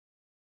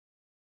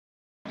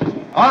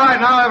All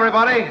right, now,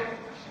 everybody.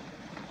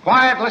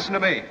 Quiet, listen to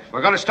me.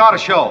 We're going to start a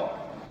show.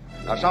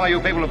 Now, some of you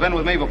people have been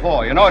with me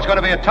before. You know it's going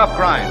to be a tough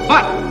grind,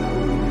 but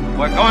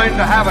we're going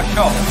to have a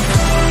show.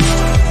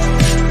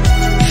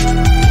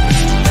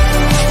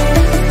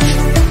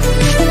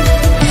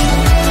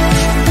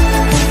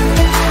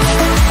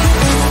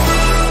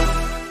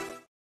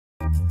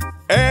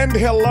 And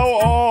hello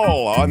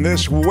all on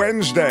this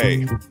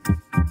Wednesday.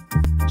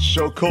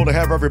 So cool to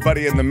have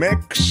everybody in the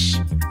mix.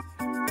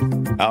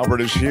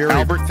 Albert is here.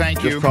 Albert,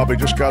 thank you. Probably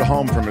just got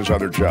home from his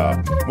other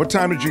job. What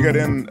time did you get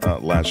in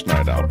last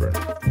night, Albert?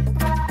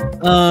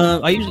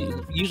 I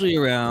usually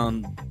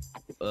around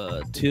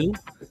 2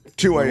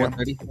 a.m.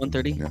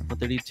 1:30, yeah.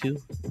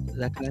 1:32,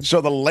 that kind.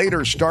 So the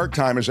later start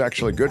time is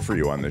actually good for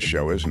you on this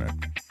show, isn't it?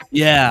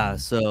 Yeah,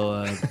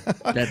 so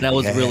that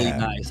was really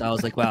nice. I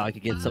was like, wow, I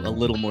could get a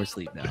little more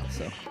sleep now.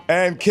 So.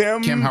 And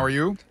Kim, how are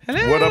you?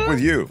 Hello. What up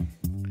with you?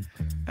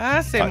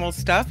 Same old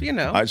stuff, you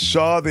know. I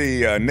saw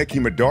the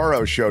Nikki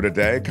Maduro show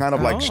today. Kind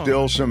of like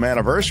still some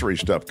anniversary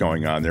stuff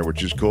going on there,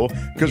 which is cool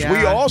because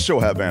we also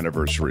have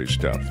anniversary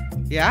stuff.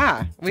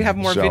 Yeah, we have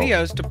more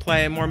videos to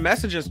play and more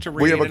messages to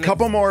read. We have a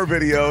couple more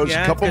videos,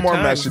 a couple more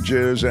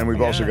messages, and we've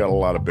also got a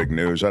lot of big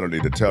news. I don't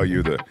need to tell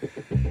you that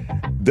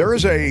there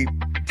is a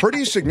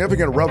pretty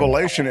significant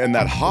revelation in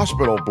that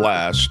hospital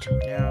blast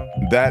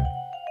that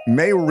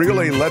may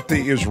really let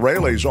the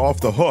Israelis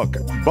off the hook.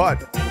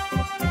 But,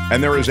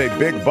 and there is a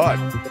big but,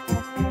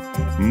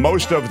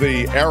 most of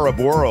the Arab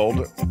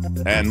world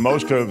and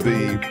most of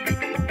the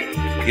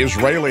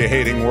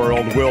Israeli-hating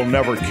world will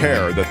never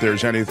care that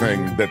there's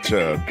anything that's,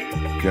 that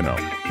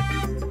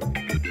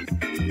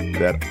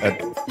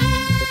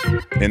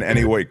in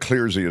any way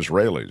clears the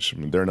Israelis. I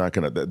mean, they're not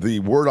going to. The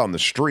word on the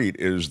street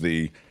is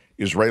the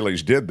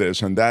Israelis did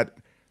this, and that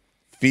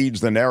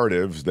feeds the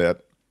narrative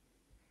that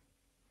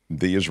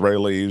the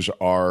Israelis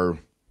are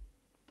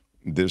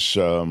this,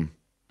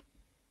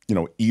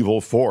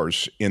 evil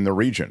force in the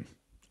region.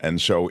 And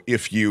so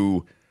if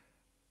you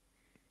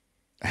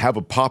have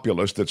a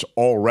populace that's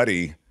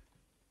already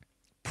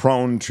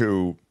prone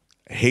to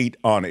hate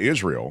on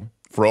Israel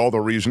for all the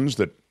reasons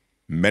that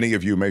many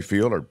of you may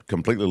feel are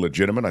completely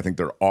legitimate, I think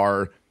there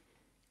are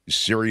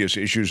serious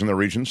issues in the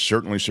region,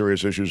 certainly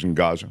serious issues in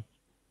Gaza,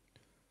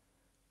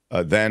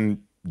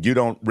 then you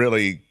don't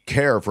really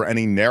care for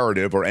any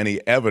narrative or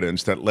any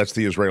evidence that lets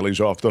the Israelis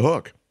off the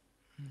hook.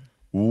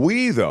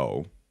 We,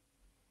 though,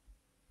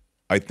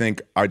 I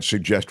think I'd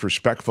suggest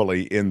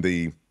respectfully in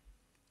the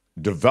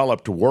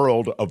developed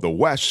world of the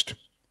West,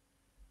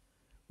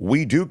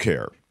 we do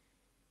care.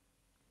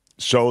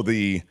 So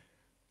the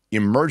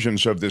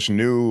emergence of this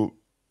new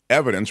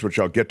evidence, which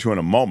I'll get to in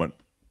a moment,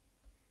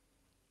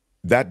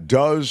 that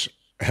does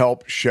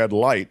help shed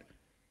light,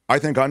 I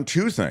think, on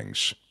two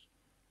things.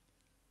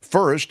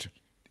 First,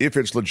 if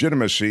its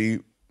legitimacy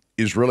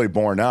is really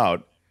borne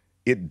out,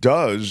 it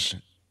does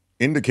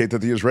indicate that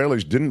the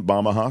Israelis didn't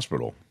bomb a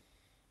hospital.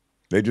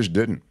 They just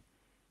didn't.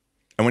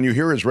 And when you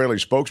hear Israeli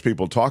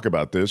spokespeople talk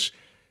about this,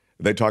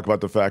 they talk about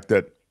the fact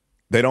that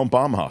they don't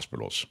bomb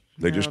hospitals.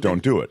 They just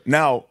don't do it.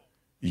 Now,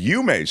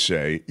 you may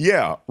say,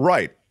 yeah,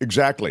 right,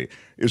 exactly.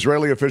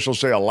 Israeli officials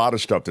say a lot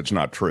of stuff that's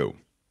not true.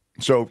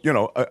 So,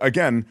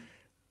 again,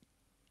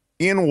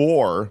 in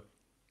war,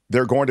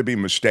 there are going to be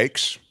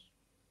mistakes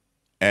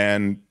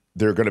and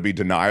there are going to be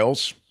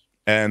denials.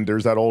 And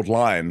there's that old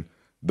line,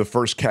 the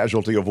first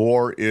casualty of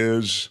war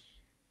is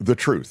the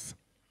truth.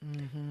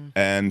 Mm-hmm.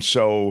 And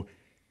so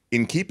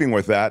in keeping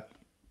with that,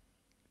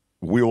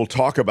 we will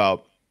talk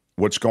about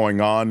what's going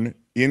on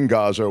in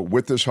Gaza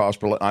with this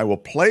hospital. I will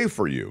play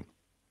for you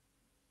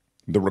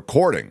the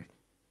recording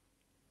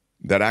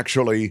that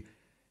actually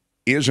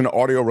is an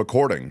audio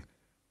recording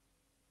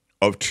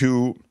of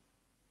two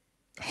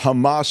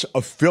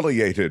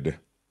Hamas-affiliated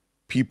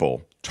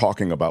people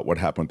talking about what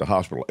happened at the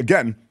hospital.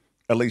 Again,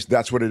 at least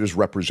that's what it is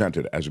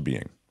represented as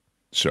being.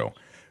 So,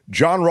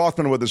 John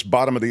Rothmann with us,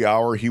 bottom of the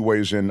hour. He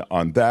weighs in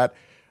on that.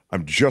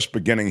 I'm just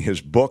beginning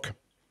his book,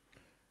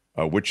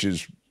 which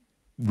is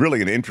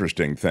really an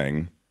interesting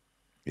thing.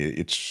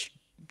 It's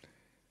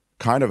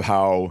kind of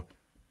how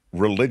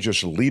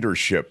religious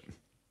leadership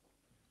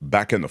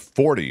back in the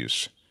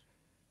 40s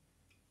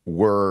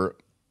were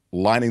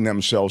lining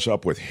themselves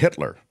up with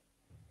Hitler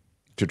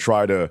to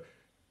try to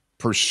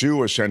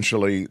pursue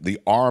essentially the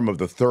arm of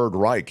the Third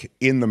Reich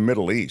in the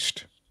Middle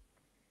East.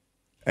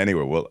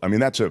 Anyway, well, I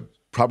mean, that's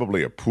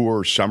probably a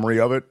poor summary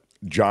of it.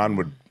 John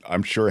would,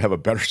 I'm sure, have a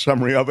better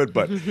summary of it,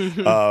 but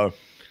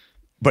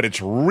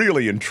it's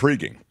really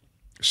intriguing.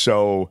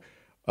 So,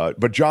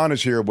 but John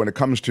is here when it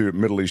comes to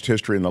Middle East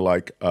history and the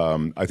like.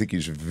 I think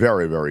he's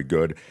very, very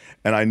good.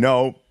 And I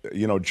know,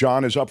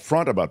 John is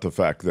upfront about the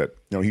fact that,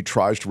 he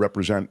tries to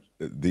represent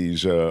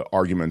these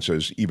arguments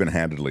as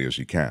even-handedly as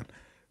he can.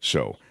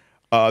 So,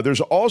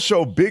 there's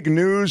also big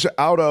news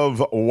out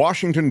of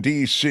Washington,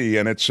 D.C.,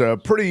 and it's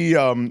pretty,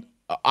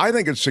 I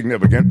think it's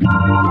significant.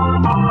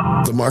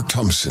 The Mark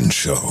Thompson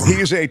Show.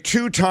 He's a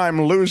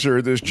two-time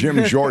loser, this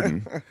Jim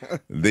Jordan,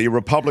 the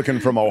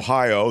Republican from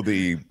Ohio,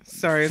 the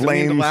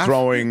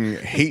flame-throwing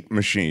hate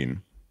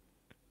machine.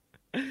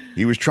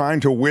 He was trying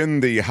to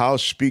win the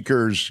House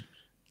Speaker's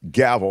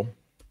gavel,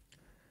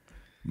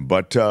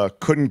 but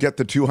couldn't get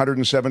the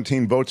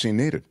 217 votes he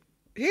needed.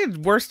 He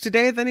had worse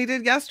today than he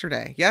did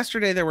yesterday.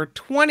 Yesterday, there were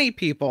 20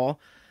 people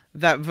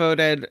that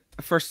voted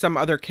for some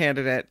other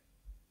candidate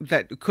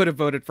that could have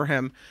voted for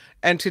him.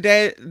 And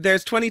today,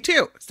 there's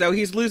 22. So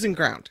he's losing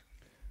ground.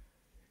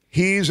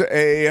 He's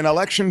an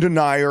election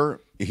denier.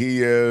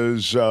 He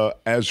is,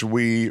 as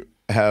we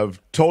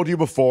have told you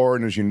before,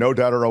 and as you no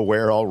doubt are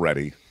aware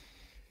already,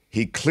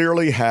 he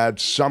clearly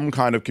had some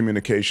kind of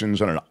communications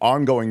on an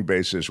ongoing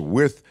basis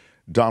with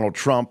Donald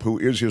Trump, who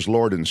is his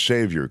Lord and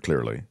Savior,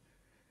 clearly.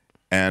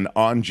 And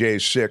on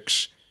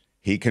J6,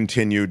 he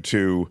continued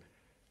to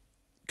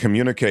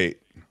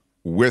communicate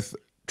with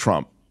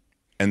Trump.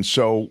 And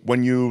so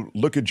when you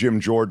look at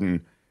Jim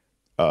Jordan,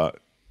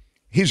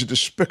 he's a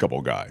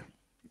despicable guy.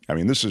 I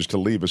mean, this is to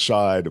leave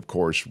aside, of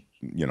course,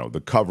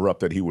 the cover-up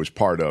that he was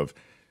part of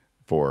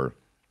for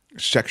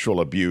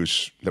sexual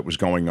abuse that was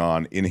going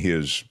on in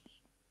his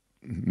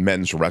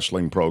men's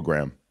wrestling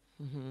program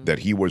that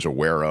he was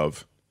aware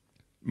of.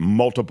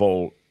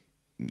 Multiple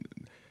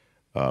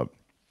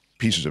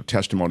pieces of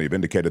testimony have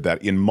indicated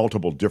that in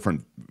multiple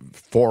different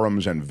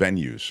forums and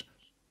venues.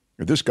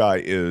 This guy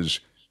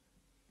is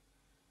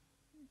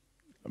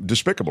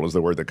despicable is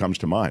the word that comes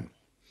to mind.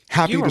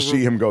 Happy to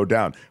see him go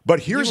down.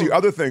 But here's the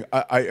other thing.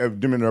 I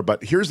didn't know,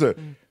 but here's the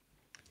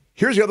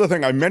other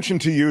thing I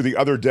mentioned to you the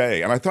other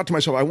day, and I thought to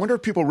myself, I wonder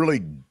if people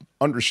really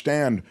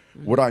understand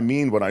what I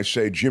mean when I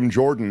say Jim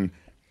Jordan,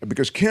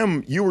 because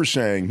Kim, you were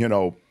saying,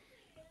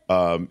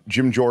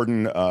 Jim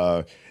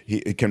Jordan,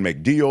 he can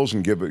make deals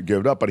and give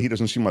it up, but he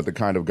doesn't seem like the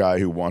kind of guy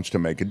who wants to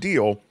make a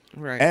deal.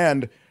 Right.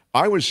 And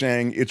I was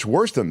saying it's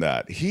worse than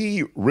that.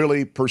 He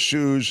really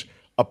pursues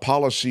a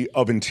policy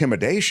of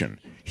intimidation.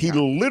 He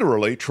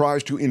literally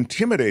tries to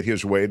intimidate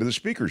his way to the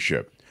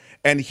speakership.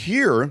 And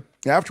here,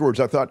 afterwards,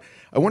 I thought,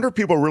 I wonder if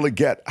people really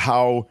get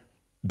how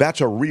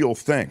that's a real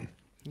thing.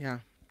 Yeah.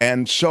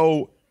 And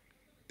so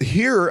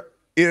here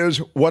is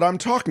what I'm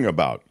talking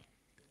about.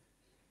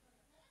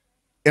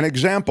 An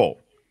example,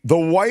 the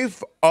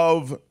wife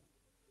of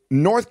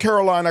North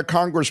Carolina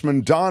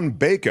Congressman Don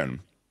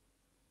Bacon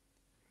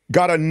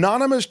got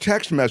anonymous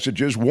text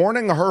messages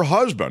warning her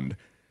husband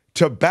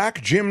to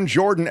back Jim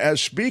Jordan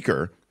as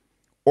Speaker,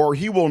 or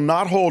he will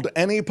not hold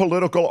any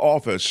political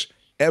office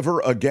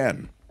ever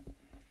again.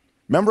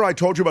 Remember I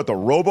told you about the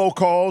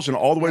robocalls and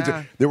all the ways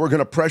that they were going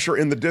to pressure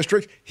in the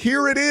district?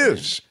 Here it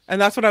is. And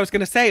that's what I was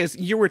going to say is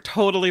you were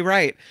totally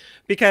right.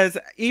 Because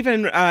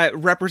even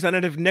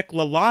Representative Nick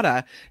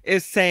LaLotta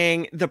is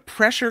saying the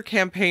pressure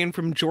campaign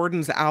from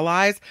Jordan's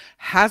allies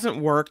hasn't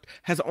worked,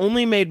 has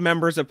only made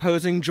members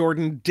opposing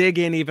Jordan dig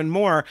in even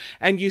more.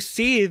 And you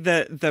see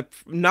the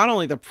not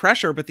only the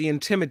pressure, but the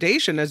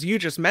intimidation, as you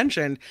just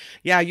mentioned.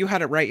 Yeah, you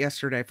had it right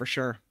yesterday for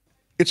sure.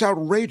 It's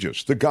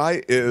outrageous. The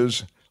guy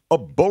is a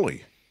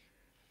bully.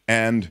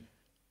 And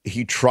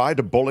he tried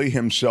to bully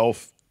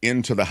himself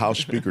into the House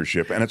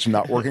speakership, and it's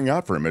not working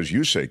out for him. As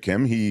you say,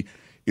 Kim, he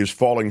is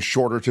falling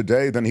shorter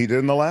today than he did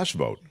in the last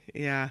vote.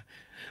 Yeah.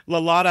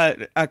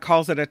 LaLotta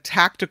calls it a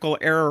tactical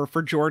error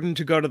for Jordan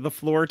to go to the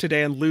floor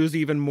today and lose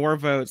even more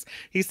votes.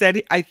 He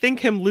said, I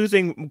think him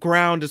losing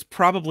ground is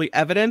probably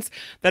evidence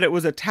that it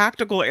was a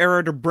tactical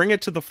error to bring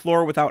it to the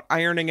floor without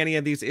ironing any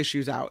of these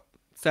issues out.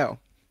 So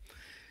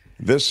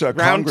this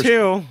round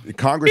two.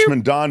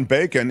 Congressman Don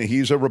Bacon,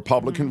 he's a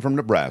Republican from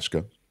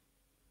Nebraska.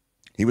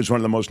 He was one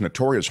of the most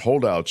notorious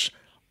holdouts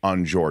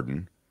on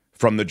Jordan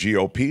from the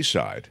GOP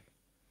side.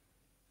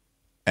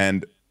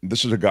 And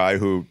this is a guy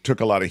who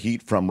took a lot of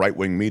heat from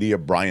right-wing media.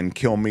 Brian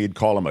Kilmeade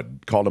called him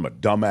a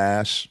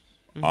dumbass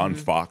on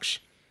Fox.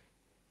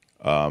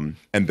 And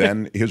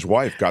then his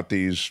wife got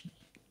these,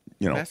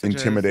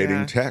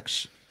 intimidating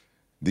texts,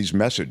 these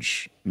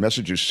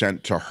messages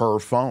sent to her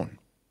phone.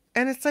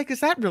 And it's like,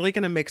 is that really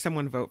going to make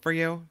someone vote for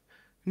you?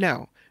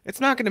 No, it's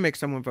not going to make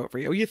someone vote for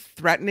you. Are you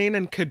threatening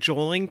and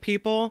cajoling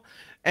people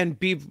and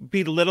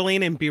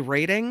belittling and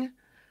berating?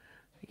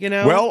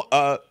 Well,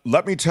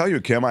 let me tell you,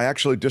 Kim, I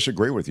actually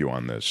disagree with you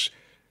on this.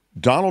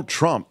 Donald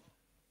Trump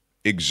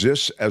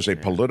exists as a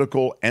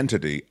political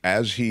entity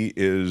as he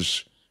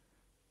is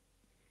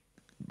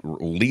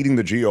leading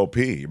the GOP,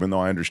 even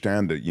though I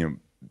understand that,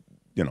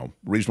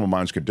 reasonable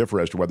minds could differ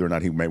as to whether or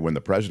not he may win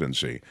the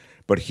presidency.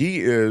 But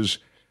he is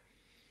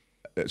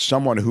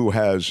someone who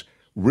has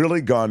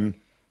really gone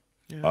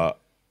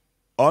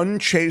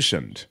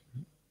unchastened.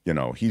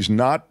 He's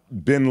not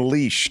been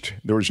leashed.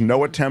 There was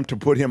no attempt to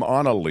put him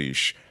on a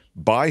leash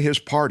by his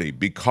party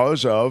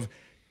because of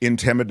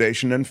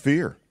intimidation and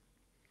fear.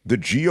 The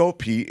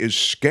GOP is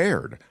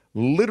scared,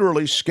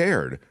 literally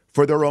scared,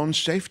 for their own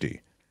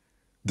safety.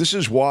 This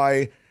is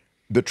why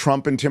the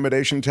Trump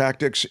intimidation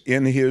tactics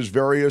in his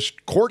various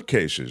court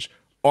cases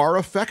are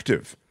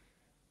effective.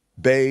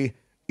 They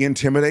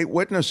intimidate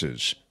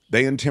witnesses.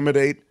 They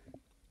intimidate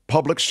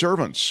public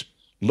servants.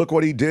 Look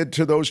what he did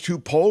to those 2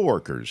 poll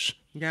workers.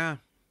 Yeah.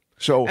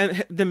 So,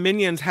 and the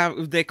minions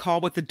they call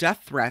with the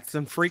death threats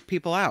and freak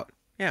people out.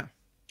 Yeah.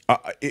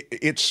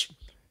 It's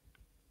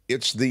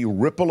the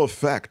ripple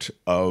effect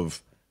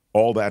of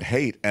all that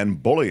hate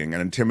and bullying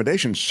and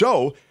intimidation.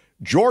 So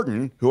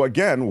Jordan, who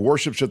again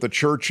worships at the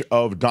church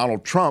of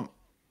Donald Trump,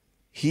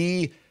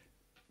 he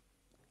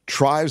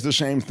tries the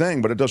same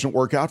thing, but it doesn't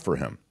work out for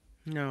him.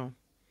 No.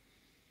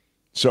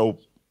 So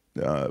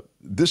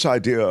this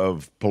idea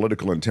of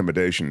political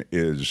intimidation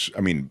is,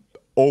 I mean,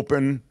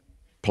 open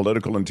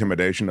political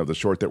intimidation of the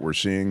sort that we're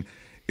seeing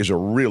is a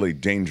really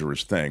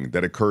dangerous thing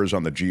that occurs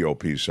on the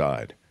GOP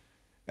side.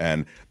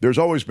 And there's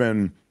always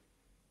been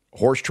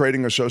horse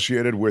trading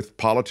associated with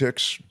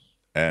politics.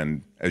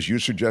 And as you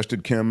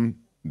suggested, Kim,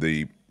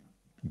 the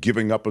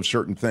giving up of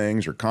certain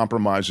things or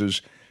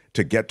compromises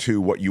to get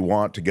to what you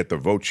want, to get the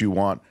votes you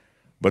want.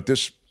 But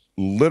this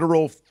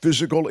literal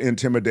physical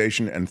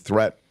intimidation and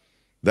threat,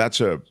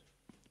 that's a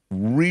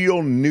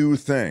real new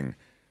thing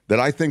that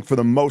I think for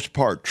the most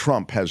part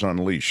Trump has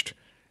unleashed.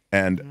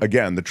 And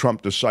again, the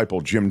Trump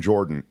disciple Jim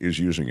Jordan is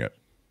using it.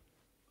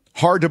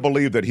 Hard to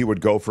believe that he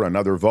would go for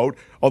another vote,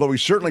 although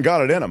he's certainly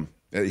got it in him.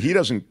 He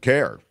doesn't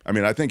care. I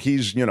mean, I think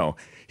he's,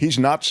 he's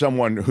not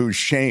someone who's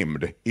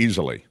shamed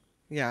easily.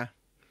 Yeah.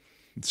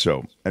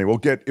 So, anyway,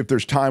 if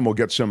there's time, we'll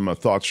get some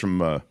thoughts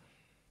from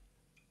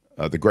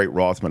the great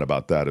Rothmann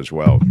about that as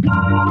well.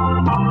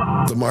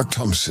 The Mark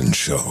Thompson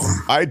Show.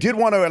 I did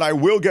want to, and I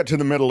will get to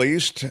the Middle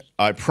East.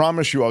 I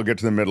promise you I'll get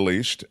to the Middle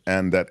East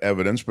and that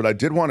evidence, but I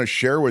did want to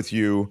share with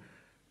you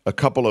a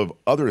couple of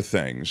other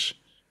things.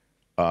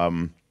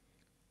 One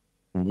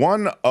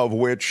of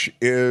which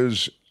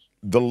is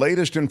the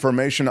latest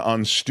information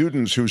on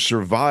students who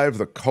survived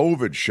the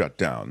COVID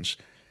shutdowns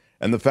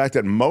and the fact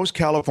that most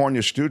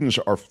California students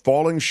are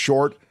falling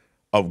short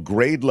of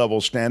grade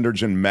level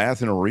standards in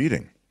math and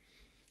reading.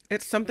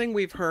 It's something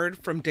we've heard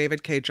from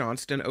David K.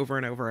 Johnston over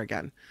and over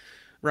again,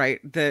 right?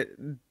 That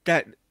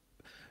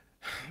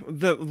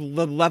the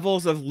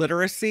levels of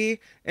literacy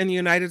in the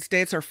United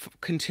States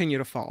continue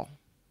to fall.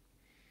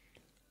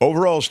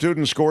 Overall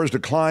student scores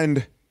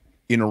declined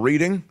in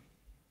reading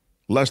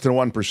less than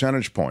 1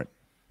 percentage point.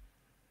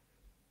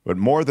 But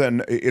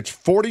it's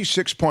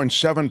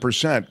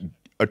 46.7%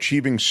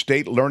 achieving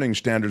state learning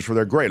standards for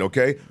their grade,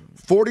 okay?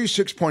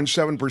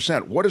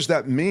 46.7%. What does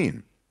that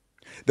mean?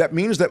 That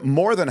means that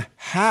more than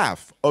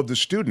half of the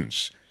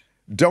students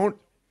don't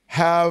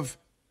have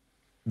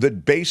the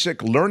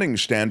basic learning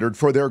standard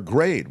for their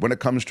grade when it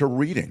comes to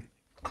reading.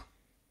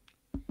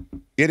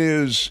 It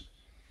is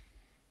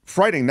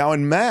frightening. Now,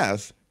 in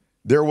math,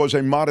 there was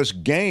a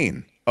modest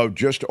gain of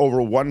just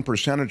over 1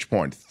 percentage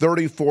point.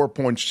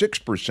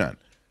 34.6%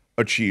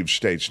 achieved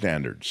state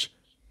standards.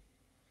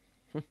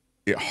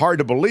 Hard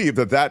to believe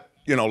that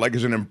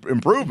is an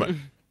improvement.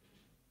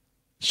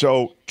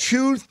 So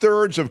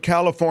 2/3 of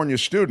California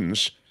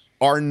students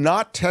are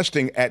not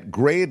testing at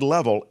grade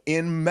level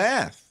in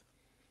math.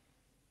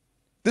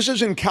 This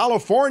is in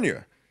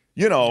California,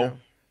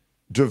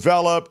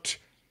 developed,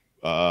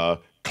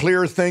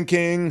 clear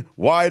thinking,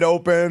 wide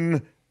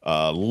open,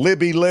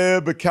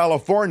 libby-lib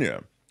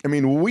California. I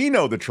mean, we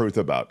know the truth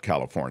about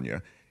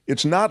California.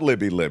 It's not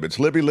libby-lib. It's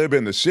libby-lib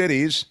in the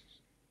cities,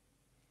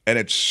 and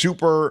it's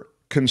super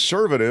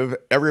conservative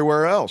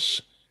everywhere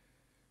else.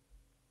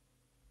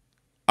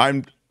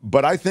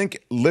 But I think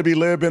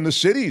libby-lib in the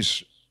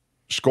cities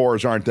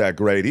scores aren't that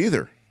great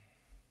either.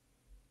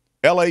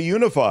 LA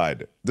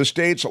Unified, the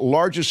state's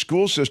largest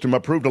school system,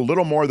 approved a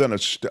little more than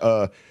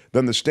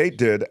the state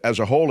did as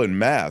a whole in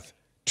math,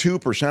 2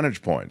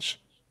 percentage points.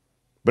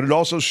 But it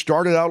also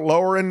started out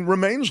lower and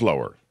remains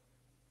lower.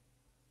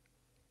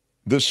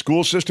 The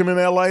school system in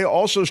LA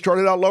also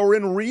started out lower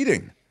in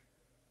reading,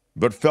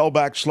 but fell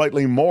back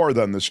slightly more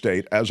than the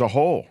state as a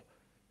whole.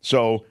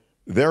 So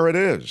there it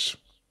is.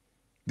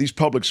 These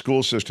public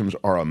school systems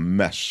are a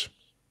mess.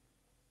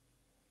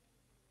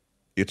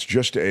 It's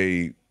just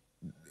it's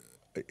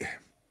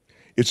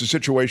a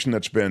situation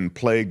that's been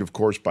plagued, of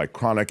course, by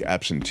chronic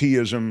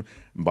absenteeism,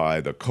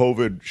 by the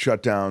COVID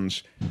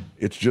shutdowns.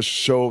 It's just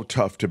so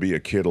tough to be a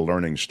kid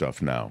learning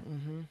stuff now.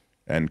 Mm-hmm.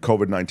 And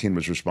COVID-19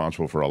 was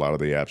responsible for a lot of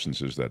the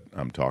absences that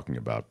I'm talking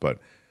about. But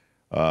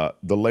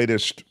the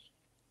latest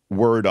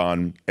word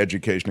on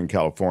education in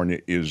California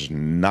is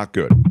not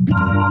good.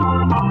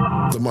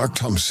 The Mark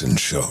Thompson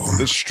Show.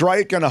 The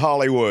strike in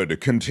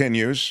Hollywood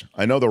continues.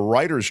 I know the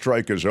writer's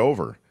strike is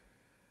over,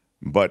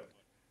 but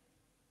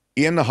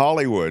in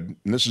Hollywood,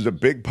 and this is a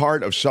big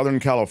part of Southern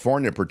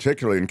California,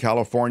 particularly in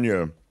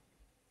California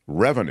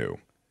revenue,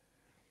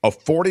 a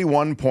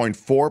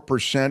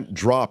 41.4%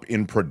 drop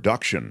in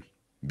production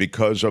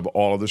because of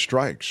all of the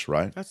strikes,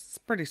 right? That's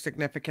pretty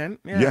significant.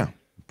 Yeah. Yeah,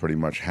 pretty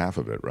much half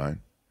of it, right?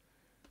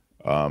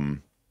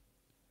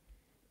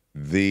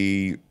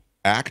 The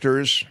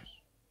actors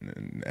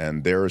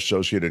and their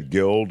associated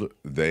guild,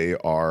 they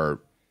are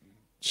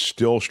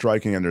still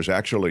striking, and there's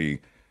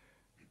actually,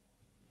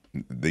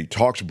 the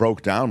talks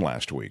broke down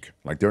last week.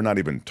 Like, they're not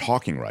even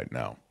talking right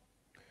now.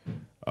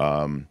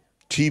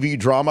 TV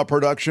drama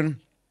production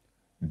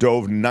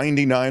dove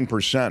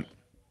 99%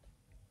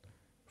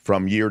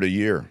 from year to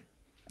year.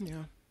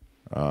 Yeah.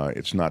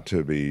 It's not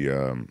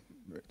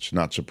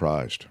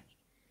surprised.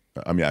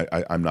 I mean,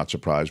 I'm not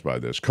surprised by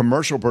this.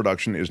 Commercial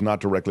production is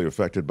not directly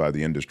affected by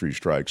the industry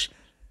strikes,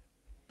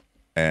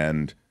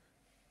 And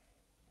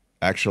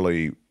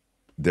actually,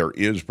 there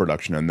is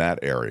production in that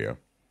area.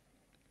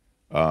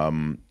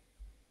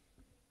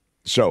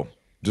 So,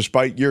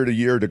 despite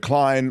year-to-year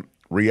decline,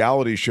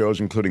 reality shows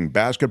including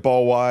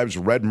Basketball Wives,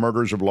 Red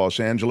Murders of Los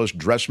Angeles,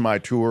 Dress My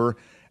Tour,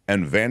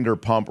 and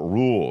Vanderpump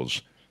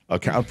Rules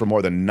account for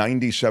more than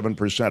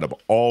 97% of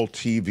all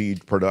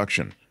TV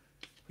production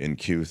in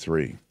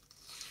Q3.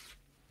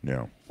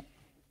 Yeah.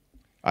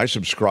 I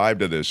subscribe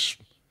to this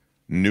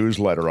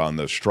newsletter on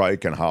the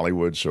strike in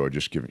Hollywood, so I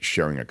just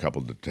sharing a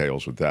couple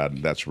details with that.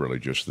 And that's really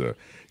just the,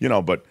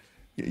 but,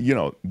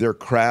 they're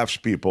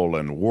craftspeople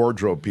and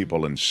wardrobe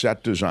people and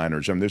set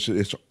designers. I mean,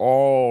 it's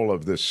all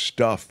of this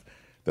stuff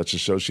that's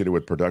associated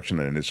with production,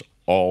 and it's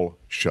all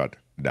shut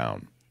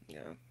down. Yeah.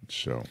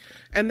 So.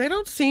 And they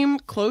don't seem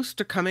close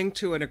to coming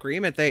to an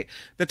agreement.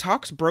 The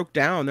talks broke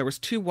down. There was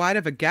too wide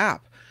of a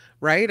gap,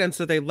 right? And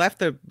so they left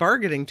the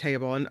bargaining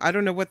table. And I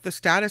don't know what the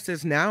status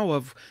is now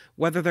of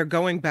whether they're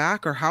going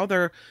back or how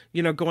they're,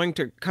 going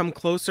to come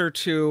closer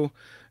to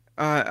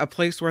a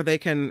place where they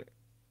can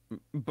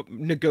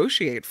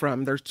negotiate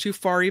from. They're too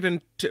far even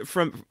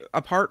from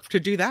apart to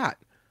do that.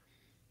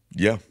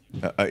 Yeah.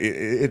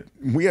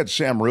 We had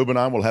Sam Rubin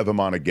on. We'll have him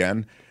on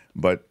again.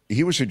 But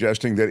he was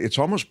suggesting that it's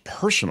almost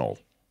personal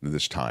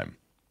this time.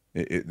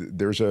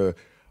 There's a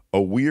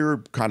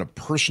weird kind of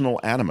personal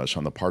animus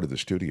on the part of the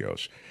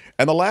studios.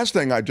 And the last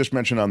thing I just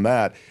mentioned on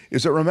that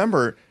is that,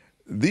 remember,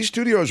 these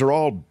studios are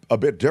all a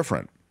bit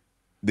different.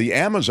 The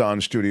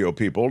Amazon studio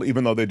people,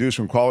 even though they do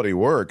some quality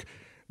work,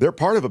 they're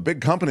part of a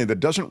big company that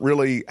doesn't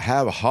really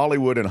have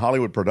Hollywood and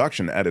Hollywood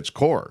production at its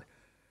core.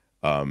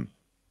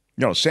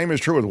 Same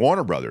is true with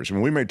Warner Brothers. I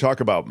mean, we may talk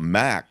about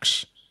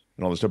Max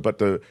and all this stuff, but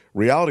the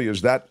reality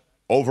is that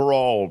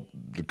overall,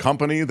 the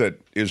company that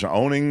is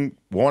owning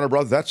Warner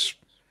Brothers,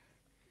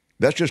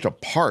 that's just a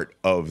part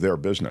of their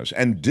business.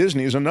 And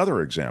Disney is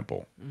another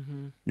example.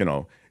 Mm-hmm.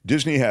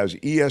 Disney has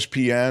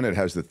ESPN, it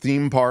has the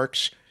theme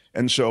parks.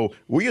 And so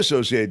we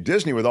associate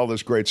Disney with all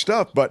this great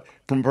stuff, but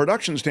from a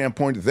production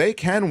standpoint, they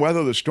can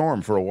weather the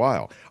storm for a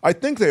while. I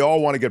think they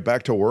all want to get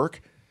back to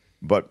work,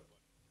 but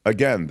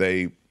again,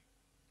 they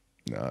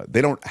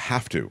don't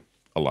have to,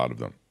 a lot of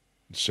them.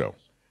 So,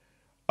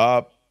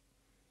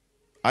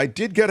 I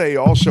did get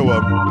also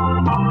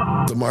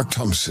The Mark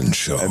Thompson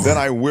Show. And then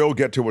I will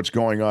get to what's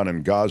going on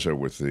in Gaza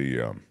with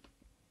the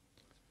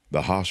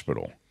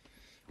hospital.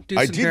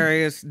 Dusenberry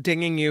is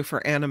dinging you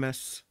for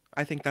animus.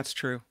 I think that's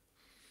true.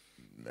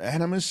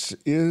 Animus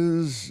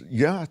is,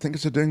 I think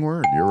it's a ding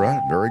word. You're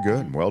right. Very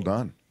good. Well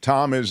done.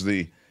 Tom is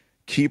the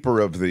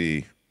keeper of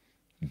the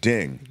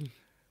ding.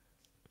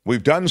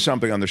 We've done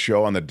something on the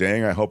show on the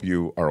ding. I hope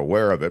you are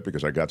aware of it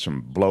because I got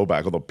some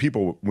blowback. Although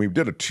we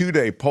did a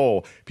 2-day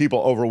poll,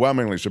 people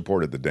overwhelmingly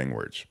supported the ding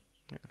words.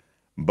 Yeah.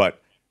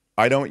 But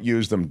I don't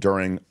use them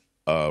during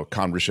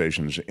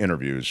conversations,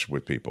 interviews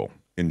with people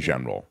in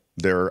general.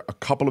 There are a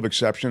couple of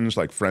exceptions,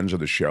 like friends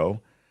of the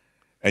show.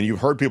 And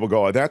you've heard people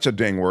go, oh, that's a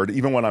ding word,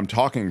 even when I'm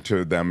talking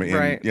to them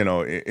in,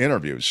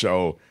 interviews.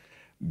 So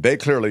they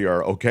clearly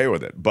are okay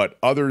with it. But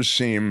others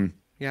seem,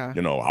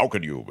 how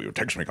could you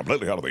text me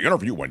completely out of the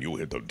interview when you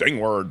hit the ding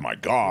word? My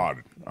God.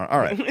 All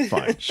right,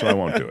 fine. So I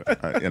won't do it.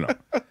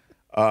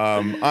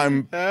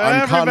 I'm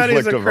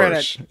conflict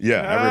averse.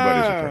 Yeah,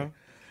 everybody's a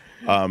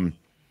critic.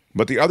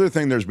 But the other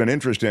thing there's been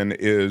interest in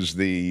is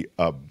the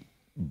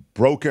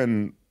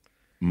broken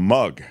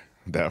mug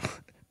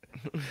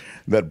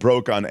that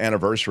broke on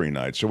anniversary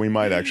night. So we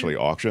might actually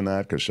auction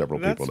that because several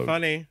people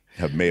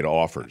have made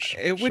offers.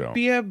 It would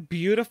be a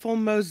beautiful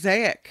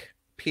mosaic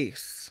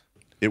piece.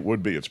 It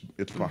would be. It's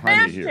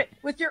behind me here. Smash it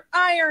with your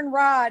iron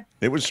rod.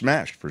 It was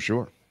smashed for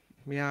sure.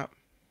 Yeah,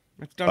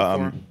 it's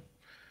done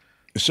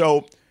for.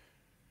 So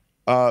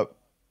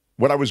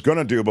what I was going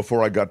to do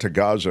before I got to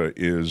Gaza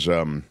is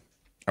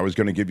I was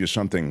going to give you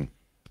something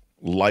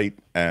light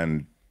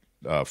and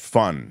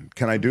fun.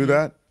 Can I do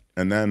that?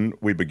 And then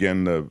we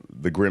begin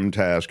the grim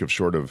task of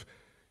sort of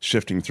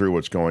sifting through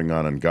what's going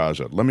on in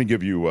Gaza. Let me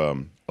give you a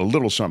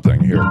little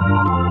something here.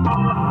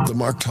 The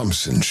Mark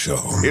Thompson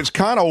Show. It's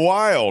kind of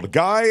wild.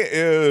 Guy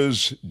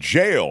is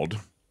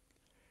jailed,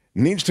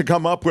 needs to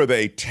come up with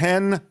a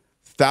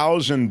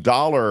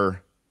 $10,000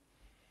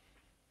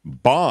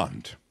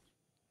 bond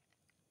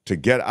to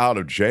get out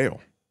of jail.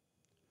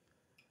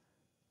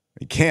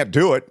 He can't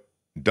do it,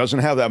 doesn't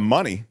have that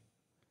money,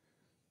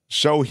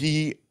 so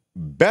he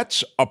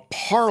bets a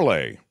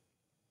parlay.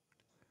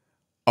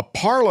 A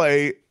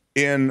parlay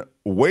in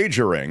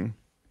wagering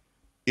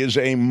is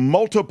a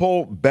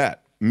multiple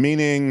bet,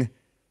 meaning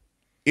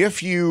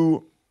if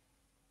you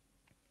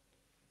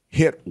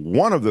hit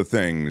one of the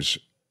things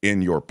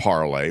in your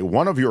parlay,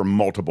 one of your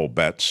multiple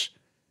bets,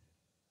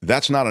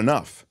 that's not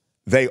enough.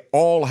 They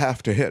all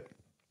have to hit.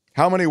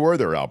 How many were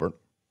there, Albert?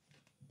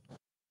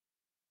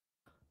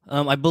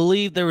 I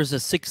believe there was a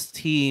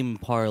 6-team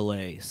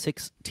parlay.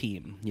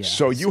 6-team, yeah.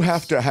 So you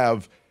have to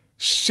have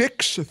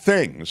 6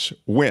 things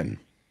win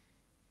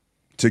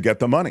to get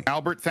the money.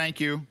 Albert, thank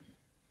you.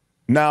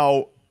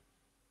 Now,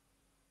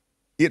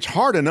 it's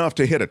hard enough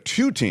to hit a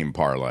 2-team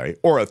parlay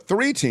or a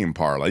 3-team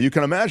parlay. You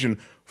can imagine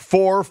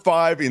 4,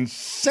 5,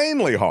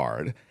 insanely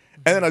hard,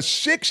 and then a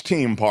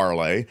 6-team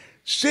parlay.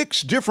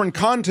 6 different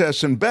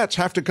contests and bets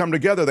have to come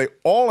together. They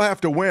all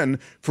have to win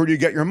for you to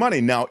get your money.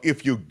 Now,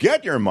 if you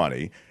get your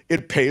money,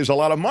 it pays a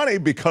lot of money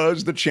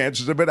because the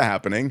chances of it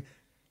happening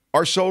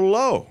are so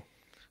low.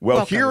 Well,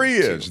 Welcome here he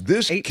is.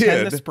 This 8-10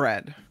 kid, the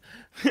spread.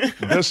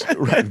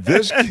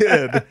 this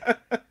kid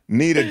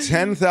needed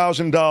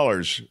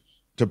 $10,000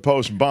 to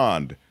post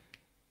bond,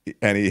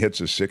 and he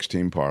hits a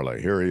 6-team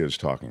parlay. Here he is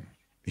talking.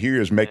 Here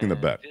he is making the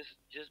bet.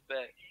 Just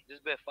bet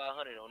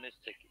 500 on this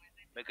ticket.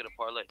 Make it a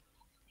parlay.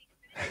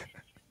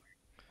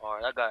 All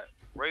right, I got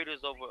Raiders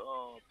over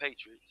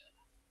Patriots.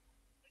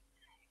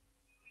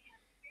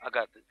 I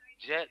got the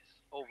Jets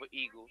over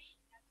Eagles.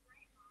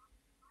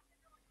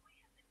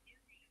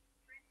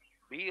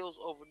 Bills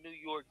over New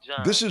York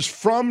Giants. This is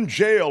from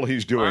jail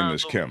he's doing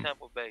Lions this, over Kim.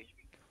 Tampa Bay.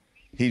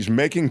 He's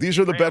making, these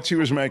are the bets he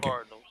was Rams over making.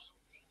 Cardinals.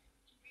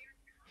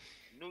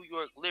 New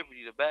York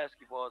Liberty, the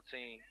basketball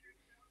team.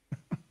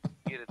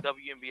 Yeah, the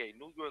WNBA.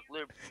 New York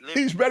Liberty.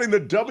 He's betting the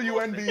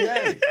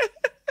WNBA.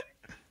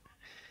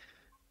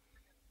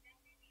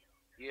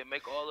 Yeah,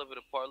 make all of it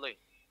a parlay.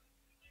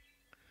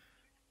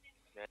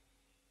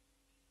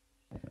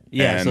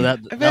 Yeah, so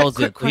And- that was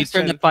quick it. He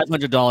turned question.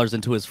 the $500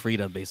 into his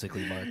freedom,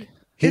 basically, Mark.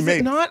 Is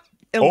it not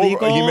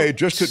illegal? He made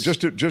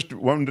just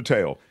one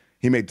detail.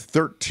 He made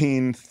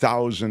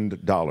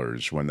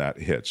 $13,000 when that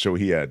hit. So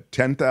he had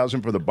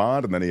 $10,000 for the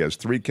bond, and then he has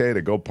 $3K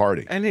to go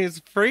party. And he's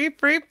free.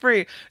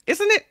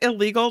 Isn't it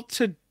illegal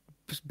to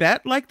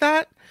bet like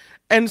that?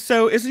 And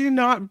so is he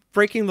not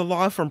breaking the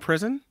law from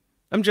prison?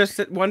 I'm just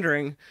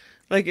wondering.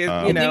 Like, you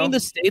I think know, in the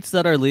states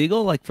that are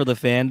legal, like for the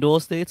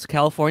FanDuel states,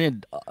 California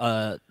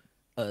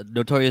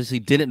notoriously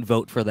didn't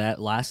vote for that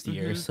last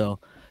year. So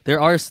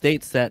there are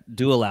states that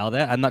do allow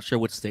that. I'm not sure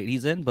which state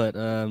he's in, but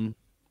I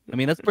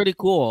mean, that's pretty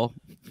cool.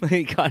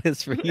 He got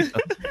his freedom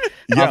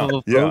off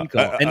of a phone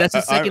call. And that's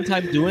the second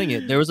time doing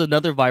it. There was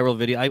another viral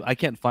video. I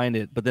can't find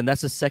it, but then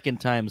that's the second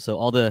time. So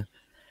all the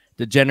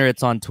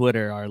degenerates on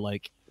Twitter are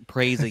like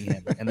praising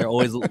him, and they're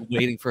always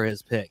waiting for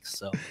his picks.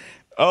 So.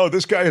 Oh,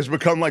 this guy has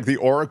become like the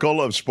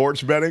oracle of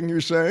sports betting, you're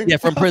saying? Yeah,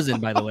 from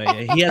prison, by the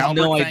way. He has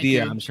Albert, no thank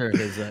idea, you. I'm sure,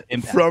 his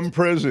impact. From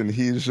prison.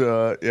 He's,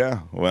 yeah,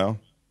 well,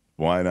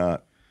 why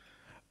not?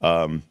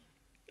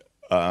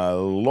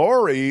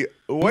 Lori,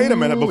 wait a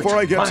minute before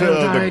I get to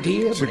the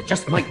idea, but it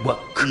just might work.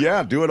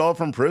 Yeah, do it all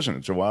from prison.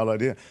 It's a wild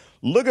idea.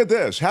 Look at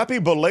this. Happy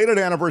belated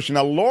anniversary.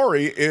 Now,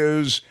 Lori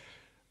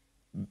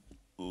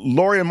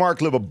and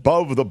Mark live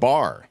above the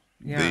bar.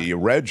 Yeah. The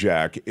Red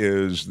Jack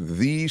is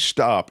the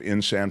stop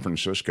in San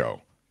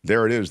Francisco.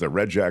 There it is, the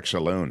Red Jack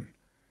Saloon.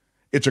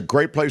 It's a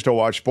great place to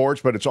watch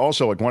sports, but it's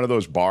also like one of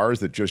those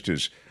bars that just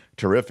is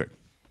terrific.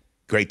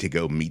 Great to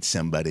go meet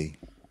somebody.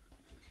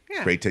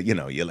 Yeah. Great to, you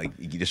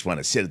just want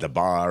to sit at the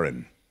bar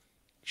and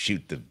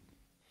shoot the,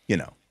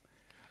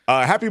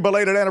 happy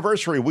belated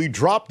anniversary. We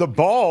dropped the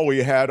ball. We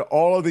had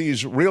all of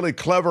these really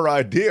clever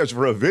ideas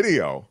for a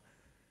video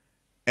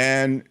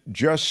and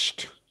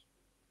just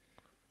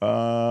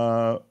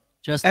F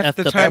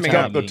the timing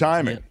up the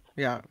timing.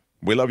 yeah.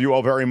 We love you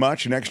all very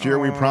much. Next year,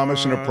 we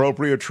promise an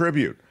appropriate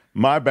tribute.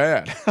 My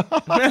bad.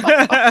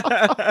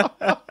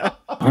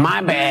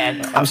 My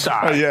bad. I'm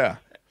sorry. Yeah.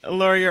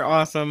 Laura, you're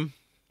awesome.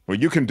 Well,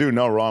 you can do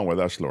no wrong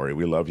with us, Lori.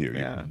 We love you.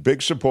 Yeah.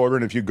 Big supporter.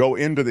 And if you go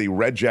into the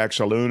Red Jack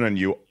Saloon and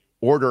you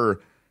order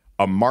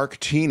a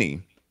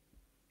martini,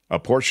 a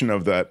portion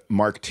of that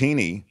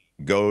martini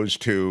goes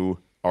to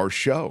our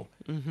show.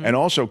 And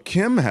also,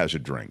 Kim has a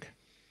drink.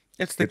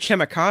 It's the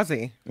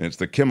kamikaze. It's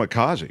the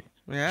Kimikaze.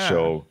 Yeah.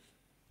 So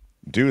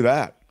do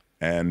that.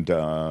 And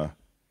I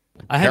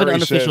have Harry an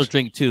unofficial says-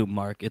 drink too,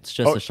 Mark. It's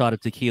just Oh. a shot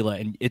of tequila,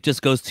 and it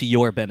just goes to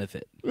your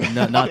benefit,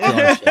 not to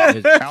our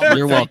show. Albert,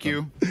 You're thank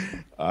welcome. you.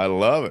 I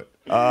love it.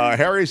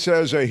 Harry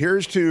says,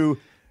 here's to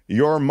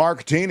your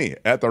martini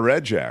at the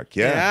Red Jack.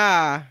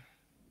 Yeah.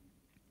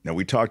 Now,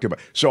 we talked about...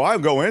 So I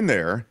go in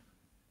there,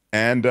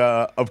 and,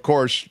 of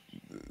course,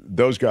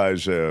 those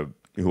guys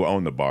who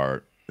own the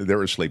bar,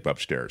 they're asleep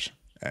upstairs.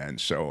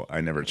 And so I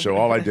never... So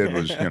all I did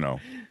was,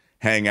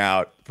 hang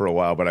out for a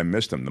while, but I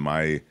missed them.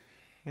 My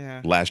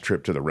last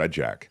trip to the Red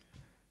Jack.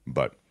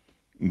 But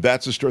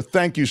that's the story.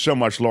 Thank you so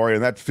much, Lori.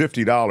 And that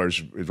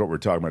 $50 is what we're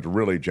talking about.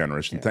 Really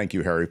generous. And thank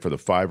you, Harry, for the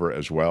 $5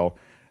 as well.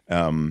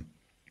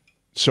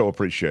 So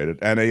appreciated.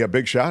 And a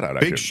big shout out.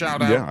 Big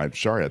shout out. Yeah, I'm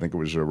sorry. I think it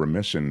was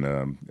remiss in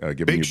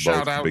giving Big you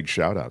shout both out. big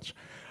shout outs.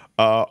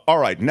 All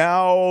right,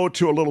 now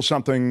to a little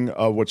something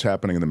of what's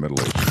happening in the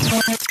Middle East.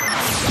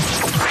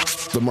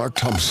 The Mark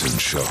Thompson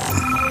Show.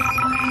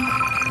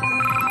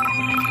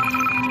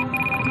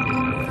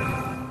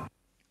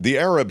 The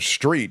Arab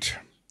street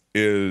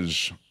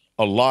is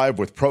alive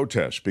with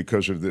protests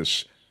because of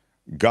this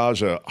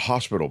Gaza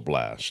hospital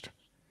blast.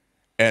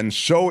 And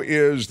so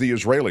is the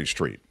Israeli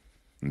street.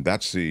 And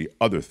that's the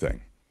other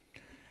thing.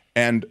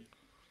 And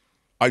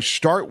I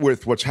start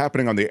with what's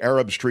happening on the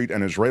Arab street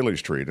and Israeli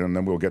street, and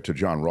then we'll get to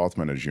John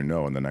Rothmann, as you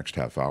know, in the next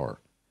half hour.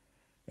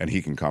 And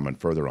he can comment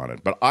further on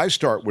it. But I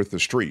start with the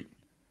street.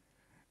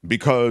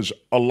 because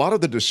a lot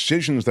of the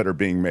decisions that are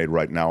being made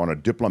right now on a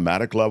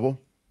diplomatic level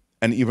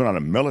and even on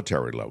a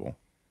military level,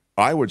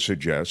 I would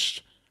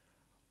suggest,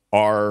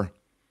 are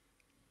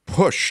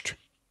pushed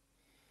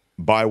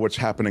by what's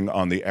happening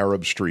on the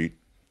Arab street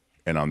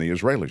and on the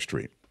Israeli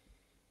street.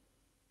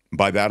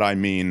 By that I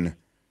mean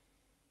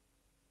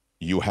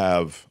you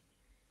have,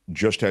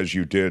 just as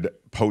you did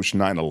post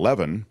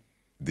 9/11,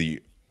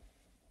 the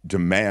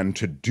demand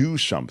to do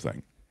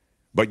something,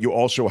 but you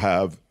also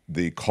have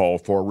the call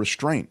for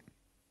restraint.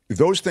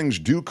 Those things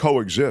do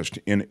coexist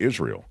in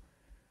Israel,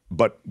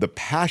 but the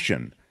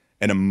passion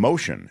and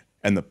emotion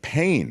and the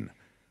pain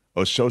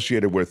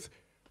associated with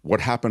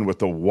what happened with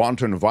the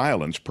wanton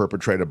violence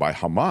perpetrated by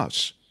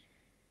Hamas,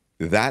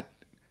 that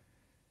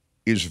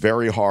is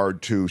very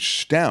hard to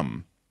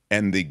stem.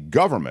 And the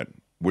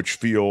government, which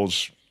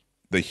feels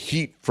the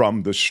heat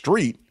from the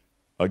street,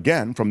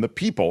 again, from the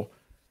people,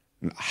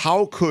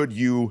 how could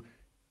you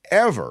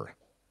ever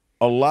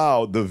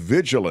allow the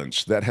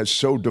vigilance that has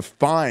so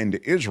defined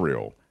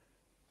Israel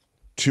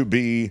to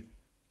be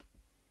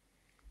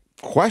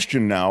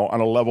questioned now on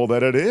a level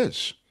that it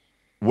is?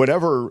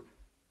 Whatever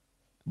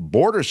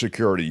border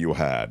security you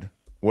had,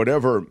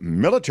 whatever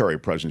military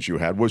presence you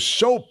had, was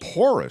so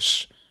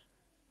porous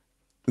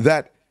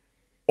that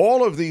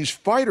all of these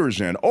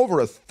fighters in, over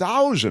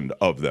 1,000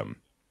 of them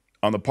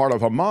on the part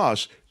of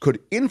Hamas, could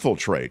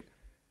infiltrate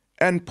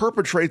and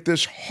perpetrate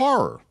this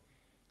horror.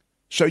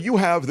 So you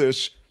have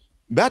this,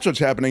 that's what's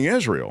happening in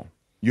Israel.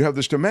 You have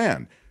this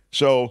demand.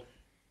 So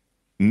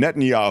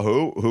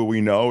Netanyahu, who we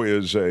know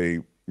is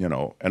an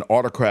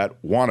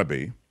autocrat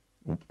wannabe,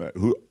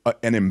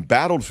 an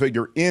embattled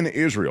figure in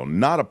Israel,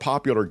 not a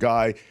popular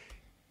guy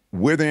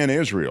within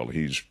Israel.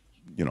 He's,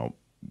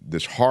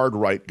 this hard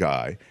right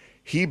guy.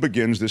 He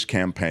begins this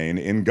campaign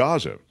in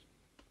Gaza.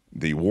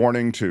 The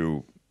warning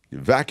to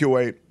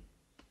evacuate,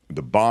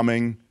 the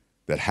bombing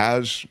that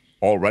has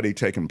already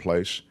taken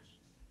place.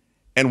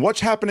 And what's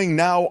happening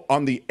now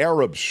on the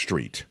Arab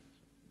street?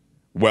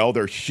 Well,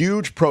 there are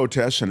huge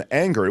protests and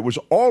anger. It was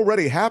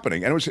already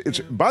happening. And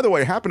it's, by the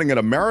way, happening at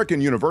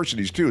American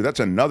universities, too. That's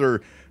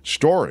another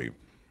story.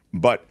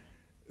 But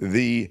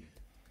the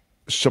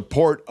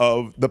support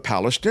of the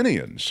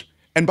Palestinians.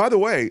 And by the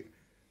way,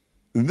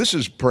 this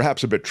is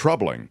perhaps a bit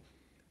troubling.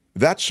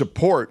 That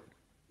support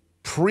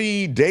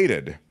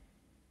predated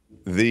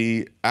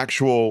the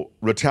actual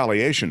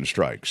retaliation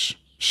strikes.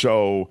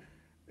 So,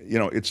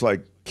 it's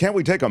like, can't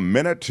we take a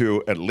minute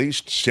to at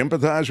least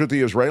sympathize with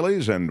the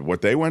Israelis and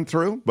what they went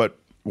through? But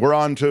we're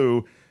on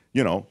to,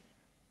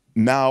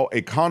 now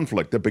a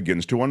conflict that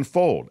begins to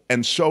unfold.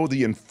 And so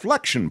the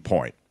inflection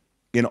point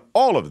in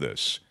all of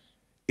this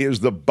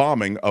is the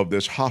bombing of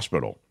this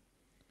hospital.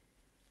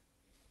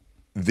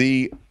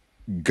 The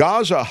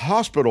Gaza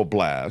hospital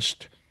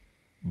blast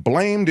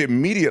blamed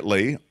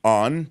immediately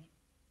on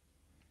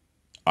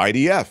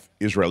IDF,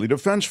 Israeli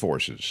Defense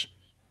Forces.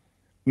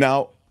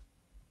 Now,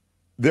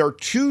 there are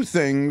two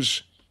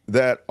things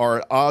that are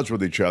at odds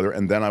with each other,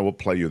 and then I will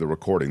play you the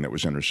recording that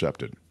was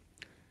intercepted.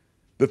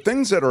 The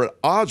things that are at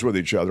odds with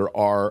each other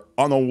are,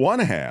 on the one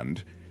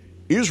hand,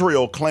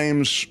 Israel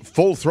claims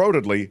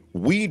full-throatedly,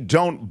 we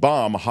don't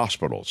bomb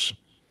hospitals.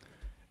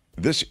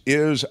 This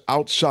is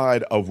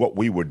outside of what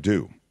we would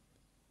do.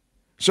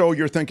 So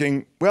you're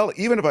thinking, well,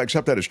 even if I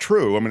accept that as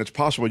true, it's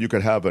possible you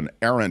could have an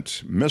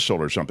errant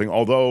missile or something,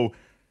 although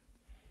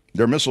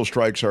their missile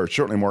strikes are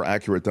certainly more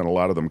accurate than a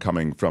lot of them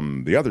coming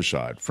from the other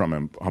side,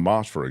 from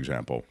Hamas, for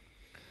example.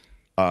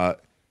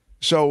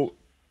 So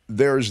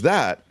there's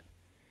that.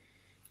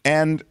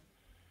 And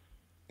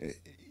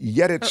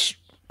yet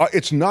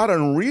it's not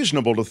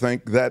unreasonable to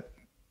think that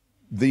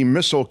the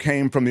missile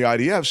came from the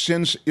IDF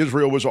since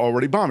Israel was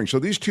already bombing. So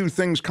these two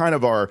things kind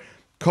of are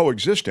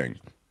coexisting.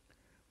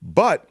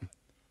 But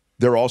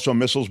there are also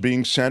missiles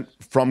being sent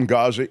from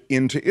Gaza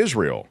into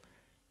Israel.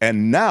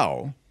 And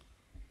now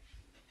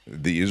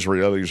the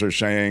Israelis are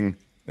saying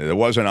it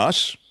wasn't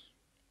us,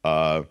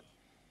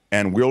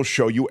 and we'll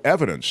show you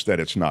evidence that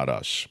it's not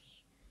us.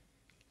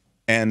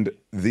 And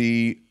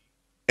the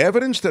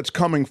evidence that's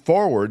coming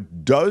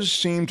forward does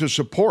seem to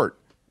support,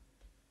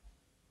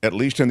 at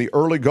least in the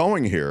early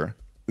going here,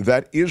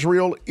 that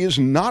Israel is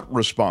not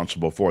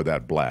responsible for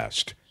that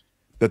blast,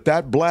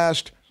 that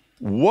blast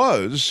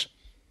was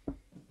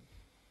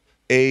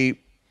a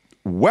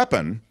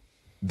weapon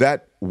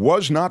that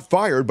was not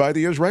fired by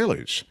the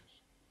Israelis.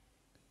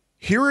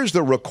 Here is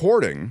the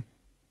recording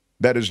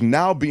that is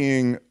now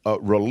being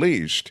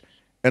released,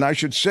 and I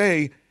should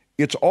say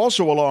it's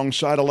also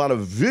alongside a lot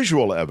of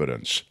visual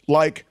evidence,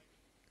 like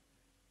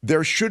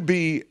there should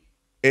be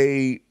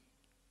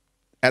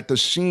at the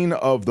scene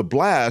of the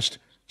blast,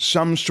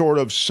 some sort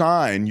of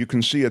sign, you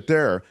can see it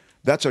there,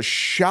 that's a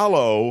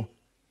shallow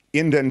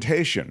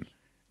indentation.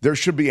 There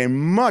should be a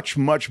much,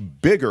 much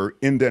bigger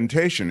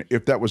indentation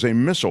if that was a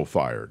missile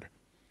fired.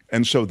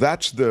 And so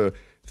that's the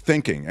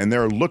thinking. And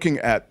they're looking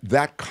at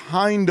that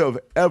kind of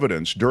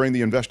evidence during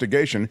the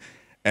investigation.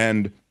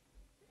 And,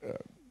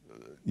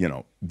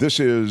 this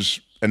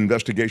is an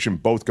investigation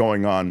both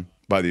going on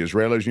by the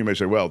Israelis. You may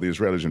say, well, the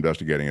Israelis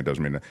investigating it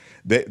doesn't mean that.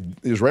 The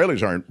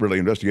Israelis aren't really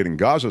investigating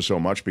Gaza so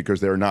much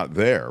because they're not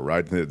there,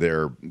 right?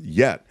 They're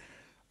yet.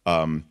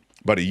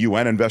 But a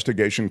UN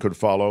investigation could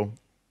follow.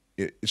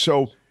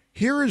 So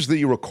here is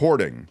the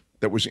recording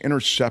that was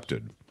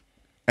intercepted.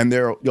 And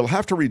you'll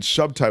have to read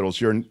subtitles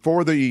here. And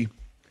for the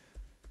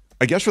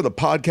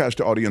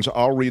podcast audience,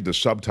 I'll read the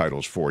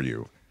subtitles for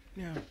you.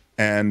 Yeah.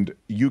 And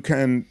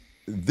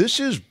this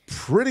is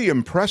pretty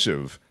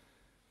impressive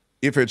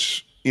if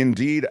it's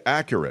indeed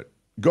accurate.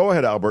 Go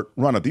ahead, Albert,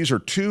 run it. These are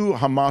two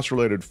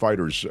Hamas-related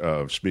fighters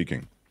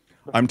speaking.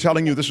 I'm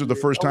telling you, this is the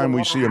first time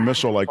we see a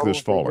missile like this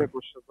falling,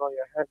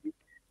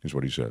 is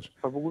what he says.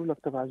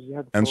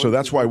 And so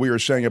that's why we are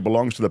saying it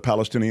belongs to the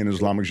Palestinian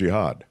Islamic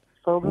Jihad.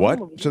 What,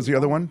 says the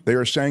other one? They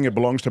are saying it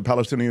belongs to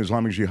Palestinian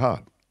Islamic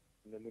Jihad.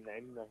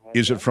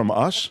 Is it from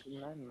us?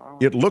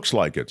 It looks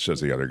like it, says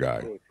the other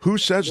guy. Who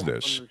says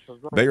this?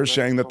 They are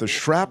saying that the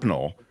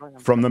shrapnel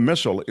from the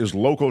missile is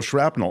local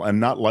shrapnel and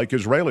not like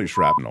Israeli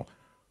shrapnel.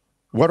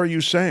 What are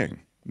you saying?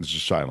 This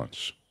is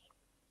silence.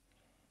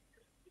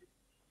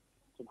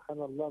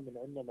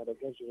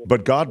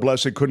 But God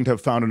bless, it couldn't have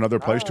found another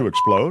place to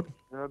explode?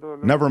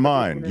 Never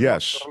mind,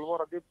 yes.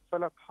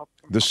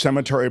 The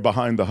cemetery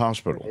behind the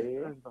hospital.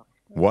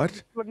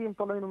 What?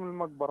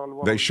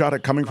 They shot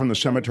it coming from the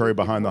cemetery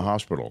behind the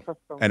hospital,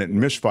 and it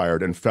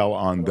misfired and fell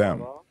on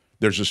them.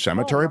 There's a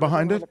cemetery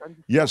behind it?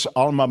 Yes,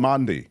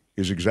 Al-Mamandi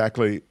is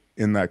exactly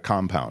in that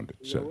compound,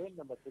 it said.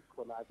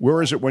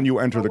 Where is it when you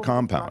enter the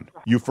compound?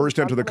 You first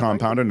enter the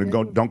compound and then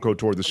don't go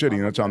toward the city,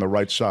 and it's on the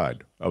right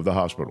side of the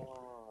hospital.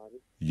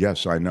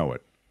 Yes, I know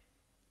it.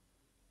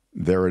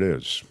 There it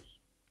is.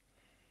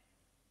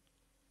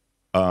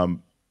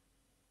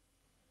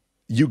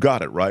 You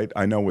got it, right?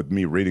 I know with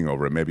me reading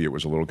over it, maybe it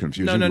was a little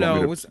confusing.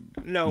 No. It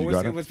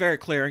was very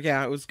clear.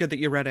 Yeah, it was good that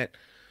you read it.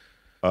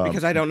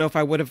 Because I don't know if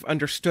I would have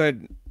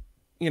understood,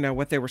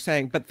 what they were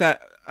saying. But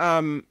that,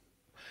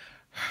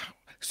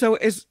 so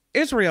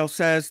Israel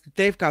says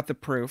they've got the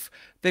proof.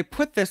 They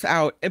put this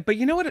out, but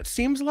you know what it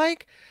seems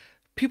like?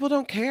 People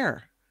don't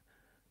care.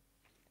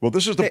 Well,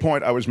 this is the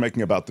point I was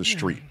making about the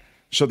street.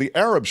 So the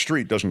Arab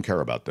street doesn't care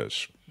about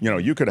this.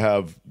 You could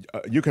have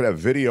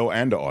video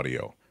and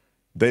audio.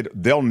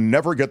 They'll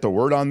never get the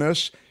word on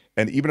this,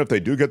 and even if they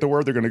do get the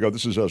word, they're going to go,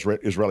 this is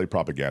Israeli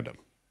propaganda.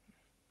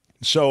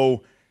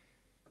 So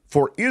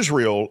for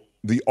Israel,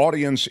 the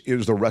audience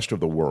is the rest of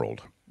the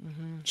world.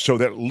 Mm-hmm. So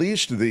that at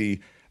least the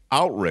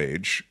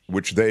outrage,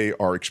 which they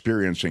are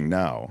experiencing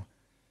now,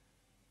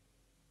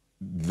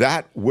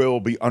 that will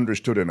be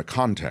understood in a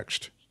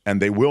context,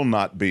 and they will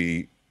not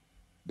be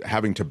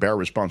having to bear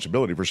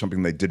responsibility for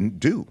something they didn't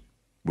do,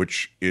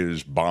 which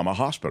is bomb a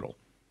hospital.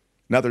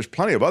 Now, there's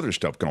plenty of other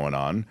stuff going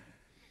on,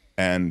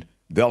 and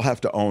they'll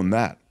have to own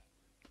that.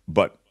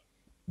 But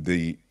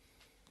the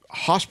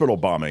hospital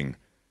bombing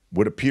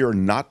would appear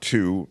not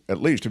to,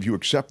 at least if you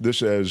accept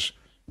this as,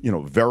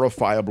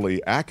 verifiably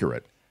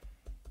accurate,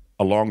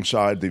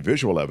 alongside the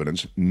visual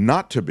evidence,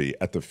 not to be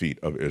at the feet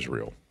of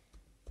Israel.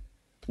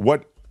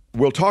 What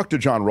we'll talk to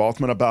John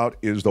Rothmann about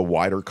is the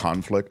wider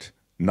conflict,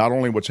 not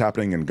only what's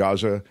happening in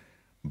Gaza,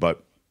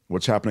 but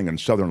what's happening in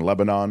southern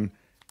Lebanon.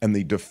 And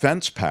the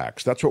defense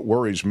pacts, that's what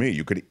worries me.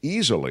 You could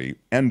easily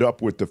end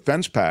up with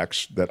defense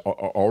pacts that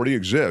already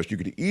exist. You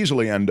could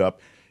easily end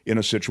up in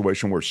a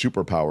situation where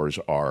superpowers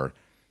are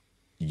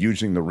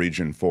using the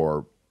region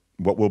for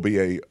what will be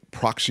a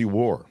proxy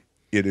war.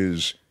 It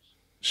is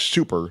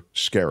super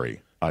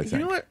scary, I think. You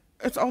know what?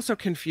 It's also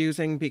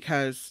confusing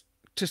because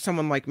to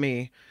someone like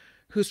me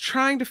who's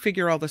trying to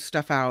figure all this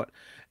stuff out,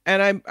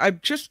 and I'm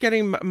just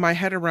getting my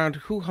head around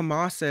who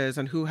Hamas is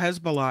and who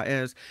Hezbollah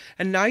is.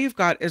 And now you've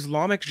got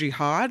Islamic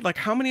Jihad. Like,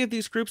 how many of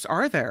these groups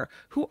are there?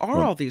 Who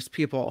are all these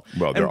people?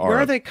 Well, and where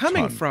are they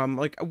coming from?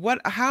 Like,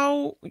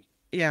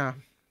 yeah.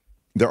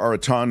 There are a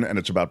ton, and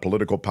it's about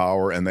political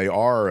power. And they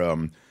are,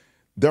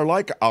 they're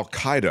like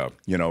Al-Qaeda,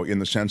 in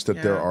the sense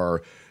that there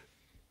are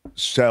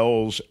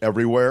cells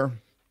everywhere.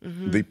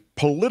 Mm-hmm. The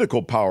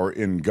political power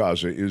in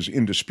Gaza is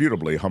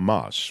indisputably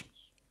Hamas.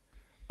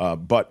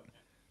 But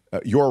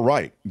you're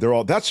right.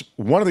 That's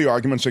one of the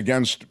arguments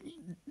against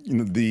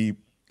the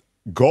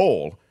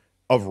goal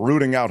of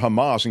rooting out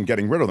Hamas and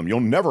getting rid of them. You'll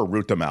never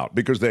root them out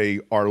because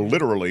they are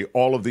literally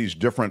all of these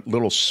different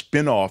little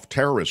spin-off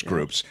terrorist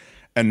groups.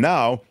 And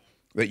now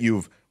that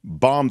you've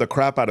bombed the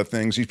crap out of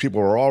things, these people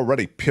are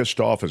already pissed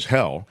off as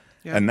hell.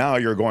 Yeah. And now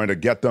you're going to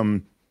get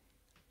them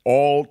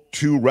all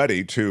too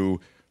ready to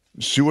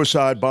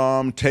suicide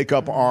bomb, take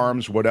up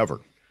arms,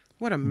 whatever.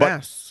 What a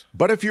mess.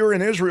 But if you're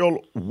in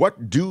Israel,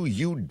 what do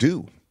you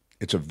do?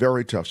 It's a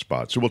very tough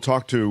spot. So we'll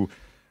talk to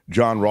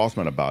John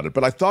Rothmann about it.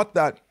 But I thought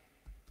that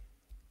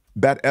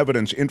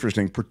evidence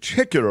interesting,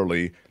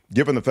 particularly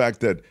given the fact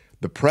that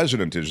the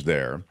president is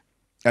there.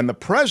 And the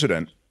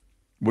president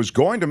was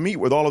going to meet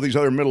with all of these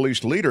other Middle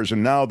East leaders,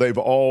 and now they've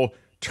all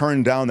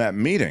turned down that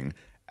meeting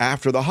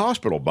after the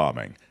hospital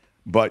bombing.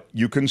 But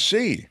you can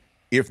see,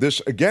 if this,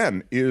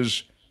 again,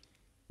 is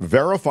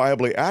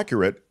verifiably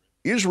accurate,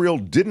 Israel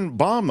didn't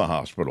bomb the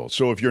hospital.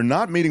 So if you're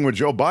not meeting with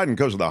Joe Biden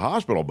because of the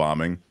hospital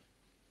bombing,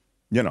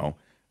 you know,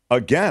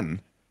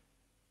 again,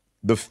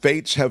 the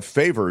fates have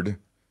favored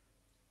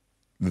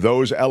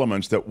those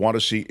elements that want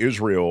to see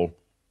Israel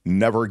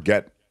never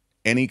get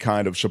any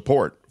kind of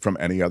support from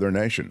any other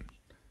nation.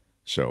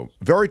 So,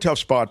 very tough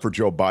spot for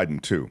Joe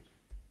Biden, too,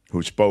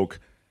 who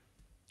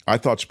I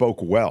thought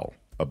spoke well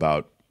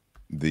about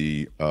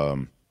the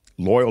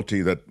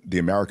loyalty that the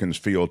Americans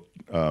feel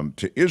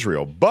to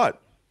Israel.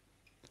 But,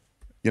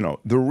 you know,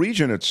 the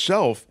region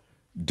itself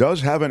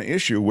does have an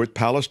issue with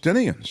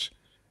Palestinians,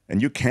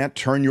 and you can't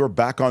turn your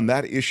back on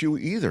that issue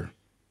either.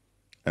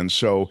 And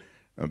so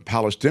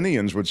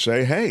Palestinians would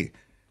say, hey,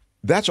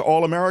 that's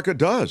all America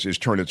does is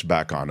turn its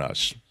back on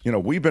us. You know,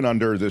 we've been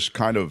under this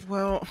kind of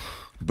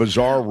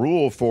bizarre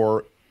rule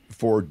for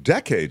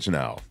decades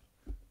now.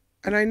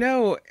 And I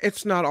know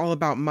it's not all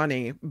about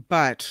money,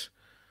 but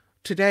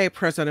today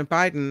President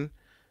Biden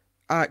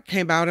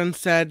came out and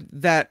said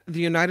that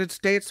the United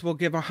States will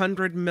give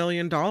 $100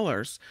 million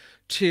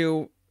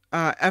to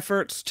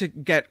efforts to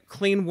get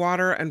clean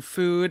water and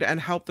food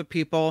and help the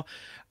people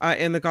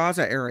in the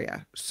Gaza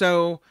area.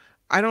 So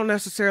I don't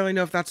necessarily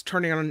know if that's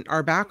turning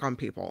our back on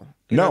people.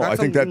 I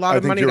think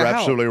you're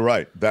absolutely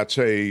right. That's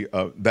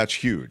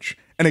huge.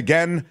 And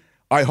again,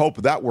 I hope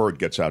that word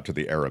gets out to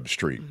the Arab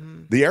Street.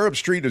 Mm-hmm. The Arab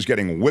Street is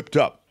getting whipped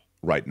up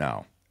right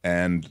now,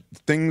 and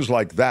things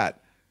like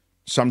that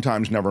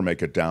sometimes never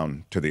make it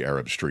down to the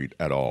Arab Street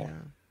at all. Yeah.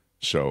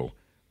 So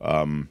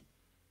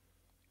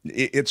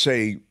it's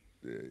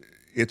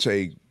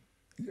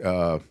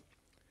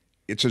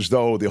as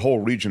though the whole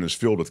region is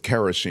filled with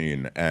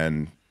kerosene,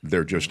 and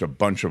they're just a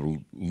bunch of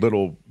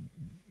little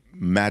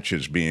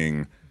matches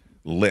being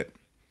lit.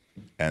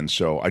 And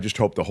so I just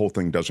hope the whole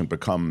thing doesn't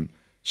become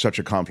such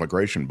a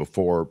conflagration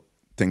before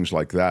things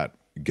like that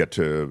get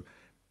to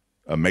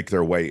make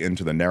their way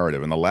into the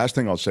narrative. And the last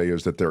thing I'll say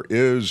is that there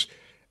is,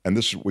 and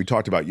this we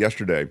talked about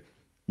yesterday,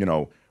 you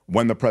know,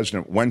 when the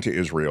president went to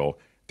Israel,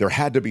 there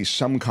had to be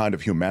some kind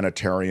of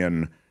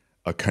humanitarian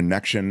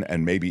connection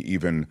and maybe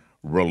even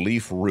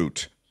relief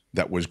route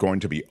that was going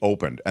to be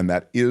opened. And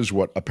that is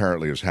what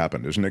apparently has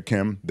happened, isn't it,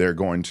 Kim? They're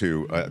going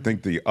to, I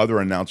think the other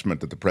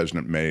announcement that the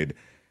president made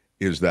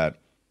is that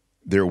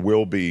there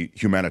will be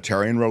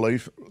humanitarian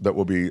relief that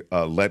will be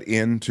let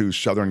into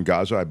southern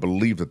Gaza. I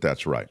believe that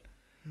that's right.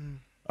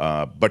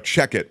 But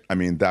check it. I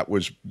mean, that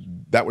was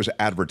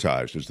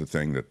advertised as the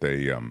thing that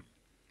they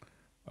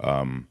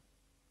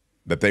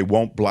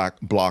won't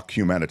block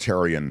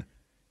humanitarian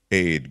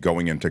aid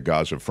going into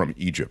Gaza from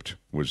Egypt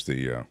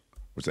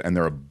and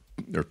there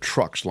are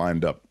trucks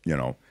lined up, you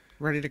know,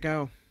 ready to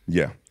go.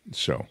 Yeah.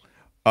 So,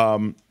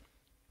 what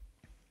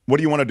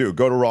do you want to do?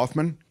 Go to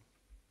Rothman?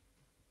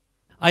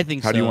 I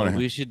think so.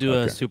 We should do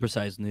a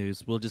supersized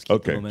news. We'll just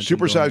keep the momentum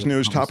supersized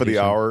news, top of the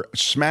hour.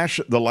 Smash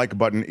the like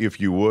button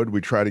if you would.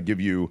 We try to give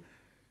you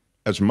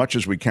as much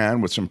as we can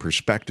with some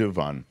perspective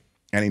on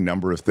any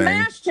number of things.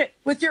 Smash it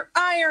with your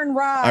iron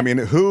rod. I mean,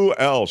 who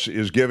else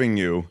is giving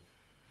you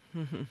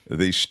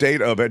the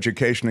state of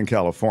education in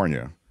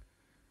California,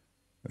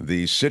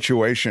 the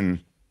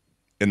situation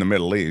in the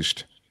Middle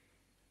East,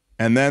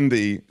 and then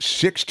the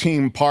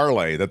 6-team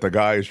parlay that the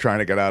guy is trying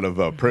to get out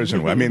of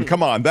prison with? I mean,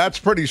 come on, that's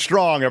pretty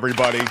strong,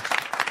 everybody.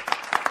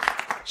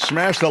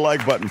 Smash the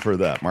like button for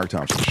that. Mark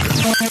Thompson Show.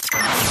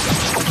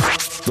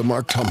 The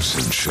Mark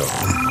Thompson Show.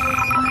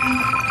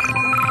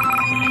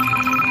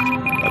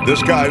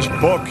 This guy's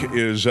book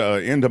is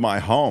Into My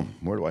Home.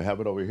 Where do I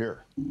have it over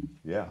here?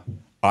 Yeah.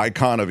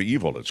 Icon of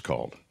Evil, it's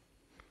called.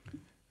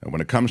 And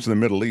when it comes to the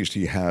Middle East,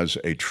 he has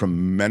a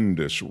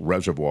tremendous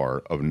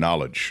reservoir of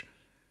knowledge,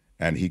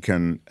 and he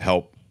can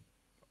help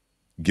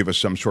give us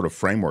some sort of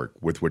framework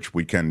with which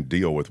we can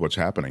deal with what's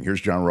happening.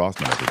 Here's John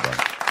Rothmann, everybody.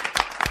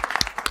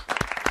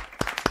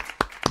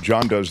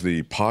 John does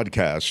the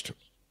podcast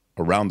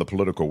Around the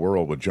Political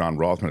World with John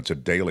Rothmann. It's a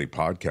daily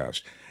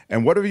podcast.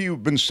 And what have you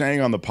been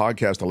saying on the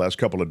podcast the last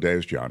couple of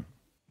days, John?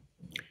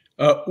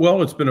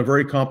 Well, it's been a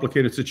very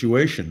complicated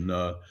situation.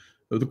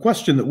 The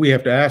question that we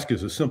have to ask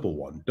is a simple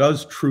one.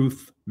 Does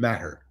truth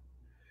matter?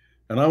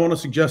 And I want to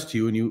suggest to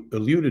you, and you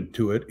alluded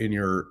to it in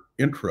your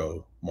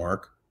intro,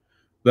 Mark,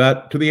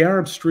 that to the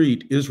Arab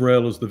Street,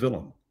 Israel is the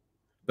villain.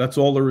 That's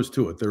all there is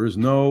to it. There is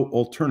no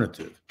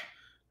alternative.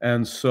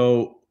 And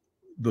so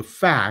the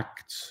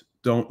facts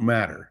don't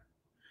matter.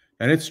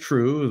 And it's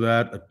true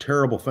that a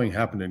terrible thing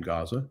happened in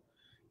Gaza.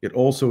 It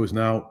also is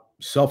now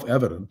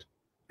self-evident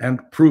and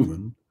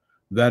proven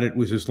that it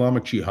was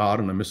Islamic Jihad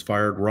and a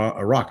misfired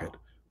rocket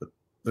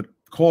that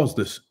caused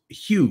this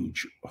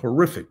huge,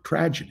 horrific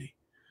tragedy.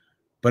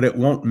 But it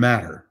won't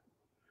matter.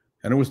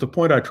 And it was the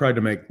point I tried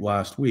to make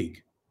last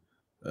week.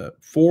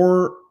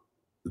 For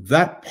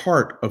that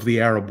part of the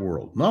Arab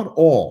world, not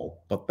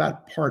all, but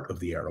that part of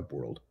the Arab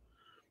world,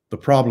 the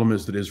problem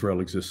is that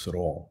Israel exists at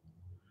all.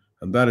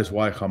 And that is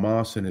why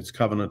Hamas in its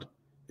covenant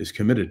is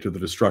committed to the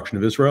destruction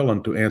of Israel.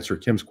 And to answer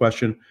Kim's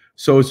question,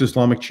 so is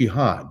Islamic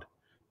Jihad.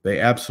 They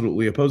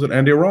absolutely oppose it.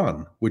 And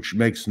Iran, which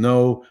makes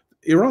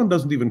Iran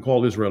doesn't even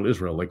call Israel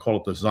Israel. They call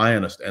it the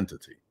Zionist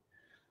entity.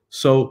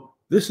 So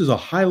this is a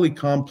highly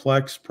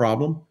complex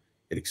problem.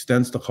 It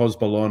extends to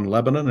Hezbollah in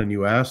Lebanon, and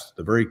you asked at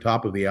the very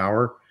top of the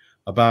hour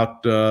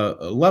about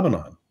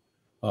Lebanon.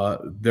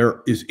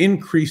 There is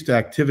increased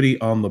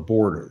activity on the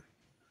border.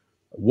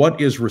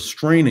 What is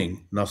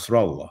restraining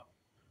Nasrallah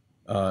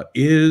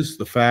is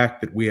the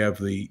fact that we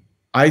have the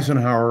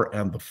Eisenhower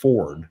and the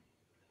Ford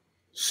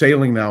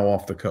sailing now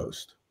off the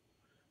coast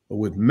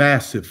with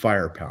massive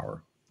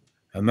firepower.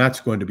 And that's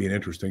going to be an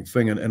interesting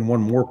thing. And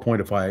one more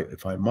point, if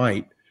I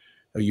might,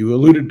 you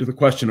alluded to the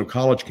question of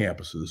college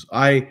campuses.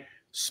 I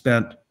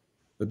spent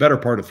the better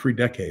part of 3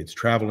 decades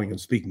traveling and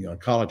speaking on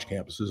college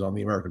campuses on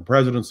the American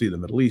presidency, the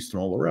Middle East,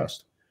 and all the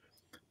rest.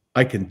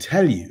 I can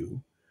tell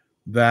you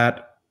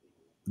that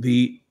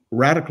the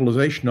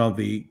radicalization of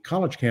the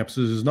college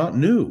campuses is not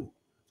new.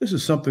 This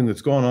is something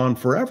that's gone on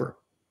forever.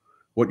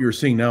 What you're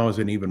seeing now is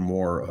an even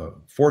more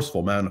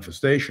forceful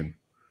manifestation.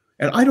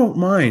 And I don't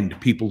mind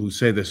people who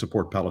say they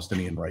support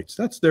Palestinian rights.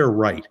 That's their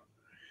right.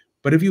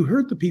 But have you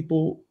heard the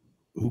people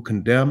who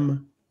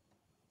condemn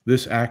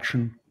this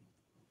action,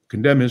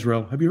 condemn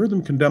Israel? Have you heard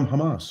them condemn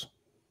Hamas?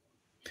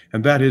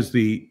 And that is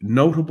the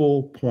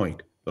notable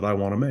point that I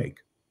want to make.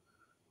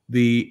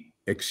 The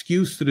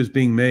excuse that is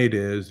being made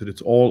is that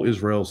it's all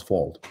Israel's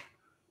fault.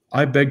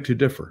 I beg to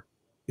differ.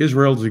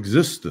 Israel's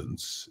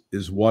existence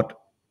is what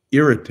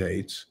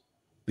irritates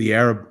the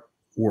Arab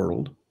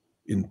world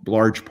in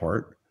large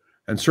part,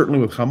 and certainly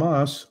with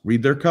Hamas.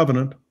 Read their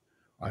covenant.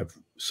 I've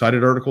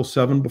cited Article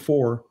 7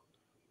 before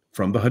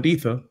from the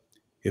Haditha.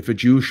 If a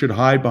Jew should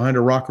hide behind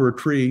a rock or a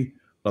tree,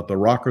 let the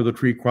rock or the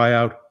tree cry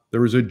out,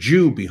 there is a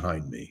Jew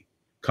behind me.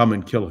 Come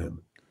and kill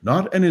him.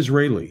 Not an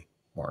Israeli,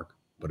 Mark,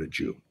 but a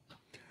Jew.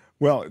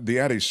 Well, the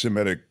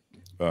anti-Semitic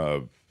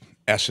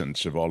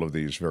essence of all of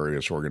these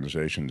various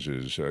organizations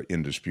is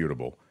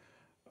indisputable,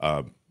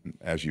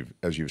 as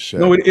you've said.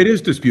 No, it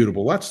is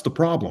disputable. That's the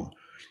problem.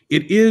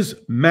 It is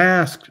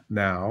masked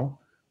now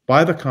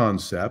by the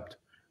concept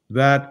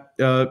that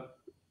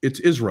it's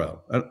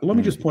Israel. Let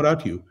me just point out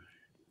to you,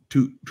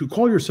 to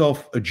call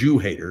yourself a Jew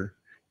hater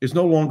is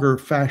no longer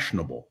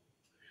fashionable.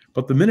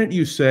 But the minute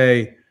you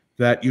say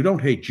that you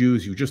don't hate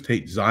Jews, you just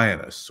hate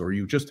Zionists, or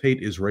you just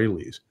hate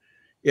Israelis,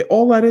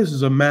 all that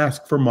is a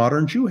mask for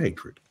modern Jew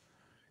hatred.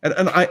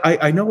 And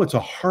I know it's a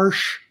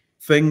harsh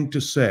thing to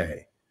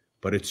say,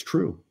 but it's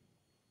true.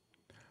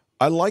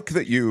 I like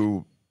that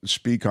you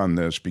speak on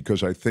this,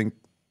 because I think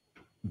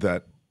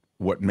that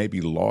what may be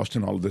lost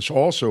in all of this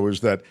also is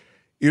that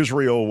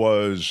Israel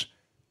was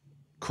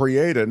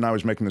created, and I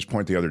was making this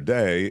point the other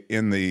day,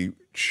 in the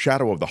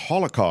shadow of the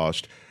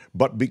Holocaust,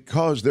 but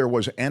because there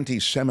was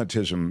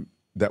anti-Semitism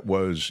that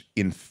was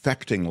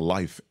infecting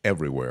life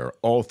everywhere,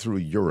 all through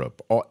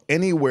Europe,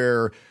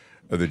 anywhere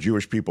the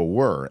Jewish people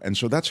were. And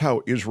so that's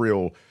how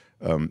Israel,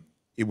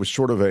 it was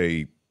sort of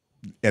an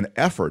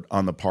effort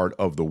on the part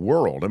of the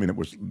world. I mean,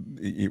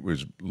 it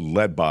was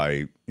led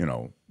by,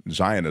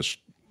 Zionist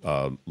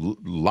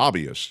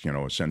lobbyists,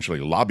 essentially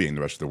lobbying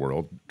the rest of the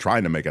world,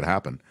 trying to make it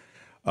happen,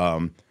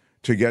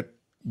 to get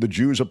the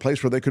Jews a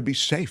place where they could be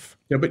safe.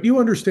 Yeah, but you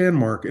understand,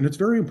 Mark, and it's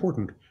very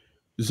important.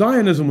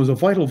 Zionism was a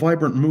vital,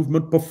 vibrant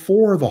movement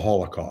before the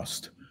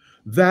Holocaust.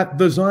 That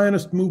the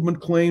Zionist movement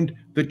claimed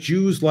that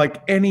Jews,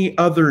 like any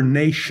other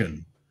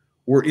nation,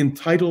 were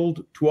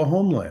entitled to a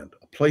homeland,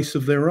 a place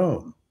of their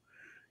own.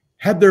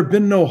 Had there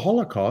been no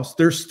Holocaust,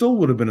 there still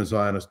would have been a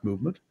Zionist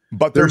movement.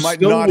 But there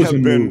might not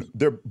have been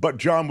there. But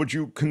John, would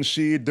you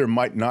concede there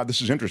might not?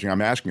 This is interesting.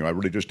 I'm asking you. I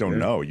really just don't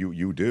know.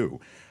 You do.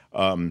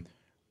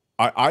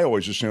 I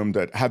always assumed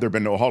that had there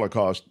been no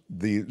Holocaust,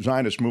 the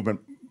Zionist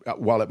movement,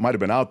 while it might have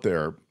been out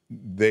there,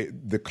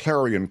 the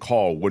clarion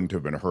call wouldn't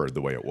have been heard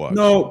the way it was.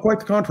 No, quite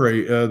the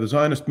contrary. The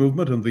Zionist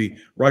movement and the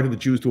right of the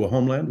Jews to a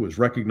homeland was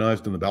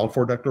recognized in the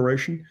Balfour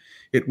Declaration.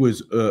 It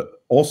was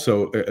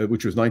also,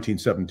 which was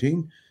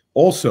 1917,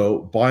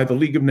 also by the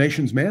League of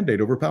Nations mandate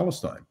over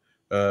Palestine,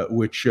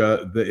 which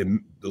the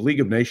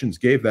League of Nations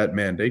gave that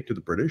mandate to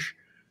the British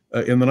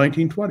in the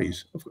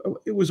 1920s.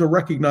 It was a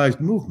recognized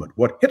movement.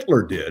 What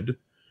Hitler did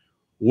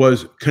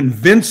was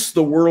convince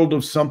the world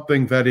of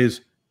something that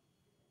is,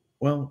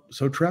 well,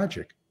 so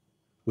tragic.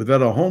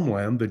 Without a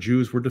homeland, the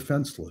Jews were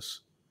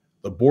defenseless.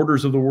 The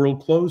borders of the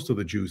world closed to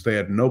the Jews. They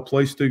had no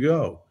place to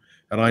go.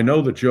 And I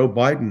know that Joe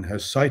Biden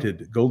has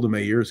cited Golda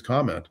Meir's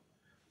comment.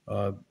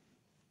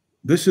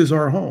 This is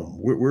our home.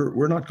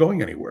 We're not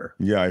going anywhere.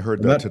 Yeah, I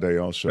heard that today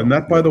also. And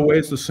that, by the way,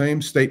 is the same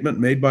statement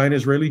made by an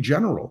Israeli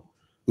general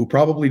who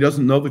probably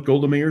doesn't know that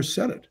Golda Meir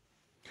said it.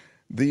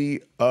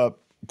 The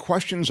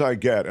questions I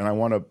get, and I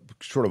want to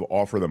sort of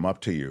offer them up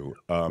to you.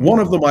 One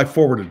of them I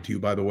forwarded to you,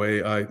 by the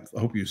way. I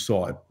hope you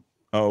saw it.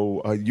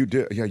 Oh, you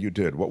did? Yeah, you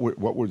did. What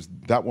was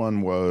that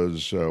one?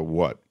 Was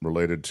what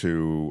related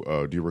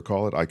to? Do you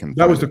recall it? I can.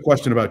 That was the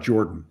question about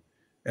Jordan,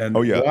 and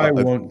why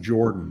won't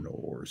Jordan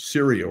or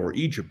Syria or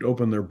Egypt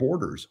open their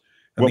borders?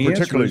 And well,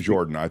 particularly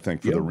Jordan, I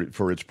think,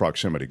 for its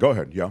proximity. Go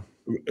ahead. Yeah.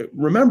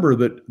 Remember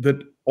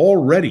that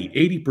already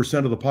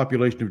 80% of the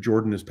population of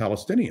Jordan is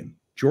Palestinian.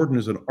 Jordan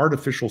is an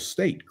artificial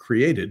state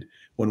created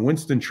when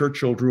Winston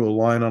Churchill drew a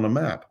line on a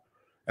map,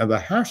 and the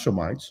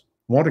Hashemites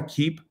want to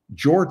keep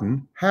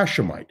Jordan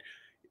Hashemite.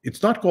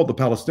 it's not called the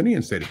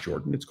Palestinian state of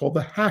Jordan. It's called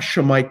the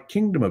Hashemite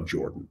kingdom of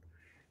Jordan.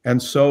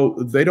 And so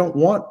they don't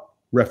want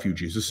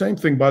refugees. The same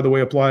thing, by the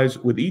way, applies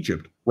with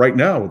Egypt right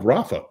now with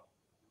Rafah.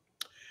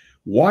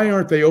 Why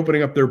aren't they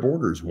opening up their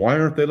borders? Why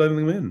aren't they letting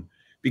them in?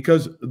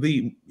 Because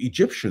the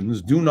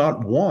Egyptians do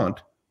not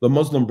want the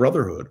Muslim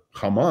Brotherhood,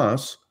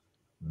 Hamas,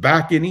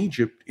 back in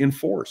Egypt in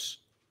force.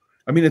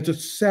 I mean, it's a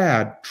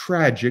sad,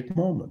 tragic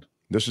moment.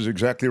 This is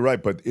exactly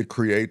right, but it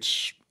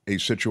creates a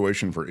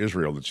situation for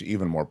Israel that's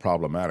even more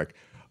problematic.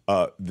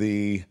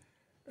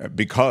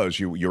 Because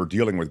you're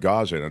dealing with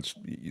Gaza, and it's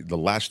the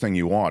last thing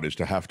you want is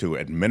to have to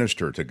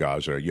administer to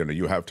Gaza. You know,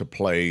 you have to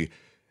play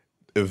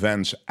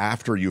events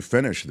after you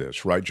finish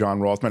this, right, John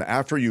Rothmann?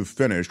 After you've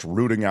finished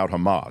rooting out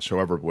Hamas,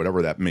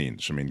 whatever that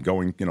means. I mean,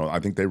 I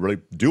think they really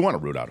do want to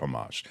root out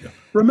Hamas. Yeah.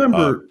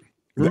 Remember,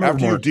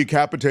 after you've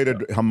decapitated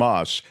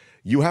Hamas,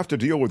 you have to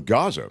deal with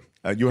Gaza.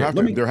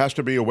 There has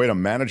to be a way to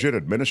manage it,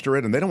 administer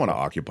it, and they don't want to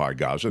occupy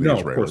Gaza. The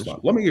Israelis. Of course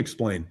not. Let me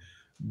explain.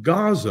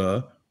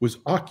 Gaza was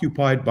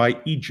occupied by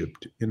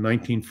Egypt in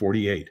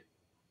 1948.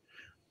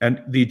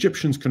 And the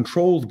Egyptians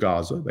controlled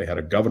Gaza. They had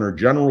a governor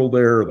general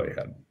there. They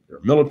had their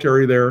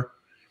military there.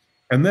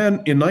 And then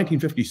in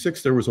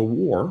 1956, there was a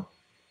war,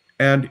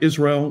 and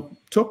Israel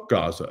took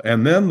Gaza.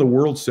 And then the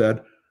world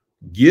said,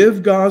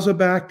 give Gaza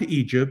back to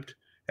Egypt,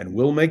 and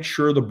we'll make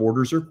sure the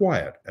borders are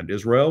quiet. And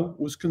Israel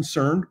was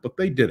concerned, but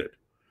they did it.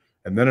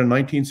 And then in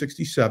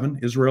 1967,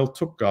 Israel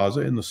took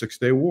Gaza in the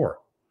Six-Day War.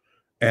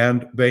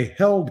 And they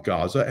held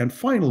Gaza. And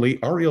finally,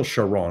 Ariel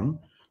Sharon,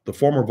 the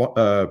former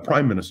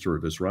prime minister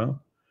of Israel,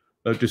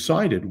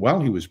 decided while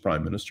he was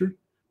prime minister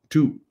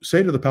to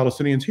say to the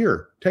Palestinians,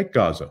 here, take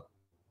Gaza.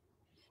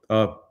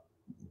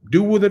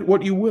 Do with it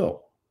what you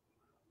will.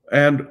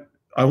 And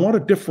I want to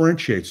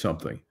differentiate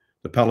something.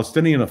 The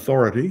Palestinian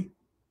Authority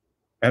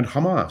and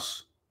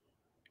Hamas.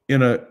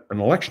 In an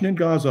election in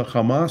Gaza,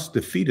 Hamas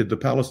defeated the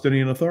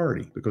Palestinian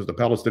Authority because the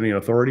Palestinian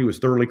Authority was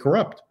thoroughly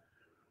corrupt.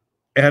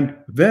 And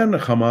then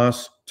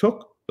Hamas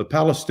took the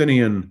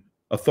Palestinian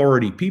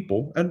Authority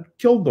people and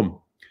killed them.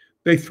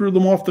 They threw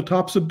them off the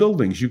tops of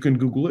buildings. You can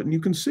Google it and you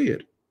can see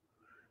it.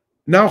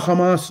 Now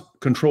Hamas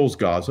controls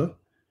Gaza.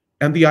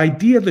 And the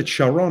idea that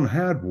Sharon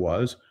had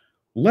was,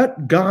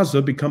 let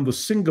Gaza become the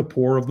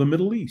Singapore of the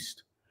Middle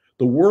East.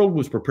 The world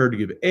was prepared to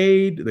give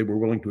aid. They were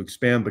willing to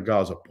expand the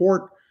Gaza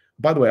port.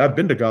 By the way, I've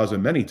been to Gaza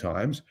many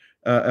times,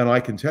 and I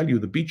can tell you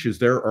the beaches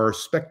there are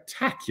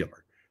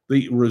spectacular.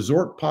 The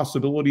resort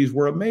possibilities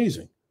were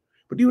amazing.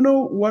 But do you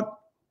know what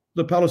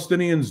the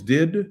Palestinians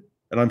did?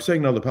 And I'm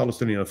saying now the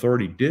Palestinian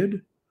Authority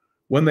did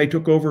when they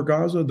took over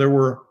Gaza. There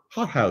were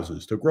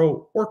hothouses to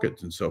grow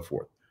orchids and so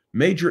forth.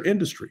 Major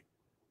industry.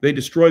 They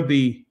destroyed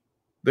the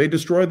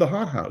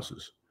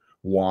hothouses.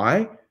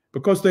 Why?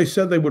 Because they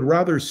said they would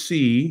rather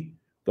see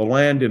the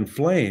land in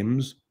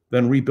flames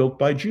than rebuilt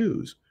by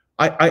Jews.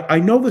 I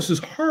know this is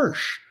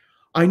harsh.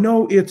 I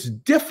know it's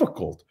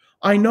difficult.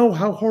 I know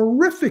how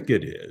horrific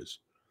it is.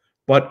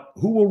 But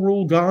who will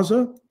rule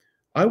Gaza?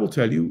 I will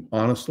tell you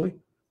honestly,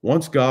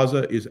 once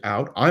Gaza is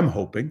out, I'm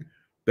hoping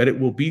that it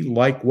will be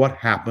like what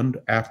happened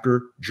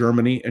after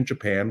Germany and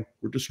Japan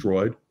were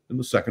destroyed in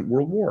the Second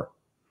World War.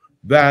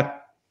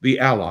 That the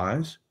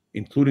Allies,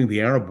 including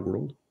the Arab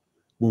world,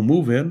 will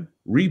move in,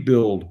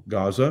 rebuild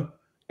Gaza,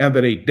 and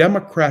that a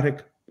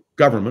democratic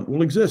government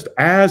will exist,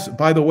 as,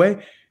 by the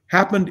way,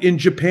 happened in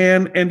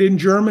Japan and in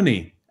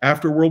Germany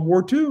after World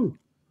War II.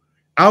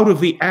 Out of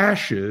the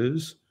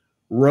ashes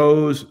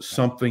rose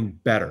something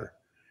better.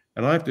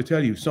 And I have to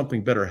tell you,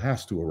 something better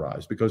has to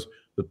arise because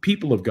the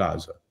people of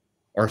Gaza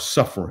are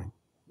suffering.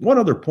 One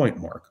other point,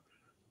 Mark.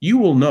 You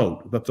will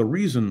note that the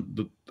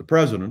reason the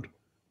president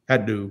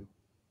had to,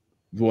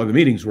 well, the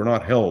meetings were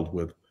not held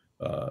with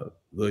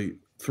the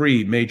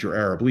three major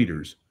Arab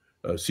leaders,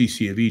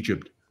 Sisi of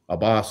Egypt,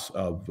 Abbas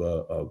of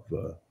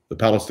the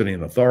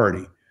Palestinian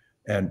Authority,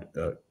 and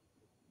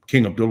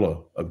King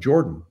Abdullah of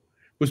Jordan,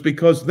 was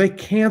because they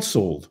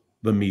canceled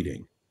the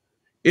meeting.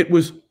 It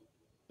was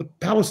a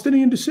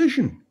Palestinian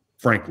decision,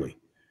 frankly.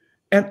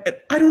 And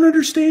I don't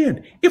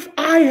understand. If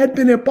I had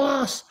been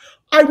Abbas,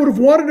 I would have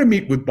wanted to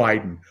meet with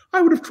Biden.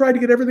 I would have tried to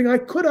get everything I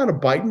could out of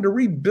Biden to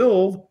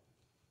rebuild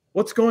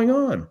what's going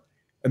on.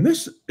 And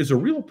this is a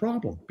real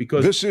problem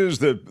because this is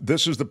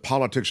the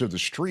politics of the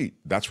street.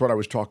 That's what I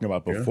was talking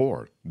about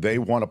before. Yeah. They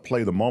want to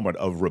play the moment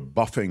of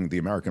rebuffing the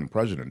American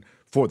president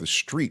for the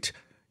street.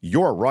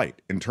 You're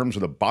right. In terms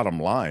of the bottom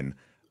line,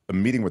 a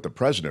meeting with the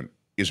president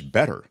is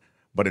better.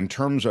 But in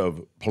terms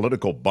of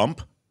political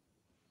bump,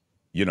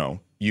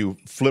 you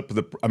flip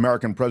the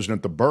American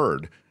president the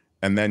bird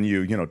and then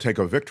you take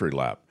a victory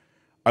lap.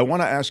 I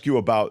want to ask you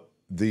about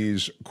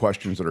these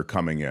questions that are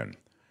coming in.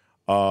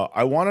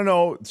 I want to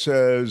know,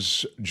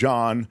 says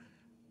John,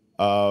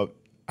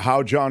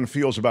 how John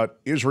feels about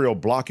Israel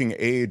blocking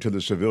aid to the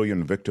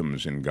civilian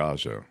victims in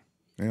Gaza.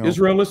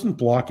 Israel isn't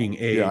blocking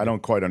aid. Yeah, I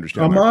don't quite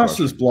understand. Hamas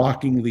is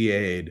blocking the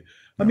aid.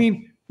 I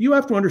mean, you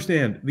have to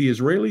understand, the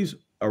Israelis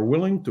are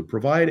willing to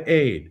provide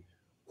aid.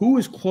 Who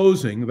is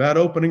closing that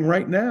opening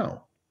right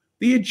now?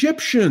 The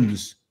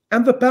Egyptians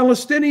and the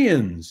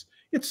Palestinians.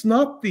 It's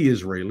not the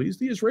Israelis.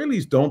 The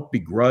Israelis don't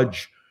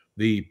begrudge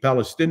the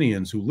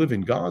Palestinians who live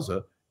in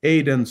Gaza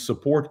aid and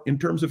support in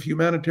terms of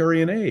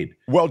humanitarian aid.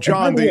 Well,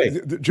 John,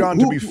 John,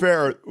 to be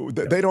fair,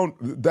 they don't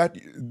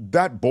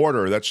that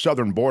border, that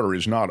southern border,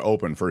 is not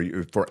open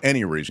for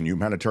any reason,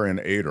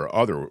 humanitarian aid or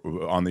other,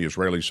 on the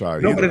Israeli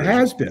side. No, but it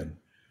has been.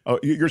 Oh,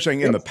 you're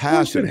saying in the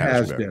past it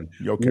has been.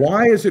 Okay.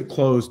 Why is it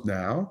closed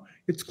now?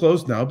 It's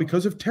closed now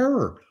because of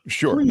terror.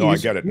 Sure. Please, no, I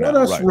get it now. Let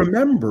us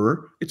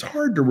remember. It's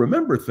hard to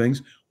remember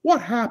things. What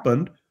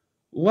happened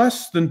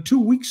less than 2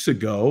 weeks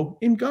ago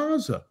in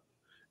Gaza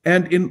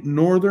and in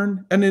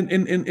northern and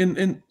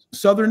in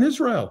southern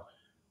Israel?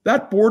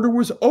 That border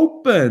was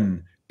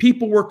open.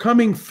 People were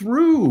coming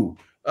through.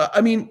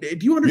 I mean, do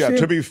you understand? Yeah,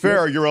 to be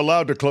fair, you're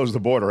allowed to close the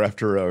border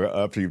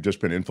after you've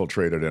just been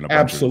infiltrated and a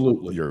bunch of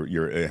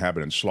your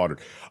inhabitants slaughtered.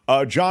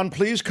 John,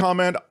 please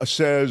comment,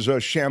 says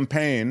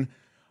Champagne,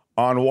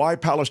 on why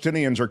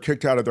Palestinians are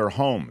kicked out of their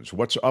homes.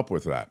 What's up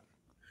with that?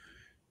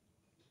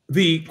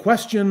 The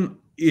question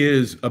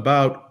is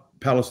about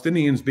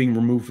Palestinians being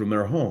removed from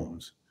their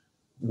homes.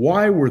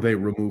 Why were they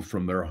removed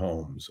from their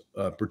homes,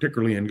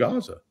 particularly in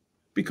Gaza?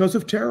 Because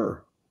of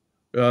terror.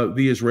 The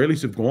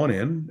Israelis have gone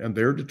in and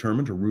they're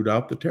determined to root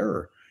out the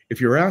terror.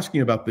 If you're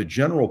asking about the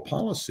general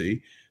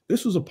policy,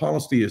 this was a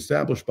policy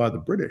established by the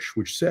British,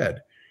 which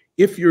said,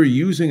 if you're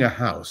using a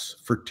house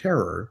for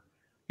terror,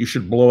 you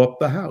should blow up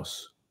the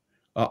house.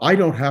 I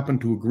don't happen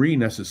to agree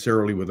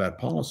necessarily with that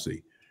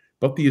policy,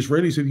 but the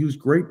Israelis have used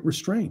great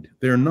restraint.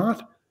 They're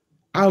not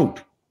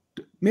out.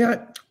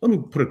 Let me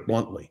put it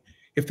bluntly.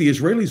 If the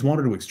Israelis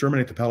wanted to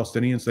exterminate the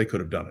Palestinians, they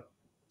could have done it.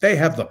 They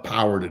have the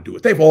power to do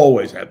it. They've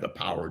always had the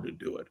power to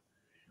do it.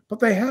 But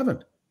they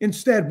haven't.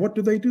 Instead, what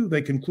do?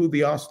 They conclude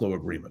the Oslo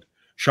Agreement.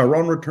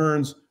 Sharon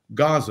returns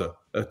Gaza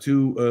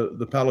to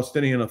the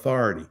Palestinian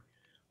Authority.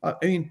 I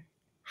mean,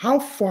 how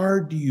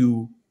far do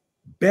you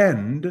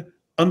bend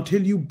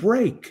until you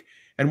break?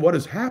 And what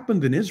has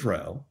happened in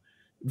Israel,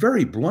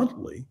 very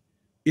bluntly,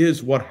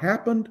 is what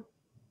happened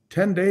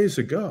 10 days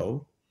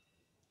ago.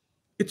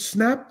 It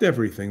snapped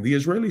everything. The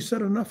Israelis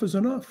said enough is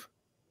enough.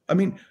 I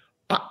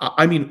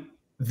mean,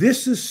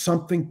 this is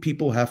something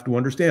people have to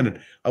understand.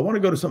 And I want to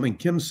go to something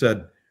Kim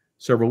said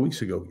several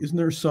weeks ago. Isn't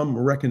there some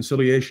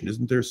reconciliation?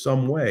 Isn't there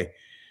some way?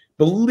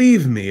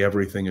 Believe me,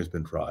 everything has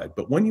been tried.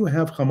 But when you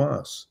have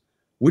Hamas,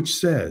 which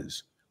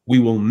says we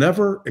will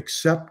never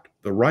accept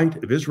the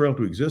right of Israel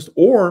to exist,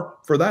 or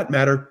for that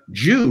matter,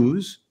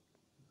 Jews,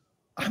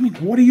 I mean,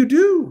 what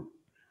do?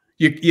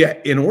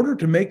 In order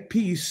to make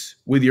peace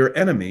with your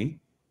enemy,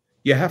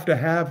 you have to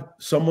have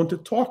someone to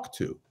talk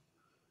to.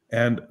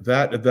 And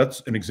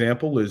that's an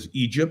example is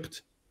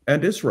Egypt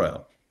and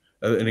Israel.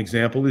 An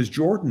example is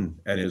Jordan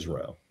and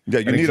Israel. Yeah,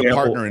 you need a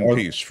partner in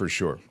peace for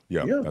sure.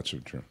 Yeah, that's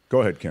true.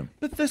 Go ahead, Kim.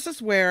 But this is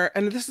where,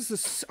 and this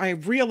is I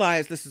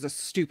realize this is a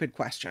stupid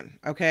question,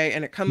 okay?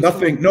 And it comes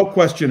no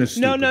question is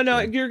stupid. No.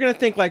 You're going to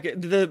think like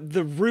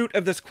the root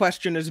of this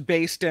question is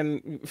based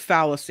in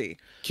fallacy.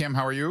 Kim,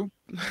 how are you?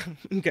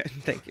 Good,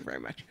 thank you very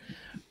much.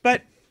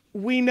 But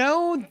we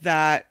know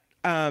that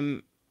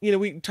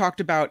we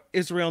talked about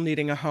Israel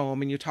needing a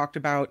home, and you talked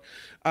about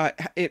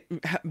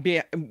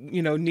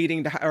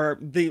needing to, or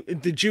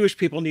the Jewish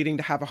people needing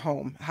to have a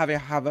home, have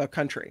a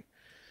country.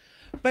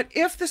 But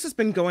if this has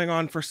been going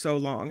on for so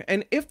long,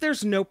 and if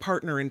there's no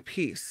partner in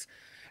peace,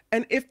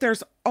 and if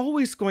there's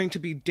always going to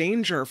be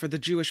danger for the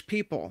Jewish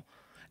people,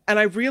 and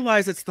I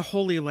realize it's the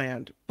Holy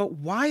Land, but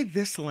why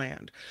this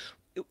land?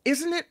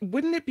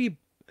 Wouldn't it be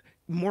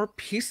more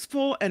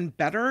peaceful and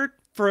better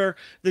for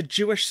the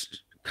Jewish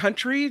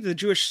country, the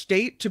Jewish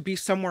state, to be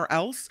somewhere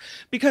else?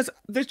 Because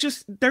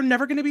they're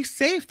never going to be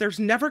safe. There's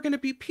never going to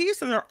be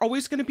peace, and they're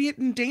always going to be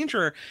in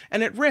danger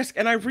and at risk.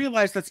 And I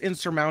realize that's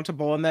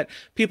insurmountable, and that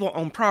people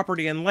own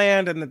property and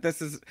land, and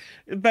that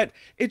but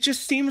it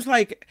just seems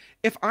like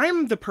if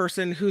I'm the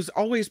person who's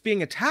always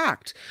being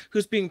attacked,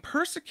 who's being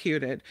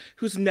persecuted,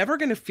 who's never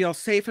going to feel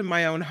safe in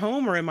my own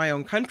home or in my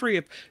own country,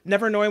 if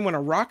never knowing when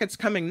a rocket's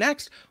coming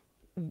next,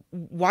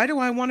 why do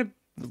I want to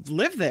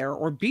live there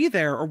or be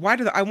there? Or why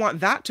do I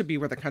want that to be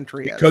where the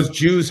country is? Because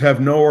Jews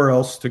have nowhere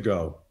else to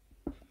go.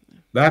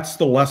 That's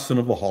the lesson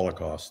of the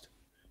Holocaust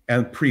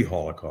and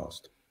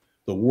pre-Holocaust.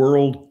 The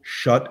world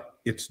shut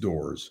its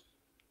doors,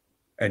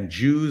 and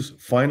Jews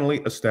finally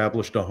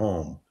established a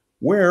home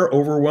where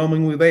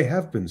overwhelmingly they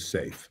have been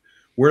safe,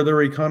 where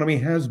their economy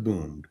has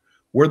boomed,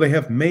 where they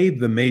have made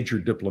the major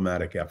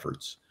diplomatic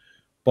efforts.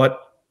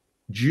 But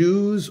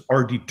Jews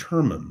are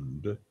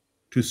determined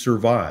to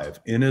survive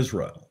in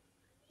Israel.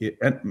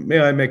 And may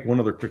I make one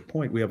other quick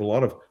point? We have a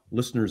lot of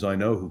listeners I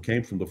know who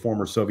came from the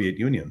former Soviet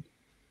Union.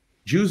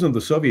 Jews in the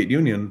Soviet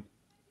Union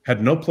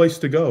had no place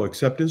to go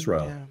except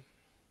Israel.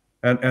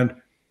 Yeah. And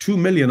 2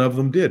 million of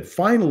them did.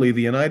 Finally,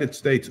 the United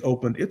States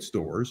opened its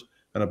doors,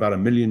 and about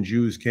 1 million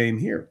Jews came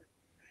here.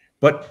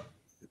 But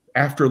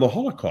after the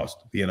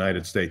Holocaust, the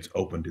United States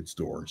opened its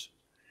doors.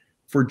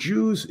 For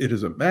Jews, it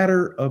is a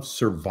matter of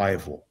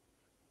survival.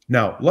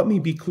 Now, let me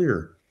be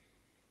clear.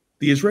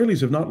 The Israelis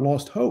have not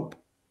lost hope.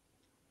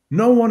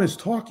 No one is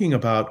talking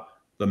about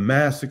the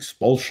mass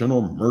expulsion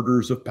or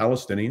murders of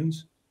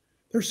Palestinians.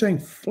 They're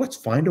saying, let's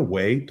find a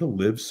way to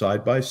live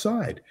side by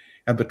side.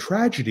 And the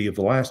tragedy of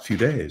the last few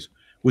days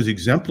was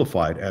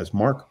exemplified, as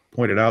Mark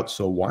pointed out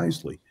so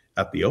wisely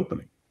at the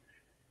opening,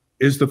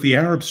 is that the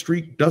Arab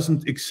street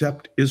doesn't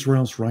accept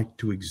Israel's right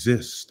to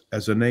exist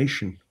as a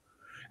nation.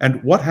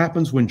 And what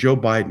happens when Joe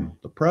Biden,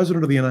 the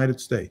president of the United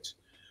States,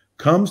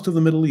 comes to the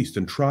Middle East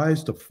and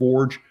tries to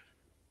forge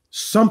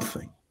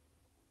something?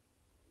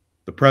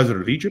 The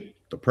president of Egypt,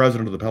 the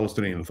president of the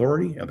Palestinian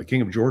Authority, and the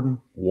king of Jordan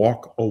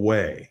walk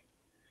away.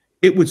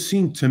 It would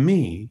seem to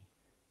me,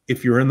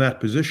 if you're in that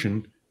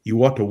position,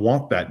 you ought to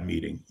want that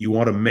meeting. You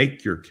want to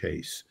make your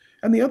case.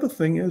 And the other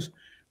thing is,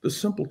 the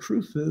simple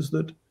truth is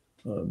that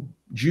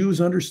Jews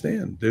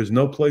understand there's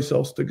no place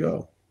else to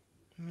go.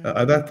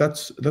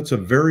 That's a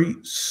very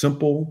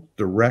simple,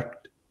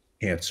 direct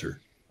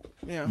answer.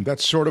 Yeah.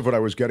 That's sort of what I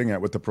was getting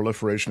at with the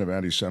proliferation of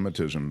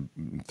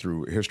anti-Semitism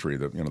through history.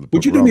 The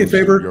Would you do me a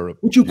favor? Europe.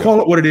 Would you call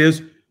it what it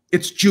is?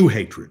 It's Jew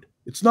hatred.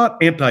 It's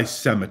not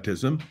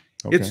anti-Semitism.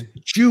 Okay. It's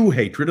Jew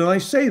hatred. And I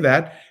say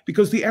that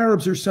because the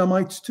Arabs are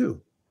Semites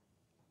too.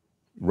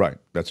 Right.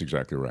 That's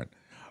exactly right.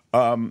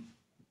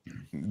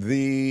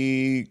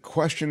 The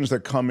questions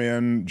that come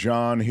in,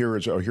 John,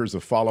 here's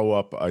the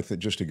follow-up, I think,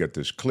 just to get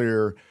this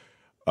clear.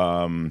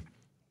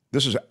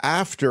 This is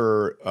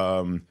after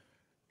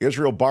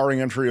Israel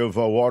barring entry of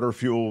water,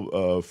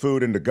 fuel,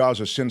 food into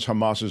Gaza since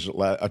Hamas's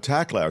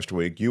attack last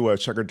week.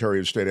 U.S. Secretary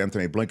of State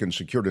Anthony Blinken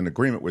secured an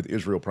agreement with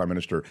Israel Prime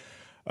Minister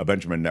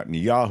Benjamin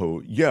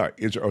Netanyahu. Yeah,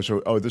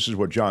 this is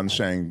what John's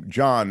saying.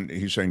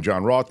 He's saying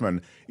John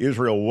Rothmann,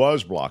 Israel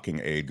was blocking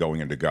aid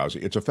going into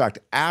Gaza. It's a fact.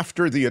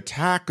 After the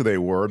attack they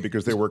were,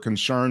 because they were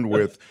concerned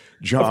with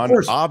John.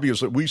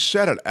 Obviously, we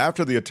said it.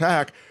 After the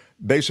attack,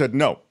 they said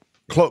no,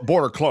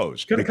 border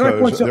closed. Can I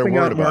point something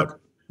out, Mark? About,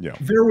 yeah.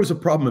 There was a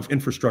problem of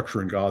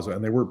infrastructure in Gaza,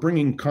 and they were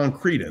bringing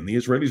concrete in. The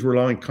Israelis were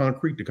allowing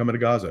concrete to come into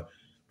Gaza.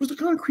 Was the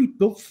concrete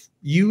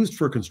used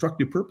for a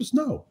constructive purpose?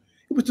 No.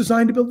 It was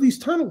designed to build these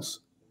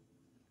tunnels.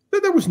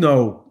 There was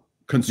no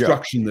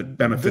construction that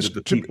benefited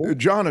the people.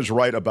 John is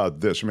right about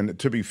this. I mean,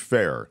 to be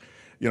fair,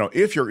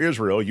 if you're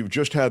Israel, you've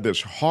just had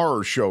this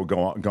horror show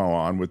go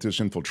on with this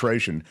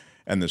infiltration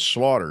and this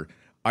slaughter.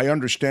 I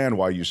understand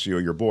why you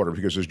seal your border,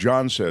 because as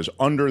John says,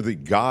 under the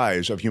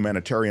guise of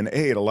humanitarian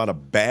aid, a lot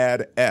of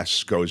bad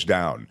S goes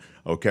down,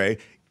 okay?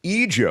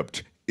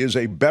 Egypt is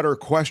a better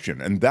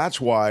question, and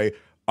that's why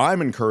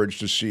I'm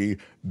encouraged to see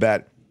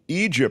that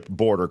Egypt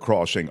border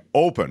crossing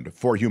opened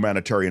for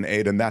humanitarian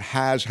aid, and that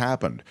has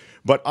happened.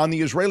 But on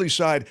the Israeli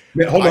side...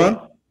 Hold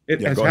on.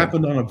 It has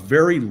happened on a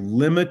very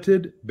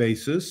limited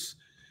basis.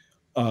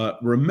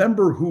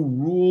 Remember who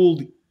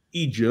ruled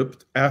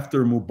Egypt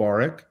after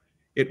Mubarak?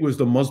 It was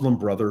the Muslim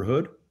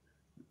Brotherhood.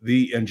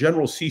 And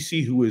General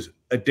Sisi, who is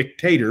a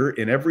dictator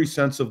in every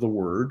sense of the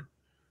word,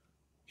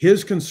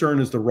 his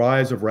concern is the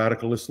rise of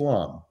radical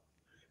Islam.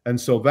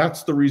 And so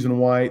that's the reason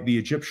why the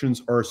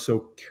Egyptians are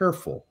so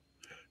careful.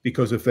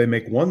 Because if they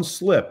make one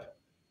slip,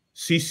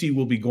 Sisi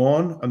will be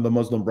gone and the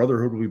Muslim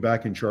Brotherhood will be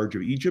back in charge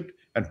of Egypt.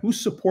 And who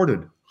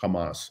supported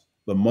Hamas?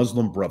 The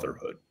Muslim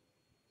Brotherhood.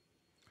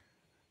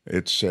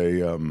 It's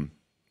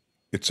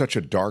such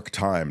a dark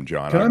time,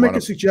 John. Can I make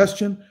a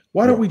suggestion?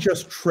 Why don't we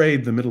just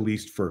trade the Middle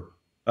East for,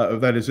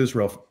 that is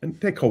Israel,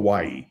 and take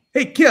Hawaii?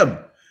 Hey, Kim,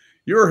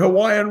 you're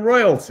Hawaiian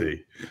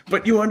royalty,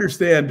 but you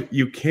understand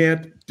you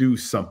can't do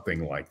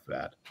something like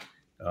that.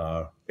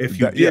 If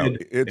you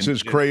did, it's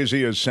as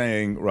crazy as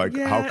saying,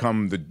 how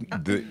come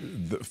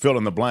the fill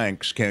in the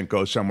blanks can't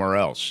go somewhere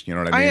else? You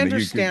know what I mean? I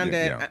understand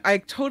it. Yeah. I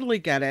totally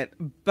get it.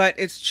 But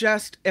it's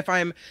just, if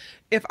I'm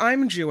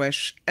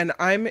Jewish and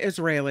I'm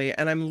Israeli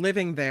and I'm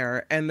living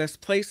there and this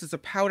place is a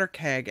powder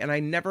keg and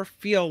I never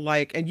feel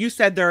like, and you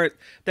said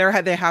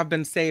they have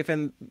been safe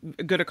and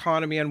good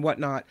economy and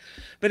whatnot,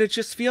 but it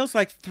just feels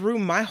like through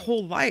my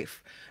whole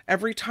life,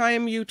 every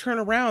time you turn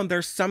around,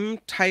 there's some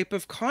type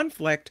of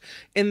conflict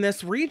in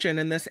this region,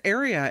 in this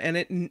area, and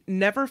it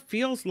never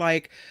feels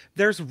like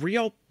there's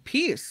real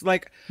peace.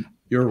 Like,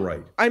 you're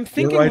right. I'm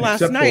thinking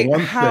last night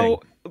That's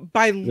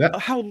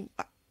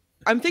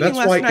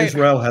why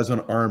Israel has an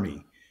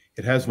army.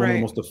 It has one of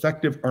the most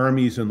effective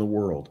armies in the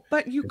world.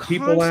 But you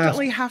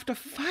constantly have to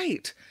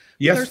fight.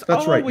 Yes,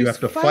 that's right. You have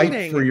to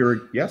fight for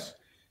your... Yes.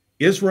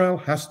 Israel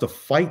has to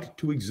fight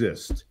to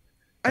exist.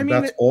 And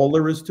that's all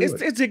there is to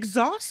it. It's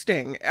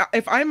exhausting.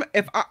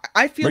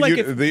 I feel like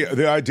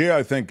the idea,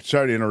 I think,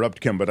 sorry to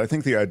interrupt, Kim, but I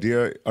think the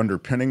idea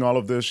underpinning all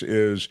of this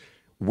is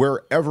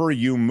wherever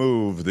you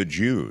move the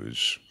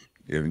Jews...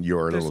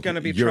 There's going to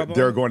be trouble.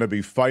 They're going to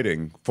be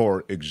fighting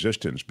for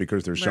existence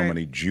because there's so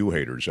many Jew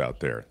haters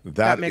out there.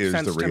 That is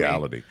the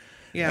reality.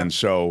 Yeah. And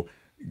so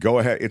go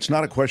ahead. It's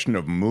not a question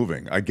of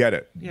moving. I get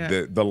it.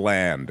 Yeah. The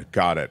land,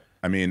 got it.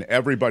 I mean,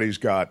 everybody's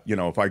got,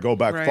 if I go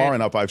back far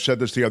enough, I've said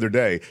this the other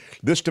day,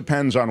 this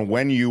depends on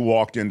when you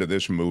walked into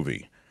this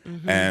movie.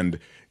 Mm-hmm. And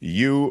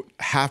you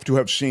have to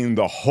have seen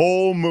the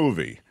whole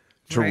movie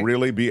to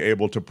really be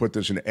able to put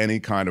this in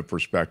any kind of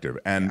perspective.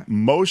 And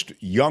most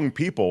young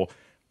people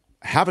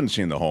haven't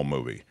seen the whole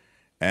movie.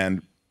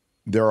 And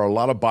there are a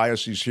lot of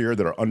biases here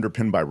that are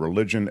underpinned by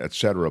religion,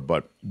 etc.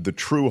 But the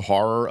true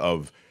horror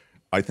of,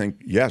 I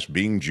think, yes,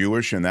 being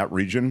Jewish in that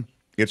region,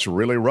 it's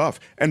really rough.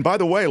 And by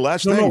the way,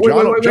 last thing,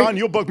 John,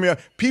 you'll book me up.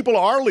 People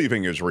are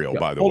leaving Israel,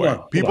 by the way.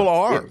 People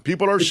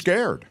are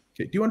scared.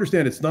 Okay, do you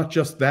understand it's not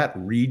just that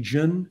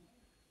region?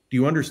 Do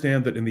you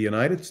understand that in the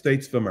United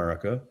States of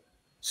America,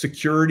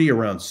 security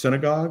around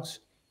synagogues,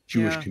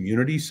 Jewish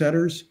community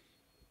centers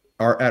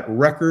are at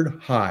record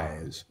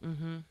highs?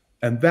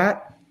 And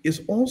that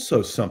is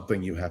also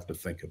something you have to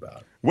think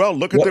about. Well,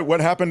 look at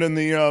what happened in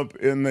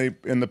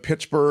the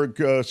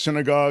Pittsburgh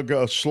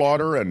synagogue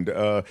slaughter and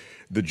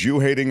the Jew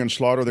hating and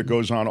slaughter that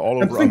goes on all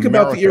over America. And think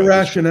about the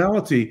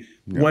irrationality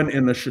when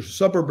in a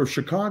suburb of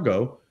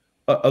Chicago,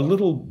 a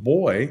little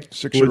boy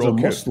who is a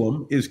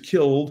Muslim is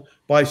killed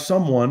by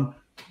someone.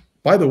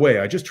 By the way,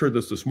 I just heard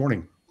this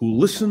morning, who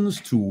listens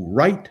to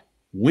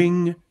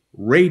right-wing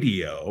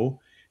radio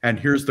and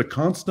hears the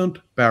constant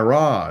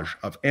barrage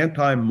of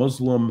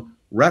anti-Muslim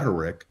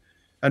rhetoric,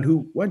 and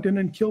who went in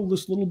and killed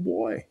this little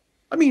boy.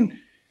 I mean,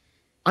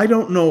 I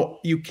don't know.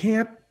 You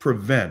can't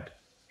prevent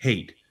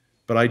hate,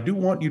 but I do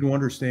want you to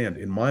understand,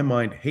 in my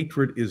mind,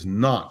 hatred is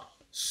not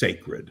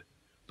sacred.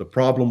 The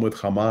problem with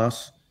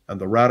Hamas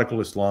and the radical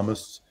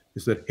Islamists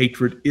is that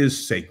hatred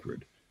is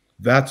sacred.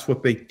 That's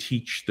what they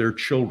teach their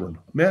children.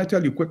 May I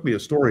tell you quickly a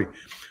story?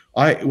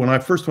 When I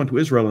first went to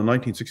Israel in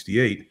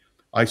 1968,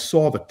 I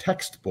saw the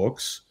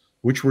textbooks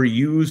which were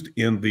used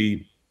in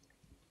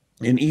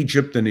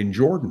Egypt and in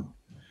Jordan,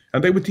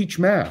 and they would teach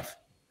math.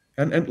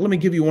 And let me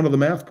give you one of the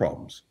math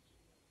problems.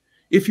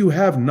 If you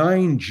have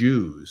 9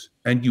 Jews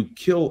and you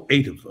kill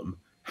 8 of them,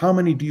 how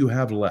many do you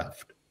have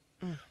left?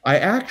 I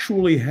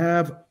actually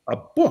have a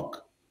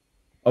book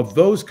of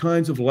those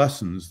kinds of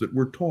lessons that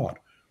were taught.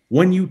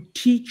 When you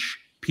teach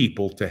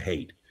people to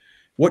hate,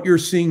 what you're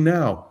seeing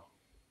now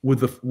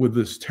with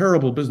this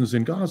terrible business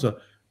in Gaza,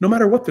 no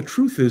matter what the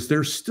truth is,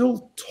 they're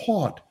still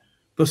taught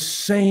the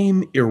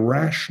same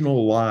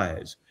irrational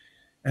lies.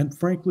 And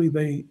frankly,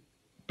 they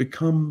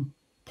become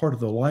part of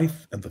the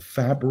life and the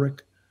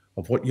fabric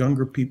of what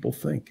younger people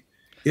think.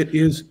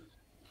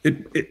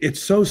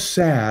 It's so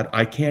sad,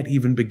 I can't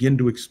even begin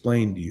to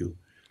explain to you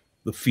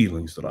the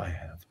feelings that I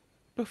have.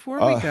 Before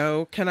we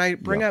go, can I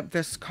bring up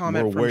this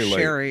comment from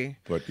Sherry? Late,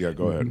 but yeah,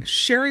 go ahead.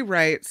 Sherry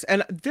writes,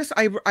 and this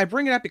I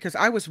bring it up because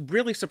I was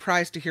really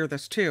surprised to hear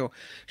this too.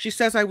 She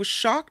says, I was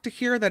shocked to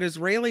hear that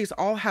Israelis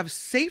all have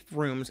safe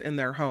rooms in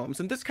their homes.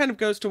 And this kind of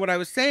goes to what I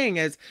was saying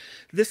is,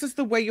 this is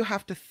the way you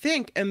have to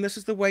think, and this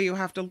is the way you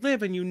have to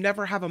live, and you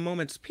never have a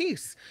moment's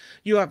peace.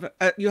 You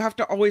have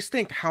to always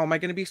think, how am I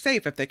going to be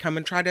safe if they come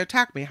and try to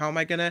attack me? How am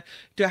I going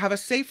to have a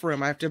safe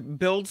room? I have to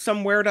build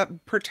somewhere to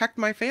protect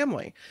my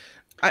family.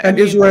 And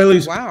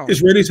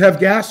Israelis have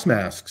gas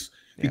masks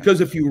because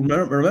if you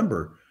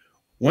remember,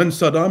 when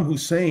Saddam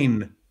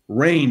Hussein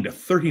rained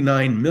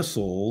 39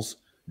 missiles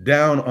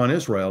down on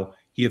Israel,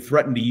 he had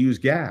threatened to use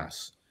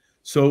gas.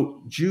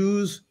 So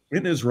Jews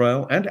in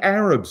Israel and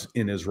Arabs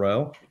in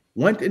Israel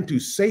went into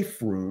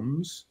safe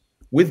rooms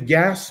with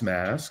gas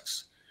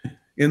masks.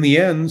 In the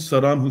end,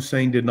 Saddam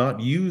Hussein did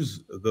not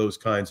use those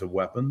kinds of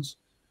weapons,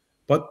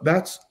 but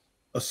that's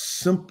a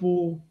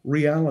simple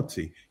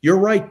reality. You're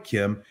right,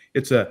 Kim.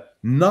 It's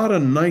not a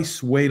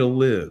nice way to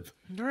live.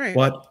 Right.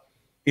 But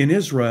in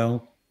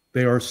Israel,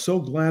 they are so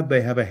glad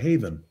they have a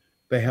haven.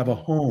 They have a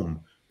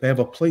home. They have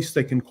a place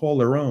they can call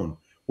their own,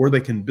 where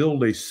they can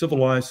build a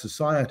civilized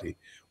society,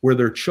 where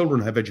their children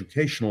have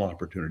educational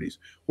opportunities,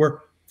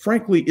 where,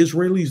 frankly,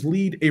 Israelis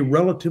lead a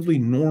relatively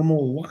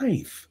normal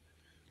life.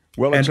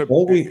 Well, I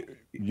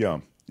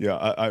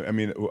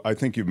mean, I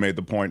think you've made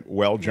the point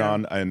well,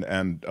 John,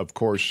 and of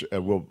course,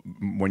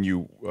 when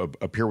you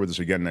appear with us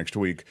again next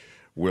week,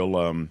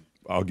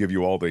 I'll give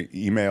you all the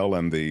email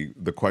and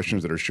the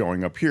questions that are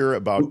showing up here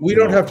about. We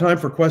don't have time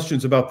for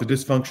questions about the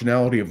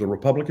dysfunctionality of the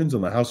Republicans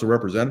in the House of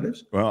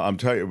Representatives. Well, I'm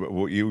telling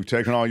you, you've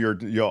taken all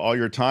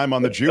your time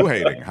on the Jew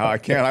hating. I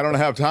don't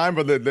have time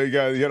for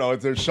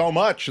there's so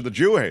much of the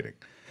Jew hating.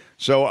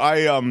 So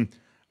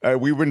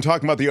we've been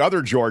talking about the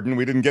other Jordan.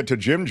 We didn't get to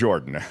Jim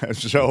Jordan.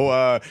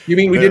 So you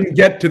mean we didn't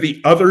get to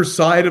the other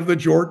side of the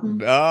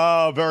Jordan?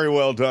 Oh, very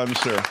well done,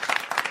 sir.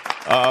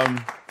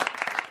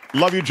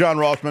 Love you, John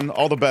Rothmann.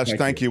 All the best.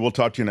 Thank you. We'll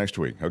talk to you next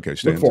week. Okay,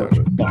 stay in touch.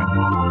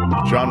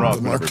 Bye. John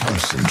Rothmann. The Mark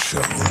Thompson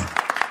Show.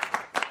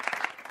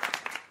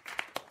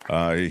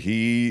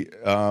 He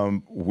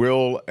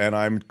will, and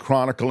I'm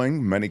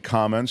chronicling many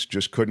comments,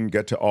 just couldn't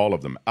get to all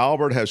of them.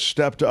 Albert has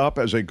stepped up,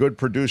 as a good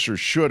producer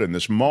should in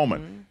this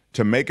moment,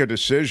 to make a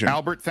decision.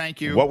 Albert, thank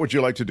you. What would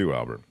you like to do,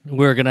 Albert?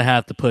 We're going to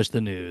have to push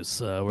the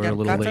news. We're a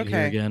little late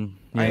here again.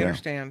 I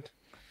understand.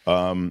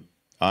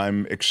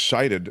 I'm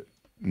excited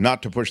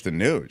not to push the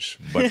news,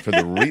 but for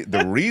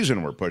the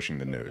reason we're pushing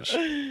the news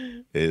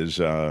is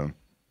to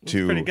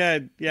pretty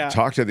good.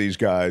 Talk to these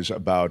guys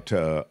about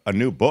a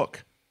new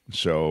book.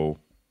 So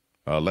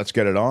let's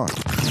get it on.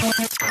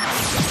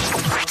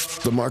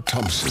 The Mark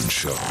Thompson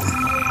Show.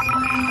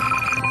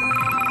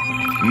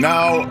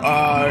 Now,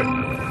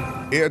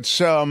 it's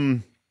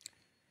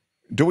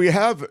do we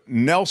have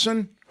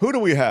Nelson? Who do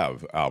we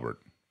have, Albert?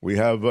 We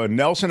have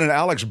Nelson and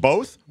Alex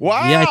both.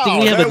 Wow! Yeah, I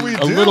think we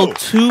have a little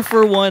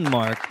 2-for-1,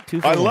 Mark.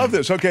 2-for-1. I love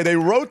this. Okay, they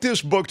wrote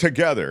this book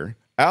together.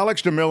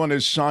 Alex DeMille and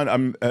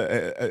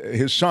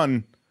his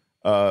son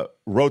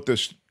wrote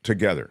this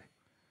together.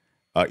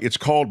 It's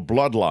called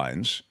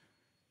Bloodlines.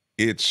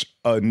 It's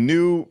a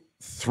new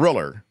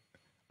thriller.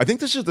 I think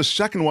this is the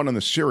second one in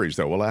the series,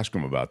 though. We'll ask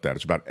him about that.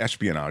 It's about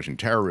espionage and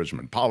terrorism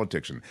and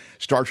politics, and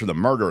starts with a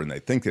murder, and they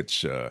think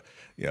it's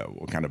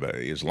kind of a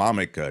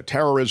Islamic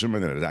terrorism,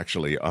 and then it's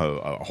actually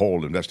a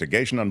whole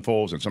investigation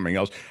unfolds and something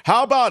else.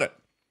 How about it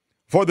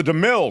for the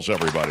DeMilles,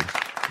 everybody?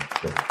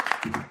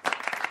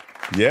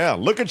 Yeah,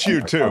 look at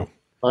you two,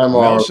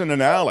 Nelson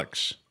and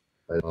Alex.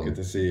 Good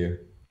to see you.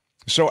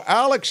 So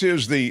Alex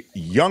is the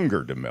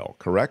younger DeMille,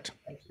 correct?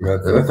 I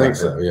think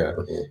so. Yeah.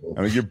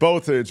 I mean, you're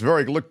both.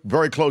 Look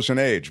very close in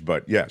age,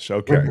 but yes,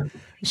 okay.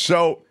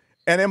 So,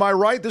 and am I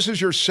right? This is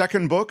your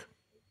second book?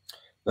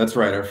 That's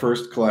right. Our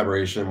first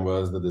collaboration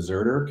was The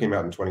Deserter, came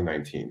out in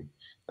 2019,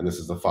 and this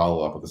is the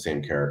follow-up of the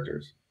same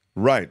characters.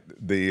 Right,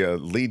 the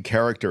lead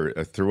character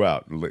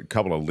throughout, a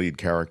couple of lead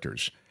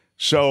characters.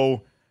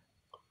 So,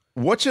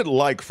 what's it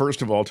like,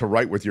 first of all, to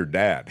write with your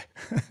dad?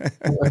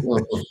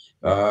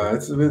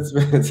 It's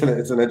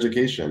an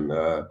education.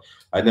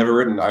 I'd never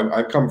written.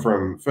 I've come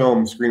from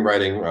film,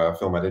 screenwriting,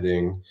 film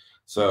editing,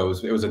 so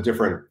it was a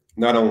different.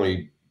 Not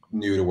only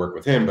new to work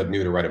with him, but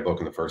new to write a book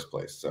in the first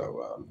place.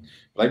 So,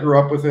 but I grew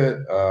up with it.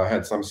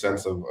 Had some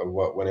sense of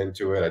what went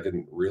into it. I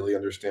didn't really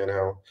understand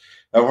how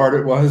hard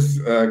it was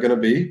going to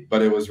be,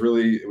 but it was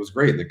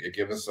great. It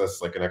gives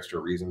us like an extra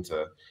reason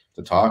to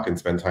talk and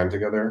spend time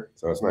together.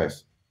 So it's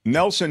nice.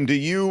 Nelson, do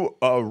you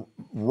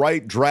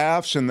write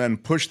drafts and then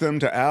push them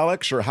to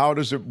Alex, or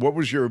what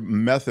was your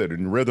method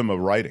and rhythm of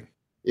writing?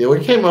 Yeah,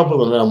 we came up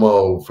with an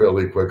MO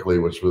fairly quickly,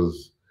 which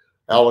was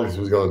Alex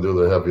was going to do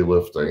the heavy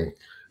lifting,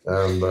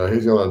 and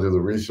he's going to do the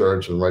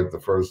research and write the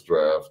first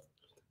draft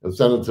and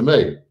send it to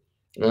me.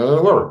 And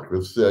it worked. He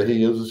is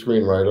a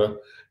screenwriter.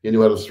 He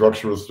knew how to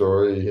structure a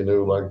story. He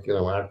knew, Act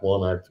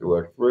 1, Act 2,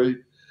 Act 3.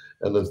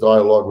 And the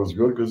dialogue was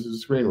good because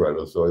he's a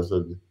screenwriter. So I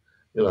said,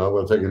 I'm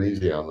going to take it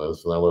easy on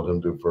this. And I let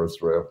him do first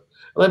draft.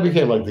 And I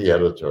became like the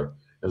editor.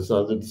 And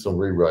so I did some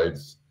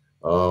rewrites.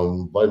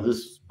 By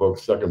this book,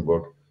 second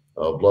book,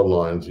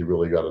 Bloodlines, he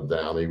really got it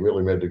down. He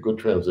really made a good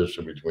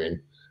transition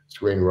between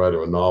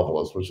screenwriter and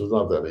novelist, which is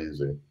not that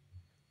easy.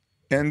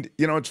 And,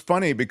 it's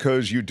funny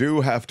because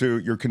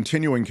you're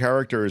continuing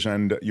characters,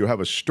 and you have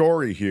a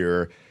story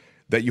here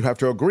that you have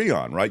to agree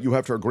on, right? You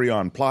have to agree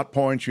on plot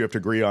points. You have to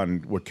agree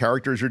on what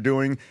characters you're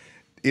doing.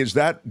 Is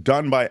that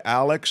done by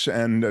Alex,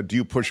 and do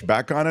you push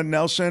back on it,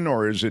 Nelson,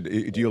 or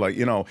do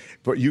you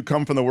but you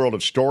come from the world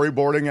of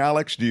storyboarding,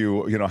 Alex? Do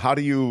you, how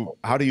do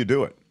you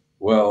do it?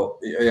 Well,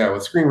 yeah,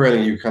 with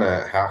screenwriting, you kind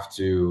of have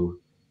to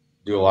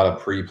do a lot of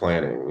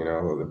pre-planning.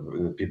 A lot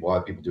of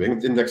people do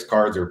index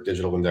cards or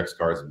digital index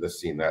cards of this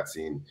scene, that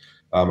scene.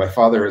 My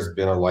father has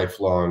been a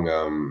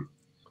lifelong,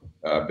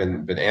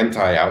 been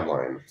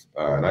anti-outline,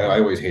 and I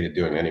always hated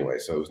doing it anyway.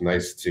 So it was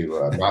nice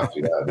to not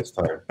do that this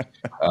time.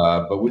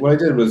 But what I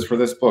did was, for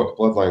this book,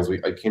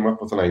 Bloodlines, I came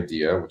up with an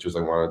idea, which was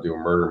I wanted to do a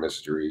murder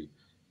mystery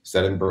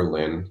set in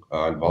Berlin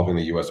involving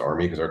the U.S.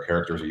 Army, because our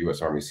characters are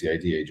U.S. Army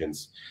CID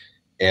agents.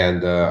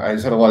 And I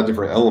just had a lot of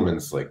different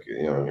elements, like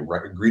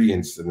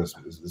ingredients in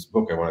this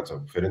book I wanted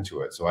to fit into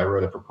it. So I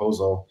wrote a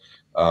proposal.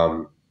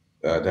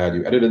 Dad,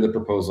 you edited the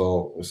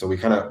proposal, so we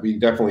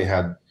definitely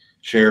had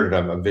shared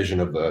a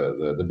vision of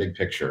the big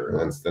picture,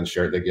 and then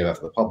shared. They gave that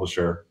to the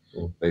publisher.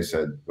 They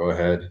said go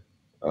ahead,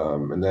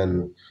 and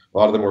then a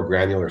lot of the more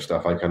granular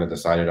stuff I kind of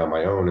decided on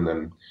my own, and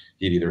then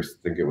he'd either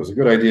think it was a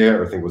good idea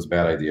or think it was a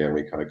bad idea, and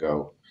we kind of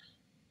go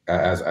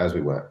as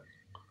we went.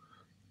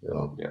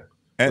 Yeah.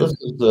 And this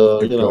is,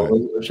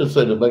 I should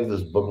say, to make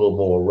this book a little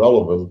more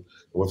relevant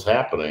to what's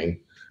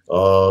happening,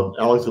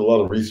 Alex did a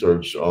lot of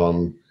research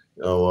on,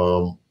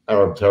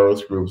 Arab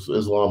terrorist groups,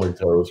 Islamic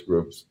terrorist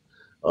groups,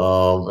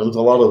 and there's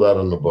a lot of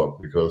that in the book,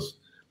 because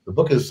the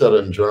book is set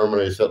in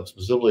Germany, set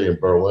specifically in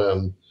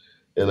Berlin,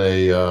 in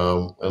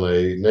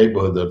a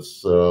neighborhood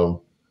that's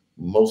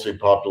mostly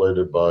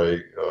populated by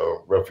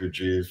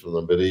refugees from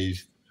the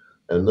Mideast,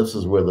 and this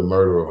is where the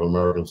murder of an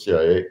American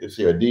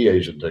CID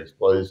agent takes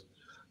place.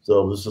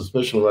 So the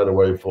suspicion right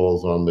away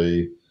falls on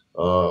the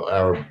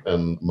Arab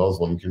and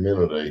Muslim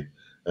community.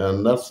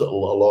 And that's a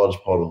large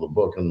part of the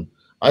book. And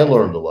I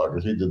learned a lot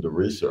because he did the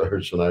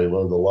research, and I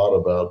learned a lot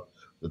about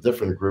the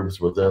different groups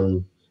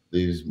within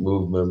these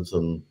movements,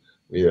 and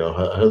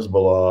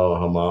Hezbollah,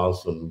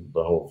 Hamas, and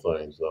the whole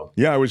thing. So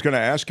yeah, I was going to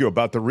ask you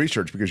about the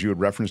research because you had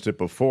referenced it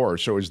before.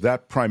 So is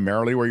that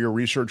primarily where your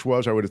research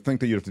was? I would think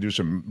that you'd have to do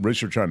some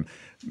research on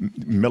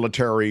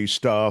military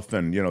stuff,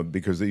 and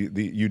because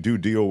you do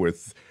deal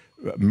with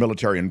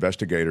military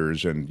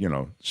investigators and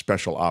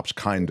special ops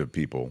kind of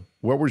people.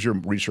 What was your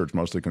research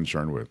mostly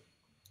concerned with?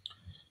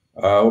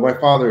 Well, my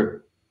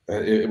father,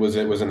 it was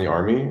in the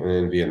Army and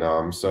in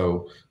Vietnam,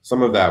 so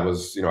some of that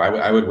was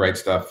I would write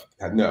stuff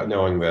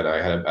knowing that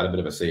I had a bit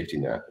of a safety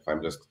net if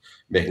I'm just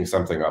making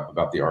something up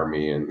about the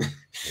Army, and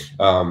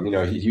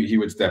he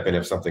would step in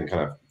if something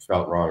kind of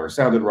felt wrong or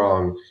sounded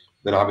wrong.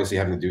 then obviously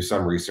having to do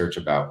some research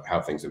about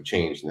how things have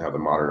changed and how the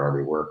modern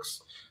army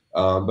works.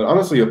 But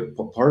honestly,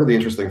 part of the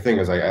interesting thing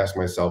is I ask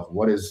myself,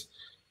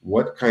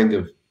 what kind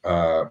of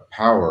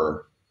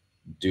power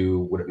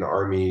would an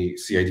army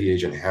CID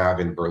agent have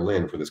in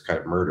Berlin for this kind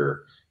of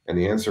murder? And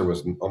the answer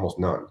was almost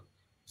none.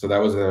 So that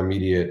was an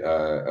immediate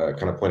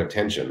kind of point of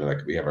tension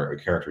that we have our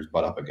characters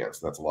butt up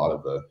against. And that's a lot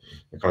of the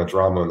kind of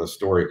drama in the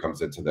story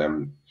comes into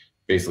them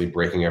basically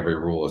breaking every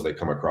rule as they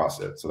come across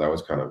it. So that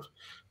was kind of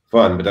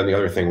fun. But then the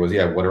other thing was,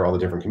 what are all the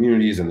different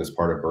communities in this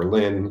part of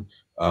Berlin?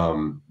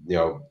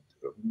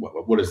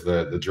 What is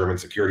the German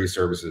security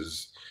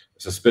services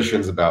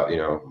suspicions about,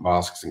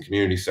 mosques and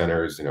community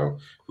centers,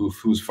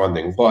 who's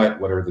funding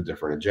what are the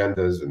different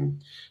agendas?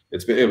 And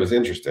it was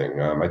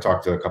interesting. I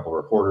talked to a couple of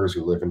reporters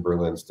who live in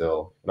Berlin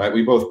still, and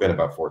we both been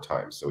about 4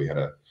 times, so we had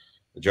a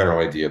general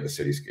idea of the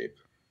cityscape.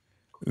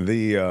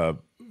 The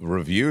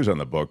reviews on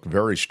the book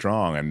very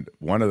strong, and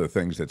one of the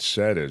things that's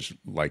said is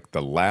like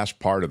the last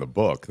part of the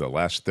book, the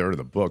last third of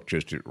the book,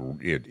 just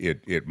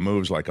it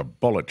moves like a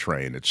bullet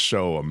train. It's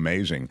so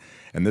amazing,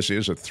 and this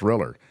is a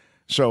thriller.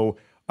 So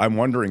I'm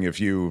wondering if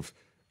you've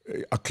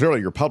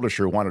clearly your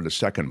publisher wanted a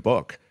second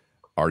book.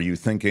 Are you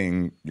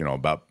thinking,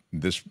 about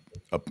this?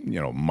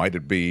 Might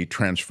it be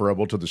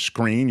transferable to the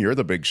screen? You're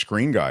the big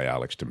screen guy,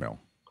 Alex DeMille.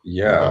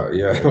 Yeah.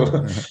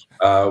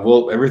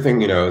 Well,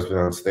 everything has been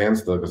on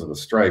standstill because of the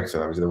strikes,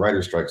 and obviously the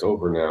writer's strike's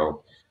over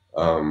now.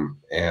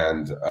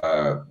 And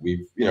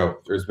we've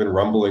there's been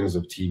rumblings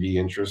of TV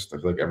interest. I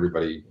feel like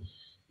everybody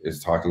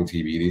is talking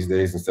TV these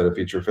days instead of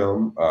feature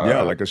film.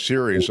 Like a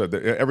series.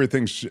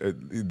 Everything's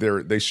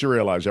they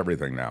serialize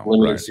everything now.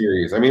 Limited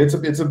series. I mean, it's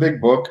a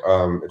big book.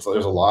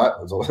 There's a lot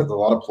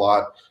of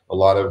plot, a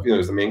lot of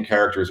there's the main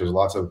characters. There's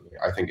lots of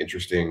I think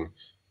interesting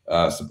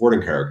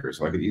supporting characters.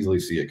 So I could easily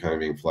see it kind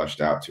of being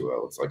fleshed out to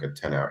it's like a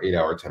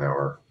 8-hour,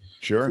 10-hour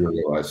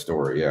serialized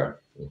story. Yeah.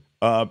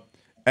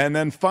 And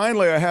then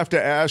finally, I have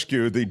to ask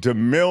you, the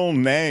DeMille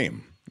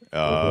name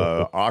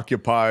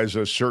occupies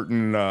a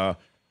certain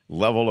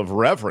level of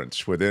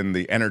reverence within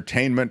the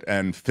entertainment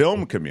and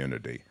film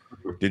community.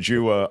 Did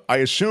you, I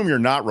assume you're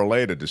not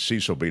related to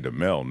Cecil B.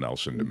 DeMille,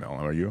 Nelson DeMille,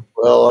 are you?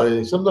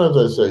 Well, sometimes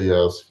I say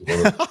yes.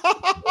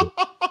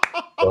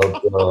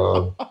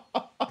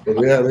 But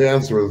the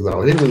answer is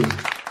no.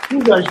 He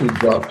was actually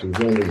Dutch. His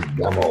name is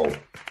Demo.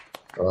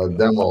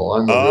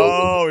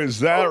 Is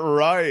that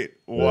right?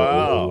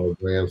 Wow.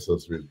 My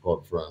ancestry is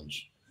called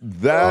French.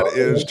 That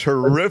is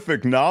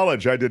terrific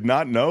knowledge. I did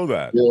not know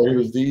that. Yeah, he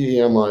was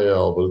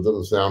DEMIL, but it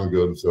didn't sound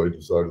good, so he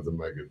decided to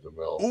make it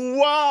DeMille.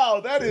 Wow,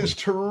 that is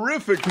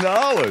terrific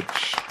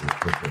knowledge.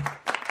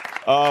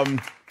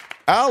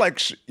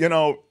 Alex,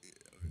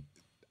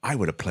 I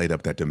would have played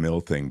up that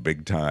DeMille thing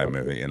big time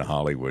in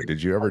Hollywood.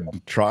 Did you ever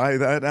try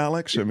that,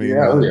 Alex? I mean,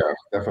 yeah,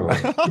 definitely.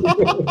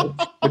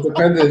 It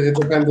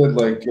depended.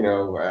 Like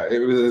it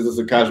was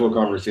a casual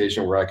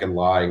conversation where I can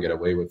lie and get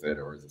away with it,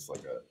 or is this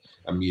like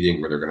a meeting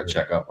where they're going to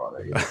check up on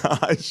it?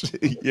 I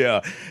see.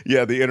 Yeah.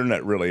 The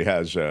internet really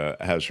has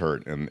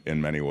hurt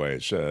in many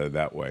ways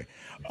that way.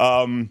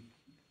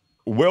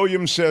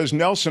 William says,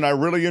 Nelson, I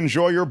really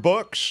enjoy your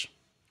books.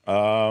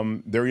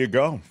 There you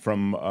go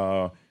from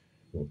our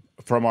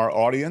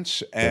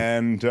audience.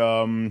 And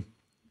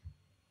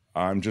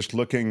I'm just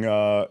looking,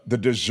 The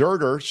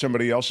Deserter,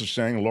 somebody else is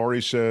saying,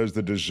 Lori says,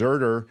 The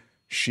Deserter,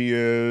 she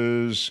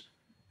is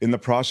in the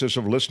process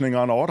of listening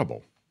on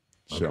Audible.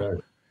 So,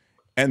 okay.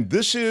 And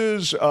this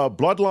is,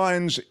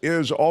 Bloodlines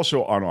is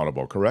also on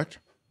Audible, correct?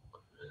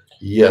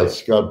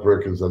 Yes, Scott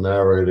Brick is the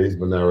narrator. He's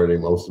been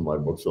narrating most of my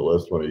books the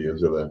last 20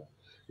 years.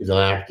 He's an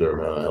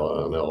actor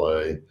in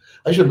L.A.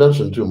 I should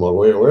mention, too, Mark,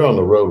 we're on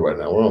the road right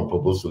now. We're on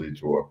publicity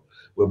tour.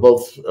 We're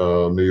both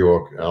New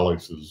York.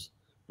 Alex is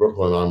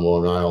Brooklyn. I'm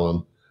Long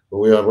Island. But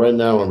we are right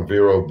now on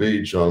Vero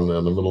Beach in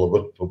the middle of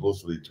a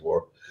publicity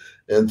tour.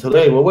 And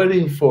today we're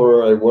waiting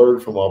for a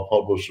word from our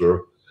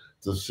publisher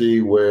to see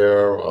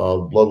where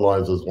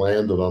Bloodlines has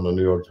landed on the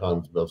New York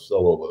Times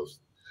bestseller list.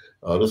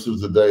 This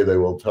is the day they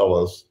will tell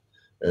us.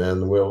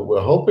 And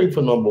we're hoping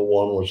for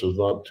 #1, which is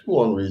not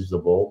too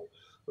unreasonable.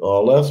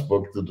 Our last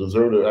book, The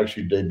Deserter,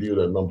 actually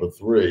debuted at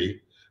 #3,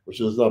 which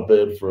is not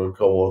bad for a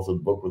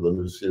co-authored book with a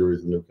new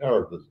series and new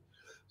characters.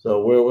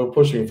 So we're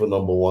pushing for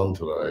 #1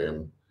 today,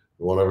 and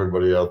we want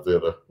everybody out there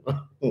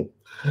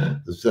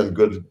to send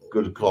good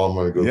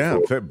karma and good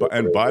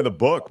and buy the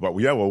book. But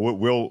yeah,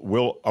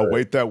 we'll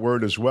await that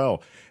word as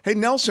well. Hey,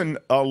 Nelson,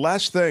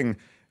 last thing,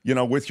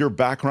 with your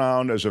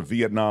background as a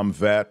Vietnam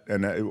vet,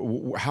 and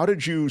how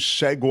did you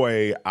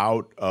segue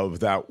out of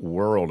that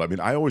world? I mean,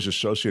 I always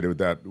associated with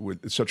that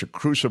with such a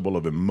crucible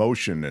of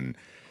emotion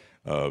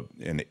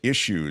and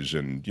issues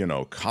and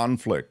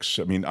conflicts.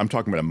 I mean, I'm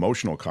talking about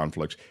emotional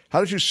conflicts. How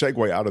did you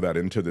segue out of that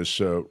into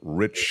this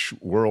rich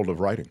world of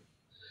writing?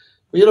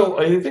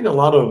 I think a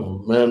lot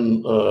of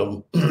men,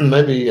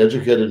 maybe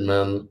educated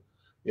men,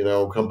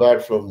 come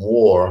back from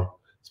war,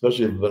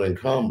 especially if you've been in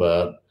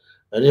combat,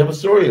 and you have a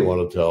story you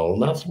want to tell,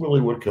 and that's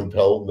really what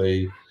compelled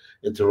me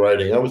into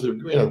writing. I was a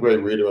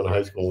great reader in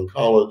high school and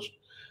college,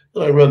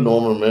 and I read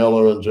Norman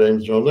Mailer and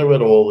James Jones. I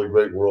read all the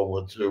great World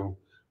War II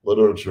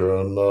literature,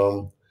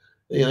 and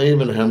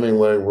even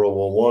Hemingway, World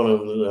War One,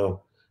 and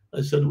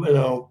I said,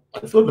 I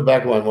thought in the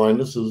back of my mind,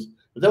 this is.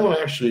 But then when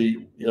I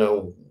actually,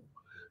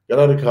 got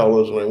out of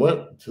college and I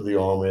went to the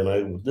army and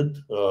I did,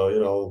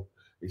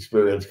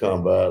 experience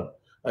combat,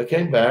 I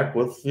came back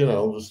with,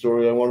 the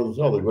story I wanted to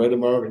tell, the Great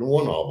American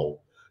War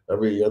novel. I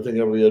think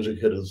every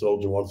educated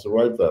soldier wants to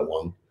write that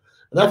one.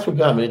 And that's what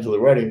got me into the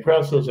writing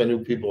process. I knew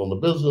people in the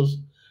business.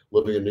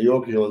 Living in New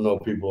York, you know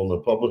people in the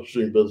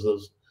publishing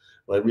business.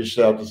 And I reached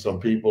out to some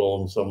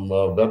people and some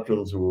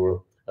veterans who were,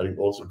 I think,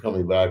 also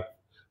coming back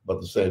about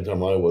the same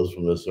time I was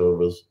from their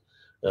service.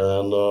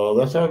 And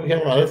that's how I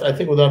became. I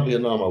think without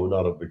Vietnam, I would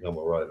not have become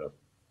a writer.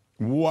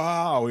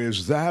 Wow,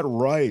 is that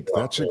right?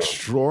 That's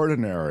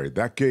extraordinary.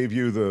 That gave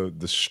you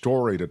the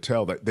story to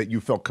tell that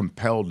you felt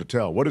compelled to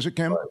tell. What is it,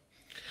 Kim?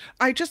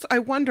 I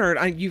wondered,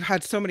 you've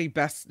had so many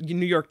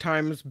New York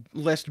Times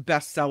list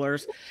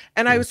bestsellers,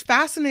 and I was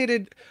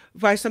fascinated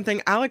by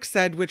something Alex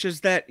said, which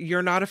is that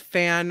you're not a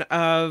fan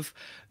of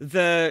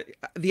the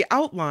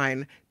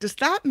outline. Does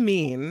that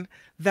mean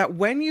that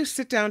when you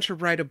sit down to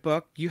write a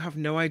book, you have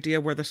no idea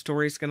where the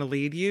story's going to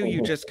lead you?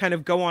 You just kind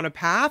of go on a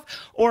path?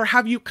 Or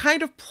have you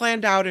kind of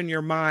planned out in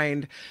your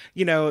mind,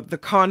 the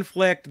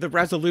conflict, the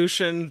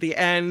resolution, the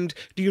end?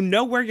 Do you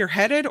know where you're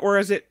headed, or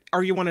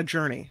are you on a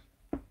journey?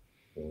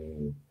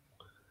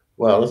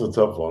 Wow, that's a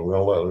tough one.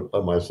 I'll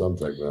let my son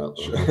take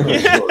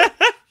that.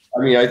 I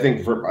mean, I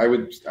think I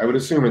would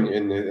assume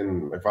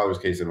in my father's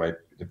case, it might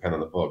depend on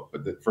the book,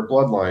 but for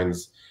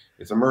Bloodlines,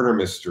 it's a murder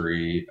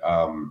mystery.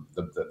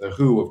 The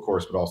who, of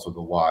course, but also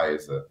the why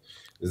is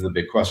the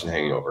big question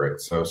hanging over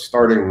it. So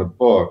starting the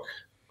book,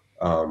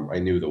 I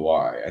knew the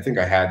why. I think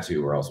I had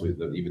to, or else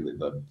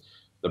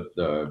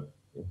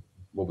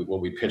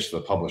what we pitched to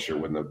the publisher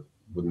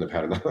wouldn't have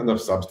had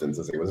enough substance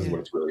to say, well, this is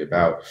what it's really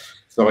about.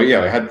 So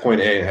yeah, I had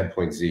point A and I had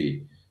point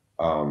Z.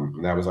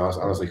 And that was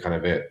honestly kind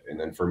of it. And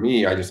then for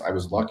me, I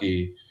was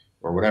lucky,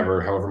 or whatever,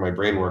 however my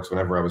brain works,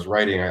 whenever I was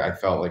writing, I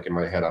felt like in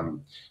my head,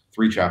 I'm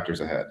 3 chapters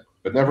ahead,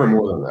 but never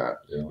more than that,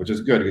 which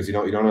is good because you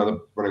don't end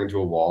up running into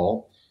a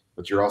wall,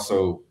 but you're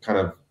also kind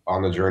of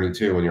on the journey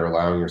too, when you're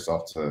allowing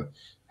yourself to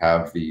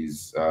have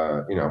these,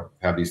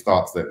 have these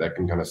thoughts that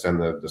can kind of send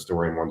the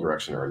story in one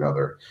direction or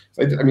another.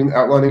 So I mean,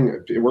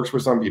 outlining, it works for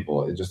some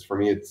people. It just, for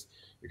me, it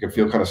can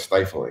feel kind of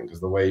stifling because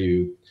the way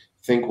you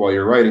think while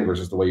you're writing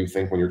versus the way you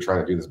think when you're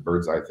trying to do this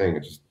bird's eye thing,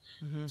 it's just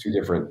 2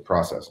 different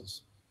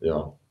processes.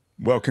 Yeah.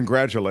 Well,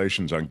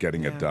 congratulations on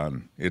getting it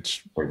done.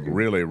 It's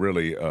really,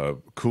 really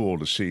cool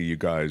to see you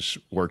guys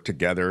work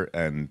together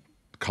and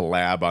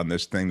collab on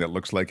this thing that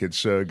looks like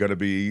it's going to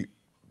be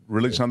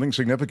really something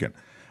significant.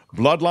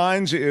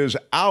 Bloodlines is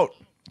out.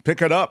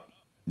 Pick it up.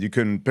 You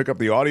can pick up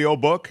the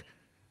audiobook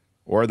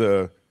or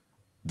the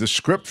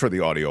script for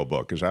the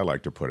audiobook, as I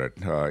like to put it.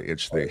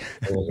 It's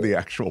the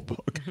actual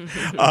book.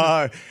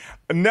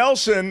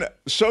 Nelson,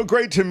 so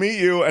great to meet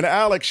you. And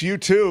Alex, you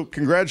too.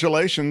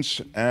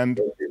 Congratulations. And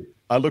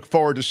I look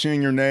forward to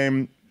seeing your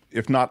name,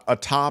 if not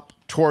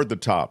toward the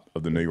top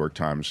of the New York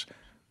Times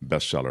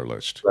bestseller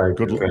list.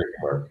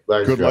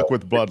 Good luck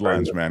with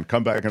Bloodlines, man.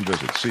 Come back and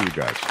visit. See you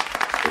guys.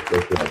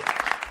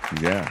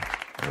 Yeah.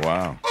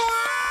 Wow.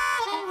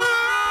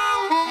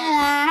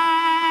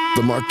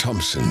 The Mark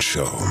Thompson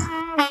Show.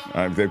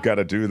 They've got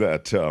to do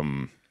that.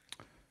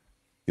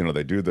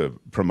 They do the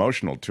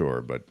promotional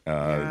tour, but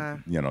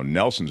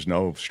Nelson's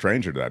no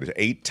stranger to that.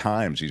 8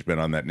 times he's been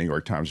on that New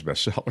York Times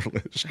bestseller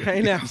list. I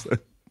know.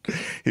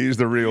 He's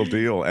the real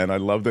deal, and I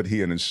love that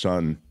he and his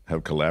son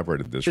have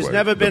collaborated this way. There's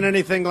never been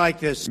anything like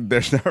this.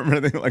 There's never been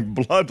anything like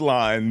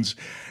Bloodlines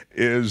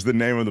is the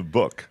name of the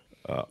book.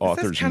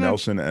 Authors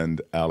Nelson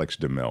and Alex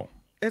DeMille.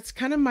 It's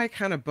kind of my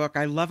kind of book.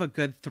 I love a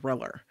good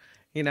thriller,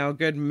 a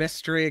good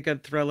mystery, a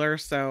good thriller.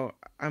 So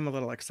I'm a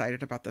little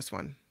excited about this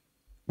one.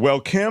 Well,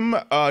 Kim,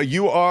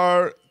 you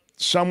are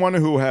someone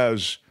who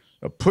has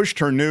pushed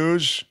her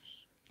news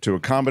to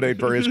accommodate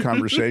various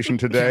conversation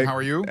today. How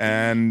are you?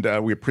 And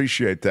we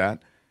appreciate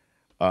that.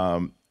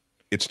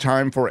 It's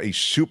time for a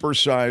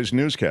supersized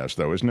newscast,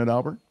 though, isn't it,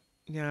 Albert?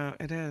 Yeah,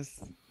 it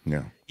is.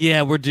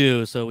 Yeah, we're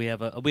due. So we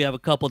have a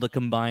couple to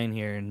combine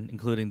here,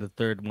 including the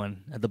third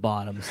one at the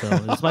bottom. So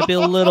this might be a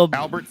little.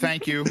 Albert,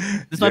 thank you.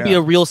 This might be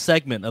a real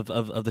segment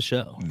of the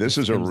show. This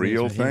is a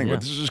real thing.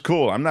 But this is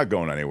cool. I'm not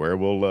going anywhere.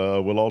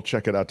 We'll all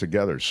check it out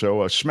together.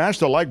 So smash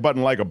the like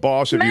button like a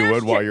boss if you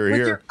would while you're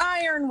here. Your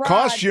iron rod.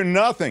 Cost you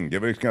nothing.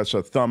 Give us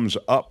a thumbs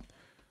up.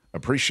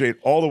 Appreciate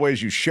all the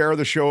ways you share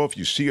the show. If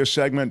you see a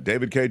segment,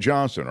 David K.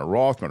 Johnston or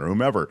Rothman or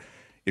whomever,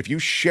 if you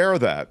share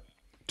that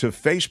to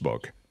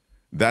Facebook,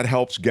 that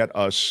helps get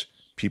us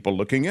people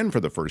looking in for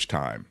the first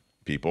time,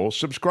 people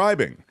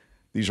subscribing.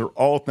 These are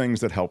all things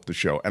that help the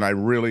show, and I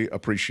really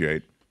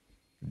appreciate,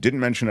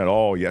 didn't mention at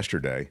all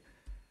yesterday,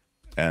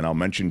 and I'll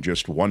mention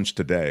just once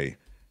today,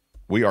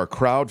 we are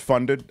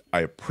crowd-funded.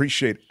 I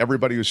appreciate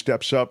everybody who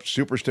steps up,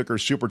 super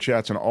stickers, super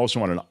chats, and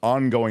also on an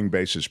ongoing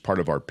basis part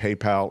of our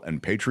PayPal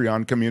and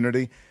Patreon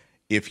community.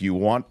 If you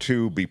want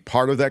to be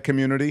part of that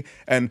community,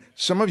 and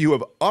some of you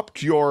have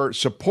upped your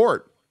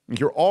support,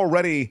 you're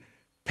already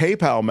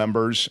PayPal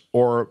members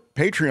or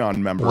Patreon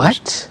members.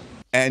 What?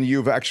 And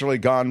you've actually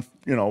gone,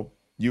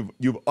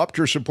 you've upped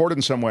your support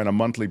in some way on a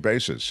monthly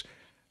basis.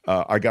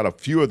 I got a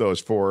few of those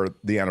for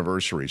the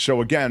anniversary.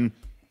 So again,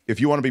 if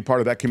you want to be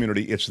part of that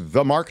community, it's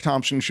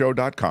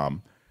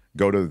themarkthompsonshow.com.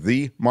 Go to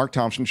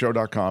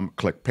themarkthompsonshow.com,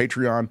 click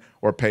Patreon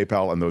or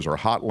PayPal, and those are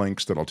hot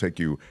links that'll take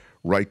you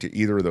right to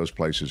either of those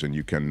places, and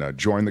you can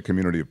join the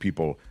community of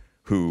people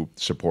who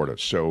support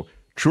us. So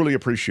truly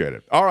appreciate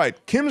it. All right,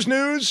 Kim's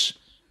News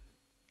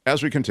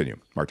as we continue.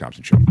 Mark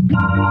Thompson Show.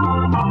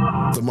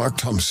 The Mark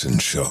Thompson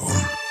Show.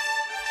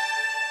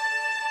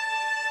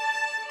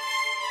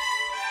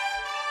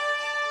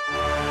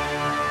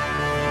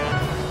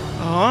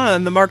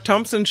 On the Mark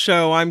Thompson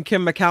Show, I'm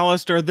Kim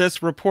McAllister.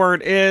 This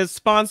report is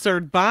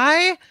sponsored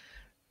by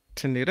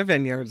Tenuta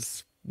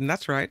Vineyards. And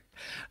that's right.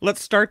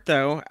 Let's start,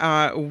 though,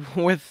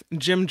 with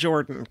Jim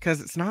Jordan,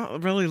 because it's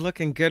not really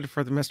looking good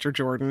for the Mr.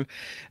 Jordan.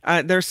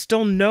 There's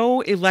still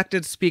no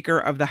elected Speaker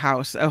of the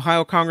House.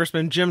 Ohio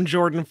Congressman Jim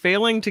Jordan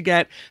failing to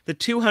get the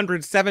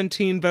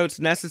 217 votes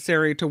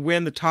necessary to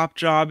win the top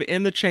job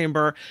in the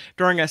chamber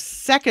during a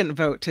second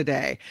vote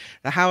today.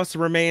 The House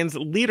remains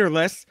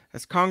leaderless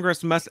as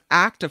Congress must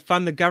act to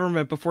fund the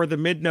government before the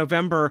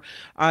mid-November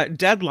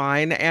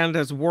deadline, and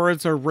as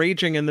wars are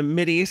raging in the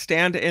Mideast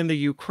and in the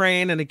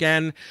Ukraine. And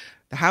again,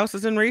 the House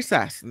is in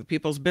recess, and the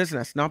people's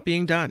business not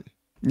being done.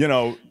 You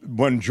know,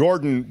 when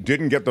Jordan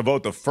didn't get the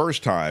vote the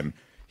first time,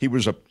 he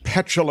was a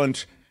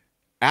petulant,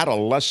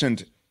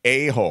 adolescent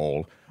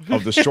a-hole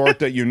of the sort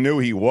that you knew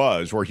he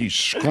was, where he's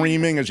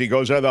screaming as he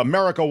goes,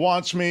 America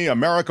wants me,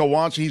 America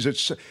wants me.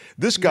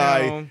 This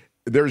guy, no.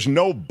 There's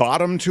no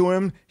bottom to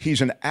him.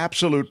 He's an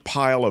absolute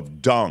pile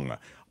of dung.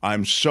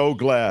 I'm so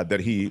glad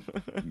that he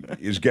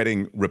is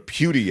getting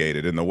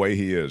repudiated in the way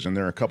he is. And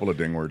there are a couple of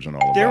ding words and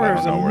all of that. There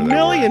was a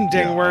million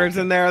ding words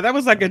in there. That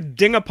was like a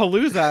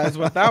dingapalooza is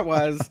what that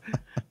was.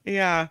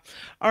 Yeah.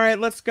 All right,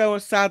 let's go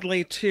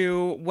sadly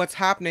to what's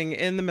happening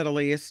in the Middle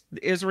East.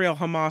 The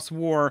Israel-Hamas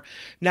war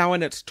now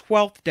in its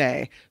 12th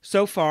day.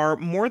 So far,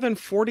 more than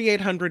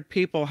 4,800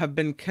 people have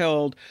been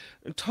killed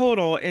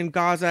total in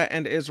Gaza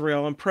and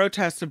Israel, and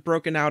protests have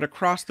broken out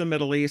across the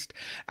Middle East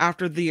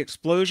after the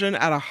explosion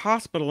at a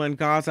hospital in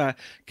Gaza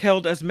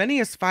killed as many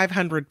as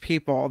 500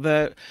 people.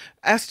 The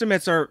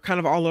estimates are kind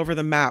of all over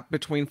the map,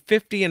 between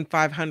 50 and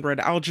 500.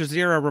 Al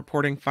Jazeera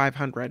reporting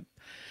 500.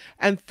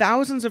 And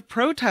thousands of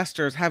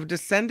protesters have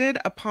descended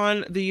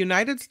upon the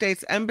United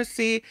States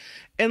Embassy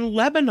in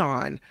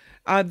Lebanon.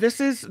 This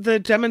is the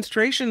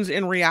demonstrations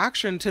in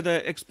reaction to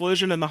the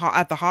explosion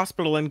at the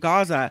hospital in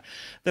Gaza.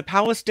 The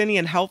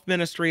Palestinian Health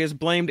Ministry has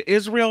blamed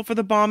Israel for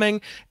the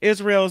bombing.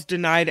 Israel has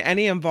denied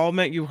any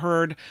involvement. You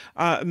heard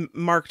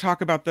Mark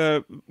talk about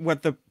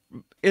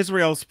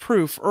Israel's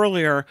proof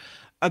earlier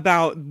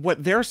about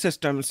what their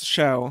systems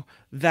show,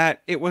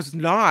 that it was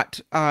not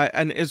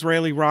an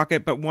Israeli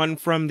rocket, but one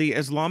from the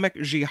Islamic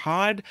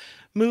Jihad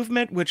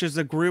movement, which is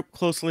a group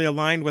closely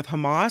aligned with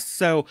Hamas.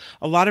 So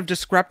a lot of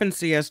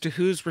discrepancy as to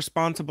who's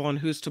responsible and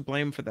who's to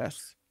blame for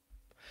this.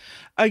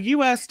 A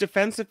U.S.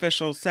 defense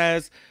official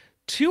says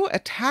 2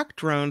 attack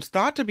drones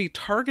thought to be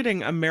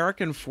targeting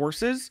American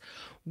forces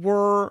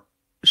were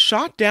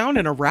shot down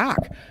in Iraq.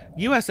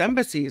 U.S.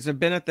 embassies have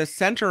been at the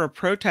center of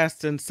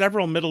protests in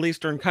several Middle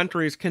Eastern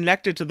countries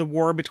connected to the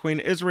war between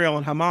Israel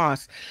and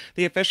Hamas.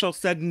 The official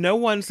said no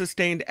one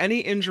sustained any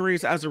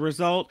injuries as a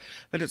result,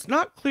 but it's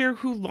not clear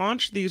who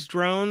launched these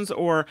drones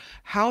or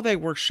how they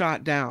were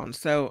shot down.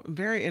 So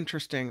very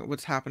interesting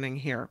what's happening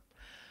here.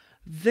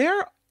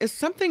 There is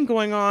something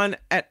going on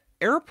at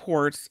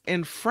airports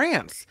in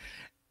France.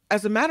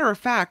 As a matter of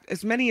fact,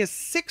 as many as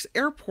 6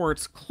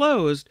 airports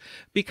closed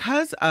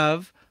because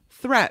of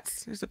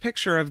threats. There's a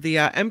picture of the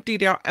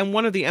emptied out and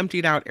one of the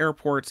emptied out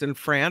airports in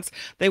France.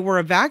 They were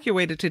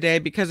evacuated today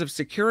because of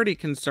security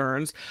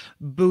concerns.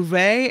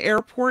 Beauvais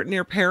Airport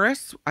near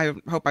Paris, I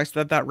hope I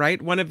said that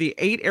right, one of the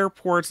 8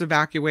 airports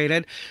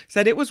evacuated,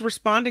 said it was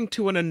responding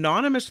to an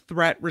anonymous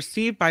threat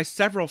received by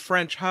several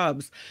French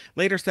hubs.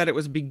 Later said it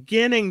was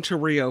beginning to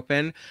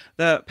reopen.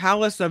 The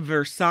Palace of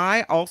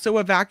Versailles also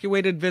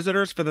evacuated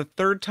visitors for the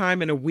 3rd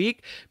time in a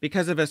week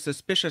because of a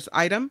suspicious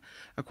item.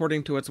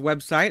 According to its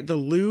website, the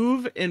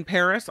Louvre in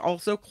Paris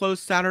also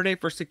closed Saturday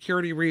for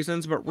security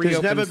reasons, but reopened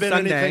Sunday. There's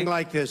never been anything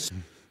like this.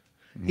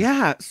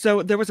 Yeah,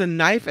 so there was a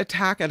knife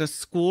attack at a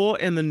school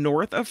in the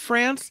north of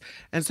France,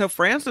 and so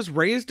France has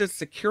raised its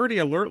security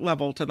alert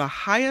level to the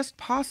highest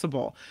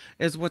possible,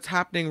 is what's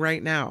happening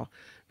right now.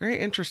 Very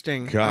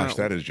interesting. Gosh,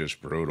 that is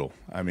just brutal.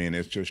 I mean,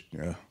 it's just,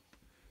 yeah.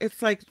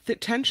 It's like the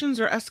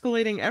tensions are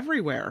escalating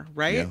everywhere,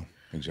 right? Yeah,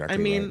 exactly. I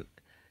mean, right.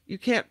 You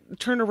can't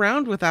turn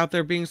around without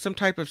there being some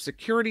type of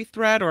security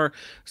threat or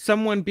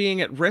someone being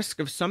at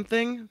risk of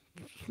something.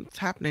 It's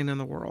happening in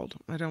the world.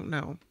 I don't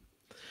know.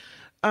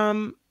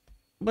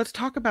 let's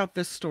talk about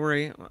this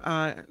story.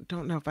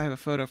 Don't know if I have a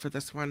photo for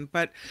this one,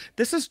 but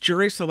this is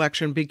jury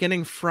selection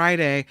beginning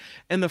Friday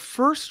in the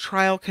first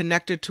trial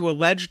connected to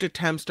alleged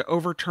attempts to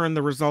overturn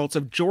the results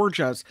of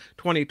Georgia's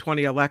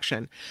 2020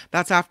 election.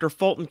 That's after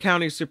Fulton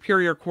County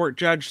Superior Court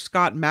Judge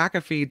Scott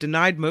McAfee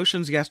denied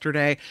motions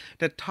yesterday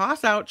to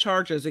toss out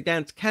charges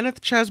against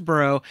Kenneth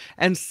Chesborough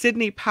and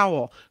Sidney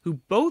Powell, who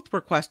both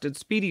requested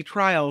speedy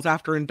trials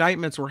after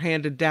indictments were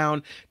handed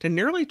down to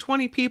nearly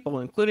 20 people,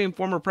 including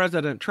former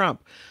President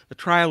Trump. The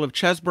trial of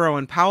Chesborough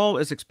and Powell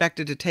is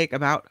expected to take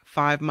about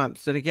 5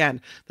 months. And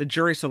again, the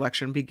jury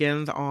selection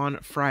begins on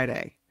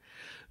Friday.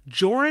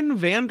 Joran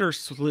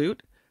Vandersloot,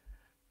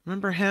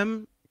 remember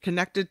him?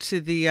 Connected to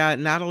the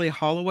Natalie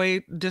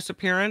Holloway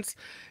disappearance?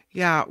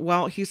 Yeah,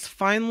 well, he's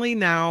finally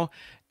now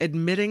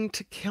admitting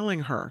to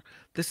killing her.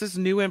 This is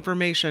new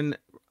information.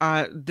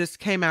 This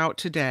came out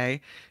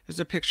today. There's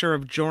a picture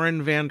of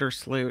Joran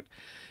Vandersloot.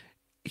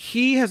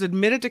 He has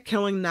admitted to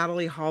killing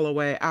Natalie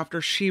Holloway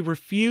after she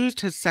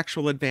refused his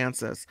sexual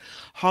advances.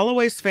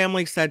 Holloway's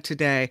family said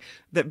today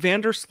that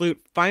Vandersloot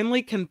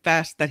finally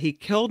confessed that he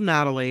killed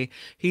Natalie.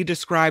 He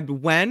described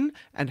when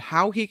and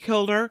how he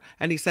killed her,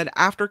 and he said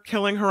after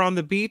killing her on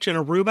the beach in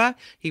Aruba,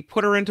 he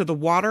put her into the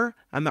water,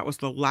 and that was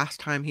the last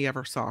time he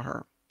ever saw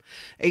her.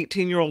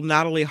 18-year-old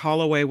Natalie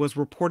Holloway was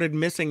reported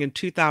missing in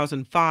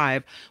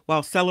 2005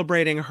 while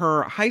celebrating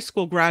her high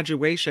school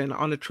graduation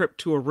on a trip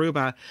to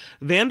Aruba.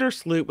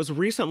 Vandersloot was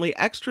recently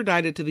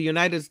extradited to the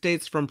United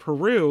States from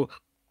Peru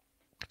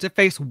to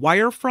face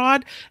wire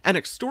fraud and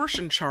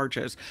extortion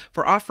charges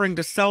for offering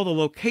to sell the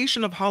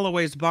location of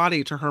Holloway's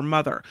body to her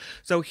mother.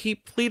 So he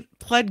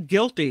pled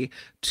guilty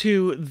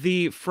to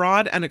the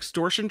fraud and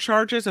extortion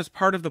charges as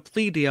part of the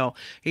plea deal.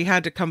 He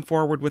had to come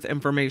forward with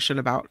information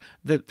about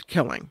the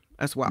killing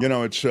as well. You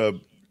know, it's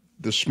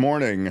this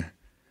morning,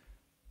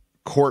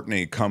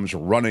 Courtney comes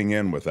running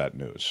in with that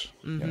news,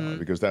 you know,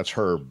 because that's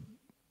her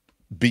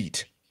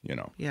beat, you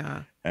know.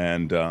 Yeah.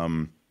 And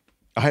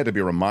I had to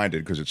be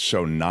reminded because it's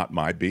so not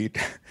my beat.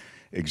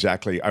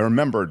 Exactly. I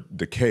remembered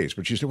the case,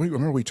 but she said, "Wait,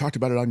 remember we talked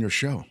about it on your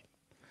show."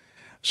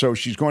 So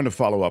she's going to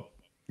follow up,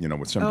 you know,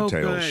 with some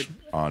details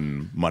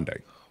on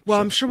Monday.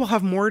 Well, I'm sure we'll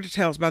have more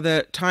details by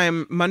the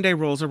time Monday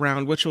rolls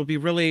around, which will be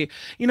really,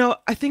 you know,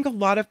 I think a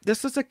lot of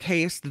this is a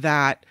case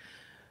that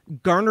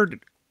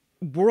garnered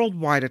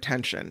worldwide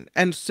attention.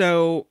 And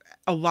so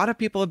a lot of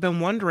people have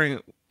been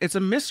wondering, it's a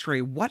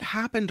mystery. What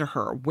happened to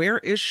her? Where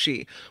is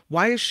she?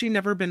 Why has she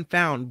never been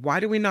found? Why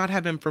do we not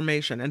have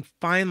information? And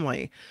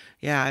finally,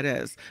 yeah, it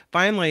is.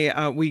 Finally,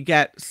 we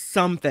get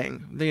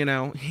something, you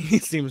know, he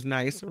seems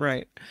nice,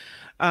 right?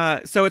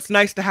 So it's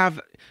nice to have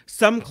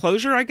some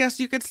closure, I guess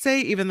you could say,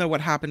 even though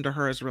what happened to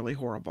her is really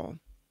horrible.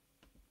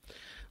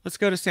 Let's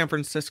go to San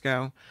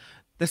Francisco.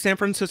 The San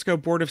Francisco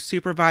Board of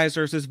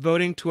Supervisors is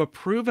voting to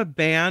approve a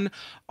ban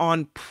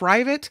on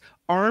private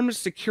armed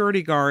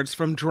security guards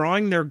from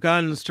drawing their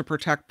guns to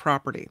protect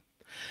property.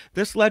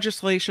 This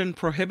legislation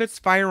prohibits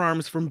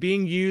firearms from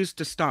being used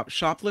to stop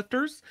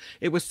shoplifters.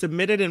 It was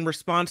submitted in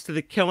response to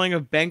the killing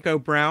of Banco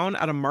Brown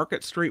at a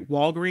Market Street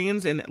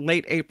Walgreens in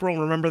late April.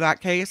 Remember that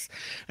case?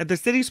 And the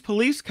city's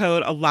police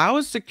code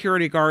allows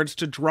security guards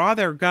to draw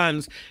their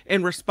guns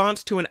in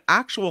response to an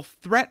actual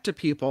threat to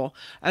people,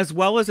 as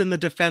well as in the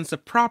defense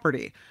of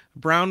property.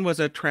 Brown was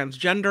a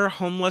transgender,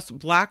 homeless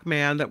black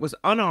man that was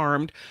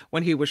unarmed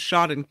when he was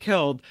shot and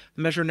killed.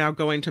 The measure now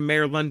going to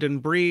Mayor London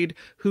Breed,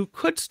 who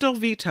could still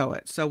veto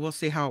it. So we'll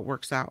see how it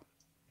works out.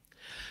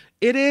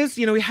 It is,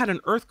 you know, we had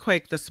an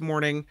earthquake this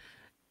morning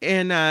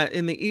in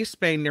the East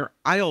Bay near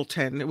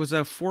Ileton. It was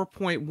a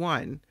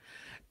 4.1.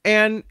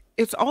 And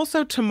it's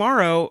also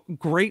tomorrow,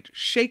 Great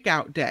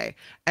Shakeout Day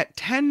at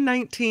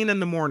 10:19 in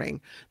the morning.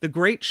 The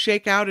Great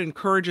Shakeout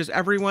encourages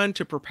everyone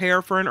to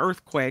prepare for an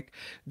earthquake.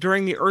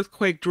 During the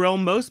earthquake drill,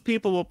 most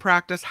people will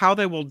practice how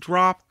they will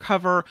drop,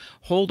 cover,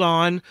 hold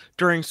on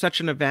during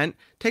such an event.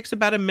 It takes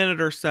about a minute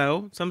or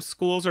so. Some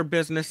schools or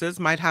businesses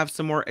might have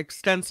some more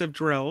extensive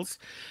drills.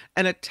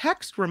 And a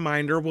text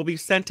reminder will be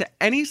sent to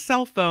any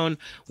cell phone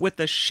with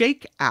the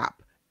Shake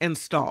app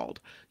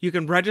installed. You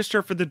can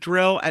register for the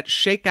drill at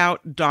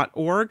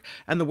shakeout.org,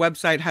 and the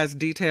website has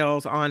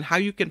details on how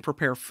you can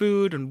prepare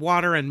food and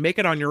water and make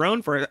it on your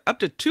own for up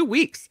to 2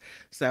 weeks.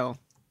 So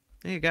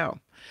there you go.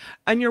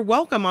 And you're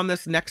welcome on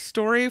this next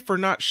story for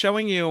not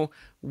showing you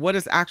what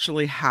is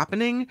actually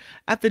happening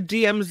at the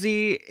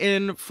DMZ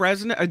in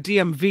Fresno,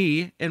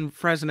 DMV in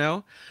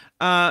Fresno.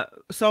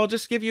 So I'll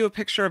just give you a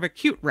picture of a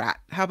cute rat.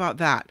 How about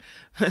that?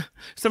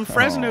 Some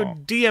Fresno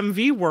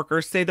DMV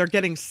workers say they're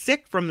getting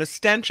sick from the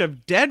stench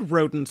of dead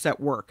rodents at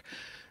work.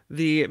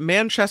 The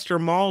Manchester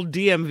Mall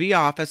DMV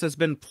office has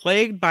been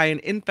plagued by an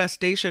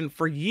infestation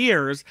for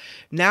years.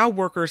 Now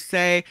workers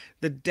say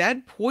The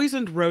dead,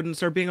 poisoned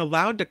rodents are being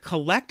allowed to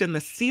collect in the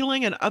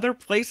ceiling and other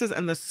places,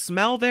 and the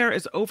smell there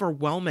is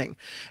overwhelming.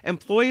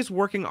 Employees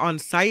working on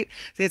site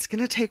say it's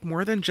going to take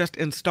more than just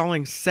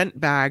installing scent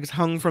bags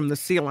hung from the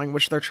ceiling,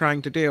 which they're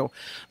trying to do.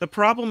 The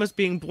problem is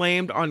being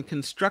blamed on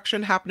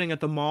construction happening at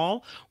the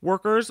mall.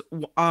 Workers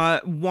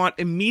want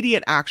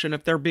immediate action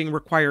if they're being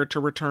required to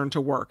return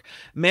to work.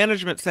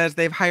 Management says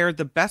they've hired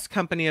the best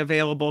company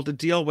available to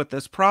deal with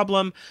this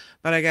problem,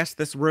 but I guess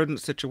this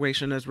rodent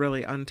situation is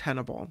really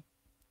untenable.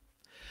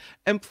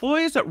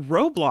 Employees at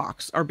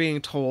Roblox are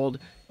being told...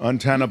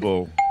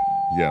 Untenable.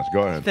 Yes,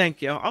 go ahead. Thank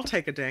you. I'll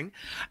take a ding.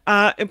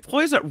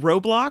 Employees at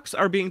Roblox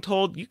are being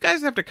told, you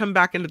guys have to come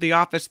back into the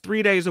office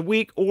 3 days a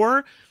week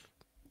or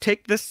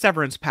take this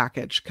severance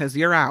package because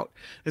you're out.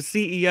 The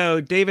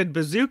CEO, David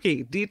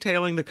Baszucki,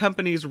 detailing the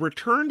company's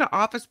return to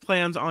office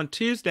plans on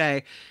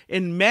Tuesday.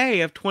 In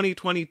May of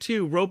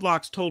 2022,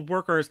 Roblox told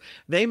workers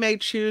they may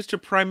choose to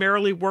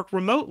primarily work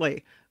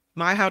remotely.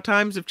 My, how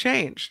times have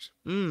changed.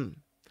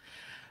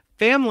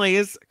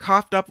 Families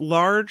coughed up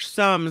large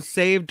sums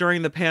saved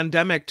during the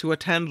pandemic to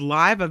attend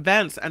live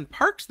events and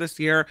parks this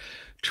year,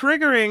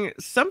 triggering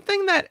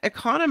something that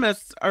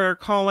economists are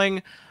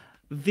calling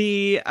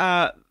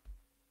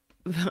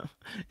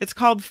it's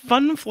called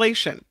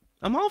funflation.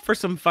 I'm all for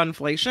some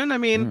funflation. I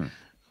mean,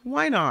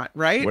 why not,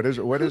 right? What is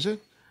it?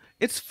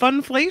 It's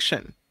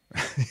funflation.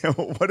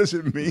 What does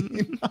it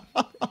mean?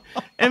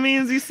 It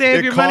means you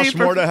save your money. It costs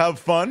more to have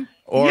fun?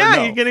 Or yeah,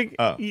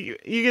 no?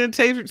 you're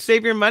gonna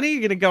save your money.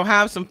 You're gonna go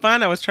have some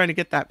fun. I was trying to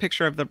get that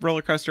picture of the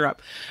roller coaster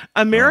up.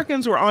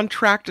 Americans were on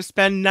track to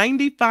spend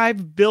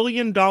 $95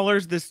 billion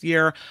this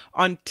year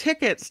on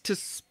tickets to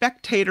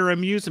spectator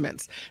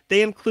amusements.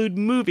 They include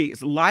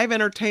movies, live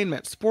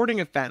entertainment, sporting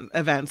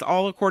events,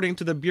 all according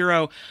to the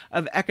Bureau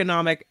of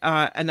Economic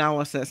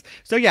Analysis.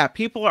 So yeah,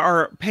 people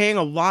are paying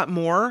a lot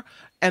more.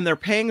 And they're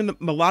paying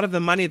a lot of the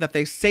money that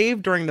they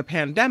saved during the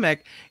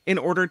pandemic in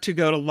order to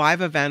go to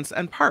live events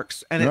and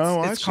parks. And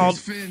it's called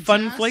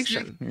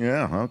funflation.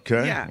 Yeah,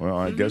 okay. Yeah. Well,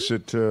 I guess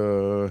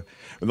the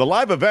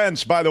live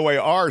events, by the way,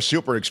 are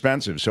super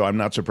expensive. So I'm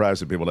not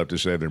surprised that people have to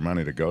save their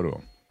money to go to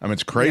them. I mean,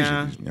 it's crazy,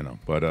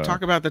 but...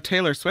 Talk about the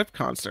Taylor Swift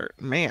concert.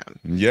 Man.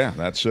 Yeah,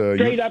 that's...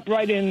 straight up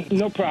right in,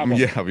 no problem.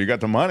 Yeah, if you got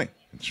the money,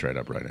 it's straight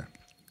up right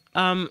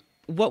in.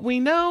 What we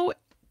know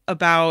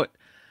about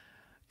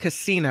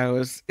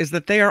casinos is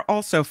that they are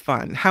also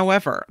fun.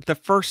 However, the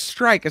first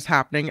strike is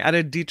happening at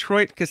a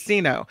Detroit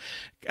casino.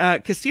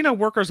 Casino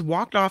workers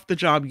walked off the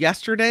job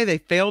yesterday. They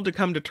failed to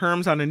come to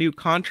terms on a new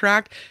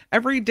contract.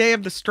 Every day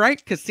of the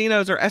strike,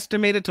 casinos are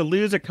estimated to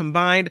lose a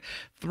combined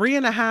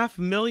 $3.5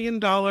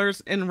 million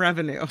in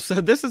revenue. So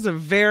this is a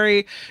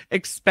very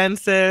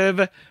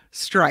expensive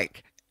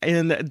strike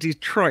in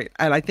Detroit.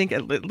 And I think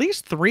at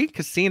least 3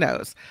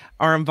 casinos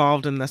are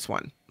involved in this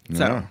one.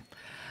 So. Yeah.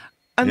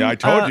 Yeah, I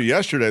told you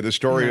yesterday the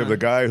story of the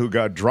guy who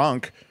got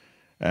drunk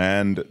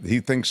and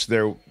he thinks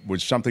there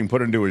was something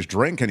put into his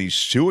drink and he's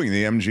suing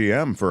the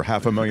MGM for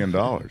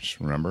 $500,000.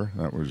 Remember?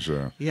 That was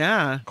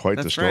quite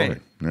the story.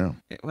 Right. Yeah,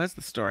 it was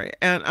the story.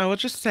 And I will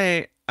just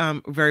say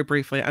very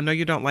briefly, I know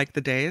you don't like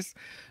the days,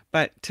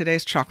 but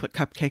today's chocolate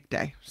cupcake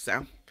day.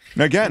 So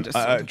again,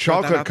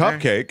 chocolate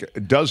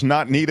cupcake does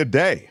not need a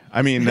day.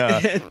 I mean,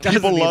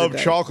 people love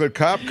chocolate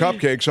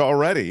cupcakes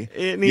already.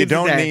 You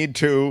don't need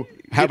to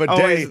have a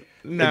day.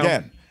 No.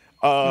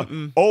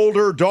 Again,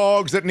 older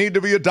dogs that need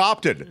to be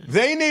adopted,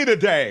 they need a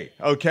day,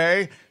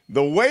 okay?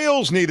 The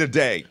whales need a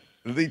day.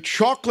 The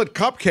chocolate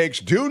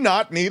cupcakes do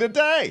not need a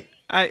day.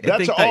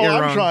 That's all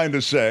I'm trying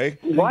to say.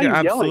 You're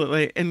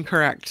absolutely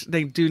incorrect.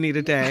 They do need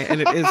a day,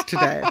 and it is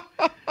today.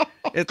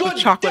 It's the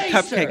chocolate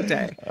cupcake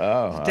day.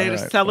 Oh, it's a day to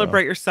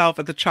celebrate yourself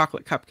at the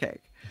chocolate cupcake.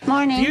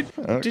 Morning.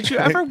 Did you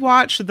ever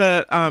watch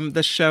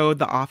the show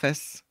The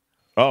Office?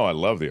 Oh, I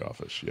love The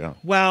Office, yeah.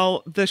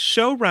 Well, the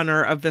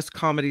showrunner of this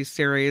comedy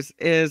series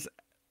is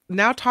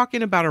now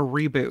talking about a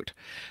reboot.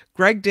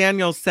 Greg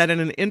Daniels said in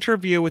an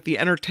interview with the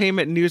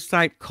entertainment news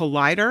site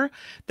Collider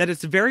that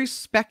it's very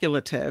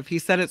speculative. He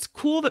said it's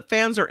cool that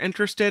fans are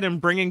interested in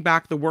bringing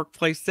back the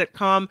workplace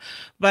sitcom,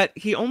 but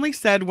he only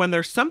said when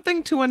there's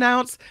something to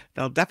announce,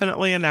 they'll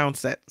definitely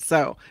announce it.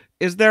 So,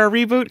 is there a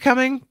reboot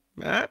coming?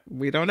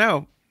 We don't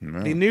know.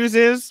 No. The news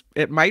is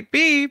it might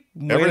be.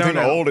 Everything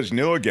old is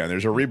new again.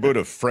 There's a reboot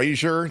of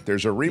Frasier.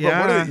 There's a reboot.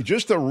 Yeah.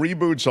 Just the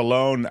reboots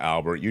alone,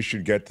 Albert. You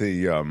should get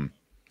the.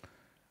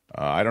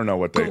 I don't know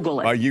what they. Google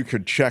it. You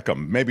could check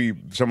them. Maybe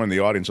someone in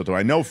the audience will do.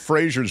 I know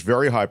Frasier's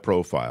very high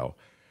profile.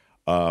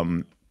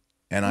 And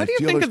what do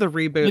you think of the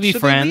reboot? Maybe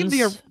Friends.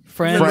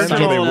 Friends.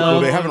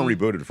 They haven't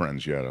rebooted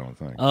Friends yet. I don't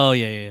think. Oh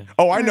yeah.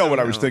 Oh, I know what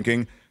I was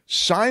thinking.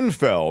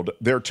 Seinfeld.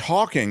 They're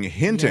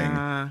hinting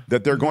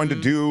that they're going to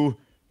do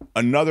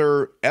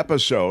another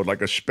episode,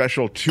 like a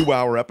special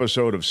 2-hour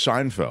episode of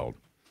Seinfeld.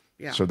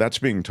 Yeah. So that's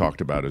being talked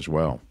about as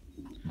well.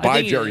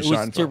 By Jerry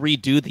Seinfeld. To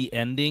redo the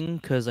ending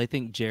because I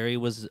think Jerry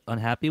was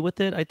unhappy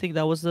with it. I think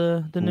that was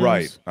the news.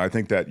 Right. I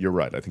think that you're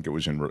right. I think it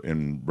was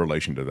in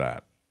relation to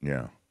that.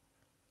 Yeah.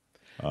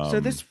 So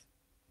this.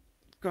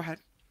 Go ahead.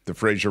 The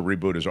Frasier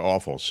reboot is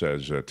awful,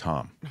 says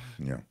Tom.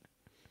 Yeah.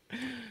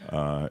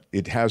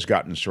 It has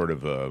gotten sort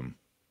of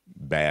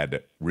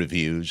bad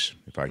reviews,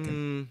 if I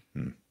can.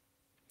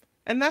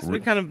 And that's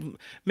what kind of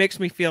makes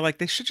me feel like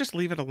they should just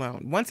leave it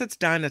alone. Once it's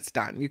done, it's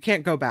done. You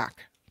can't go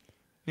back.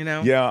 You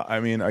know? Yeah, I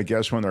mean, I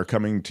guess when they're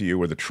coming to you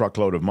with a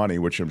truckload of money,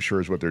 which I'm sure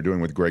is what they're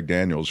doing with Greg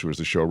Daniels, who is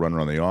the showrunner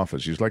on The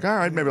Office, he's like, all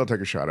right, maybe I'll take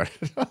a shot at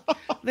it.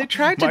 They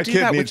tried to My do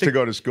kid that needs with to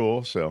go to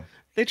school, so.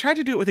 They tried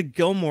to do it with the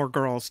Gilmore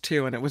Girls,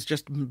 too, and it was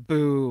just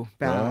boo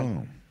bad.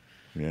 Oh,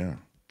 yeah.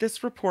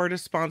 This report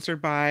is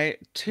sponsored by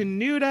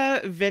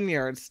Tenuta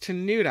Vineyards.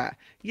 Tenuta.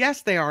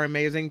 Yes, they are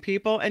amazing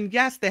people. And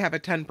yes, they have a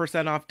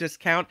 10% off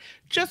discount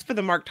just for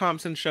the Mark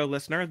Thompson Show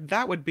listener.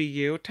 That would be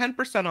you.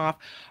 10% off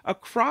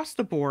across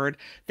the board.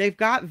 They've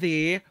got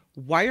the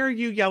Why Are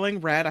You Yelling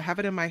Red? I have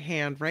it in my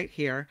hand right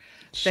here.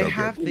 They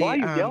have the Why are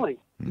you yelling?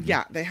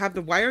 Yeah, they have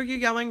the Why Are You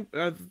Yelling?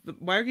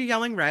 Why Are You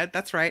Yelling Red?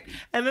 That's right.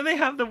 And then they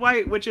have the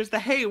white, which is the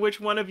Hey, which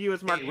one of you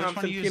is Mark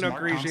Thompson Pinot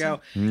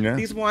Grigio? Yeah.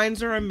 These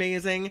wines are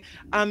amazing.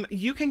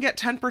 You can get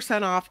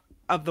 10% off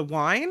of the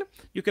wine.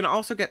 You can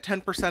also get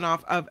 10%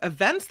 off of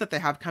events that they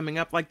have coming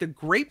up, like the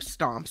Grape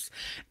Stomps.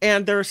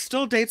 And there are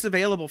still dates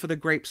available for the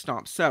Grape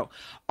Stomps. So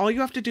all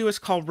you have to do is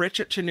call Rich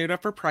at Tenuta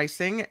for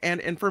pricing and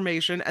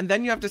information. And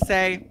then you have to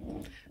say,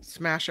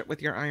 smash it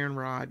with your iron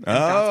rod. And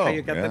that's how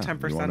you get the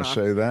 10% you want off. to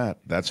say that.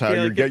 That's how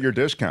you get your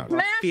discount.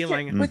 Smash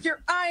Feeling. it with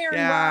your iron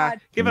Yeah,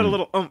 rod. give it a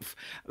little oomph.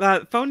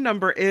 Phone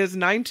number is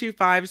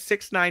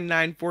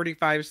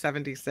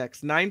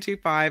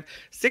 925-699-4576.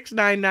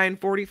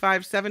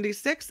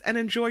 925-699-4576, and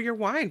enjoy your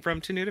wine from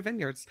Tenuta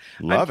Vineyards.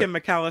 I'm Kim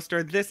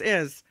McAllister. This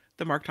is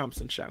The Mark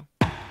Thompson Show.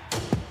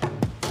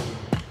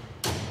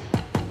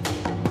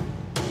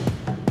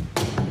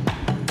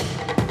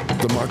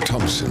 The Mark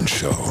Thompson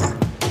Show.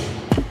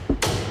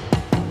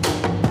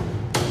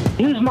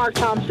 Who's Mark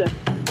Thompson?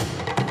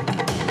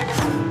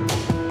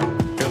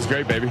 Feels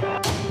great, baby.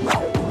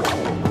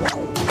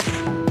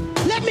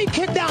 Let me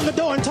kick down the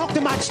door and talk to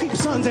my cheap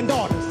sons and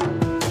daughters.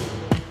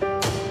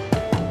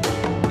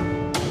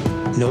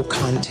 No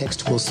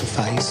context will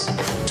suffice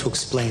to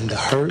explain the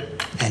hurt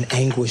and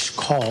anguish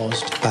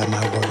caused by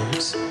my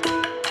words.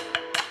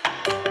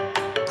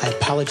 I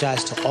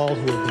apologize to all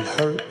who have been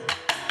hurt.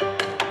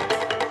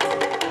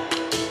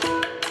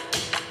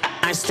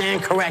 I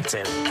stand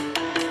corrected.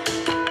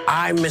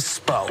 I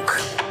misspoke.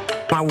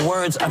 My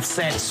words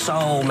upset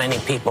so many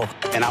people.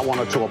 And I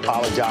wanted to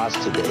apologize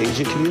to the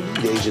Asian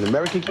community, the Asian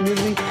American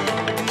community.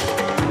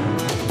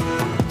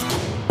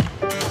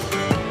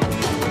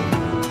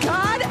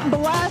 God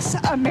bless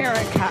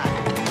America.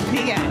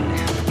 The end.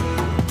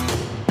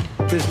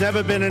 There's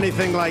never been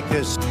anything like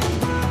this.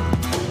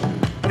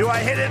 Do I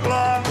hit it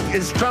long?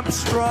 Is Trump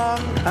strong?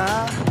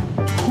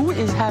 Who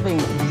is having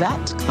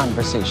that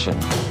conversation?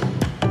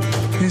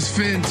 It's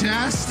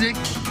fantastic.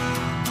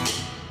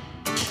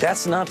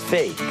 That's not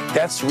fake.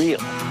 That's real.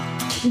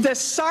 The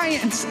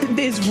science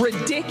is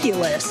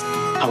ridiculous.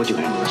 How would you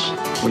handle this?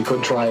 We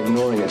could try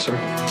ignoring it, sir.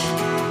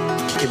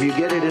 If you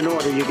get it in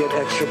order, you get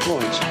extra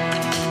points.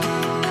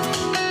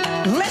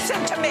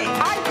 Listen to me.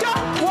 I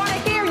don't want to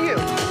hear you.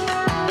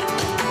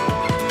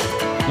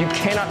 You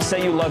cannot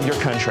say you love your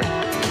country.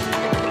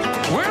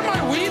 Where are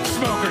my weed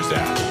smokers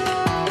at?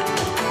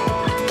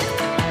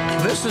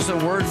 This is a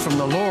word from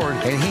the Lord,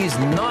 and he's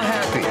not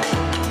happy.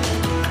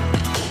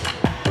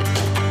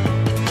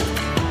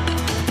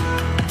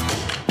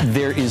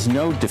 There is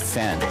no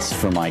defense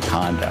for my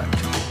conduct.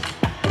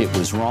 It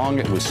was wrong,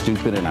 it was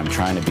stupid, and I'm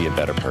trying to be a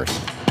better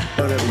person.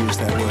 Don't ever use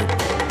that word.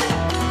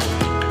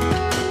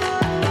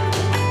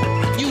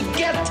 You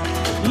get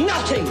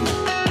nothing.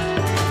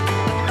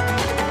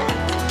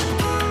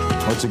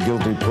 What's a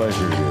guilty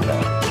pleasure you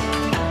have?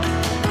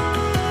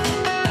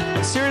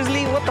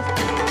 Seriously, what the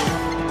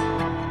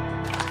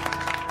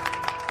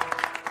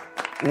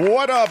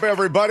What up,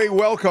 everybody?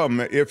 Welcome.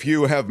 If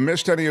you have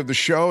missed any of the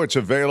show, it's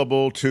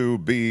available to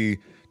be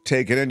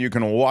taken in. You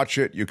can watch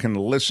it. You can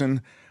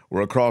listen.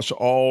 We're across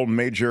all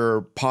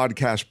major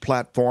podcast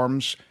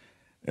platforms.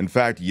 In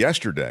fact,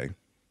 yesterday,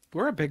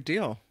 We're a big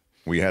deal.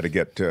 we had to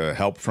get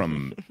help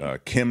from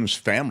Kim's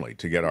family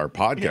to get our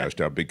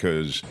podcast up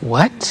because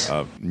What?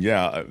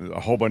 a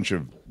whole bunch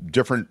of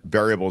different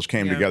variables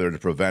came together to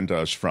prevent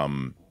us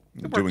from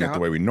doing it the out.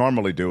 way we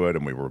normally do it,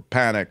 and we were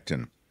panicked.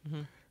 And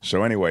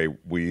so anyway,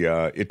 we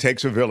it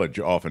takes a village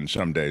often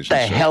some days. What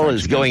the hell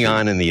is going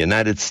on in the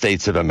United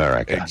States of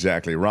America?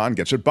 Exactly. Ron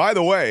gets it. By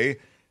the way,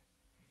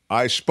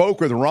 I spoke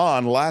with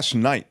Ron last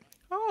night.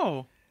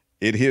 Oh.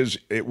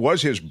 It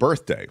was his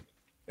birthday,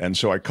 and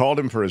so I called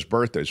him for his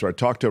birthday. So I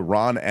talked to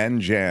Ron and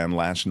Jan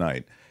last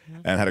night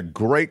and had a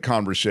great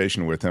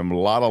conversation with him, a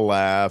lot of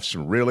laughs,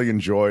 really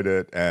enjoyed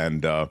it,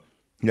 and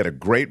he had a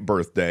great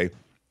birthday.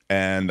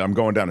 And I'm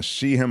going down to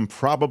see him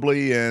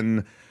probably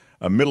in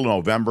middle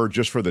of November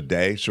just for the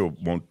day, so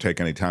it won't take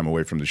any time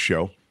away from the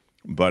show.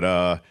 But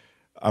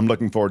I'm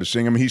looking forward to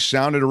seeing him. He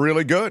sounded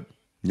really good.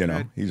 You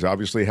know, he's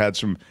obviously had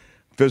some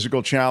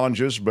physical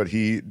challenges, but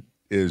he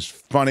is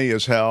funny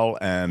as hell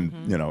and,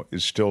 you know,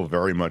 is still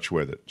very much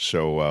with it.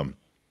 So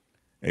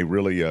a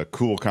really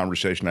cool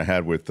conversation I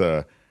had with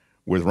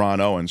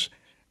Ron Owens.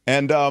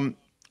 And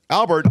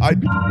Albert,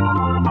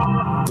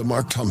 The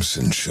Mark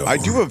Thompson Show. I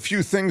do have a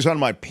few things on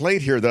my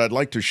plate here that I'd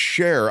like to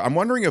share. I'm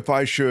wondering if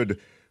I should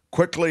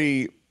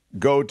quickly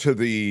go to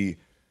the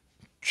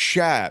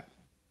chat.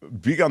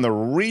 On the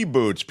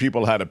reboots,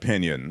 people had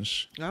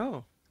opinions.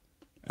 Oh.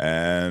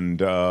 And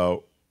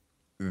the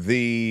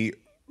Frasier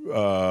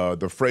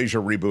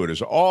reboot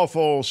is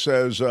awful,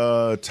 says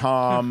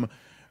Tom.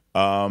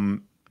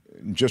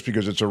 Just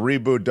because it's a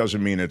reboot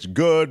doesn't mean it's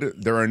good.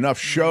 There are enough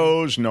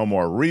shows, no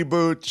more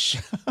reboots.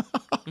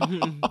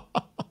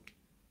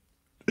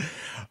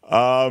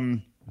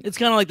 It's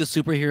kind of like the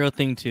superhero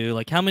thing too.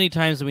 Like, how many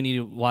times do we need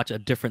to watch a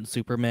different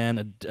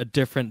Superman, a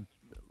different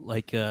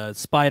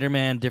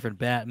Spider-Man, different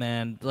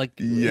Batman? Like,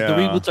 the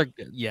reboots are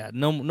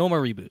no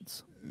more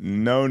reboots.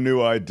 No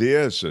new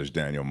ideas, says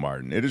Daniel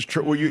Martin. It is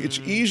true. Well, it's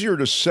easier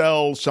to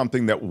sell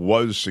something that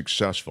was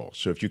successful.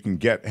 So if you can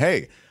get,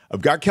 hey,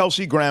 I've got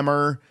Kelsey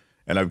Grammer,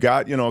 and I've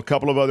got, a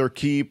couple of other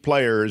key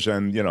players,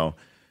 and,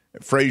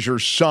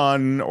 Frasier's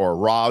son or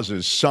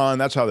Roz's son.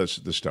 That's how this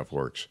stuff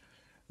works.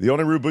 The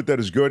only reboot that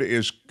is good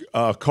is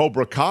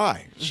Cobra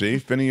Kai. See,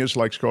 Phineas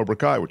likes Cobra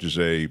Kai, which is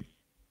a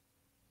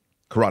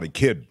Karate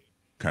Kid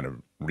kind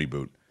of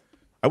reboot.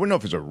 I wouldn't know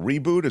if it's a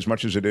reboot as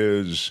much as it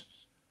is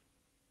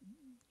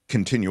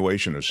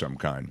continuation of some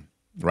kind,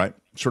 right?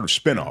 Sort of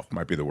spin-off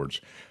might be the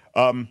words.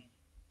 KJO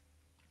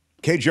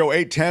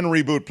 810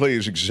 reboot,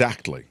 please.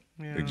 Exactly.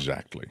 Yeah.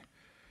 Exactly.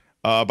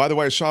 By the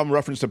way, I saw a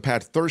reference to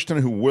Pat Thurston,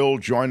 who will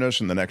join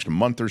us in the next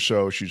month or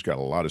so. She's got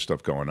a lot of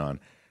stuff going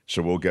on,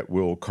 so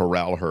we'll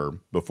corral her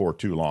before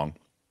too long.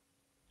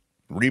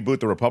 Reboot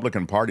the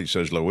Republican Party,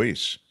 says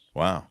Luis.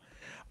 Wow.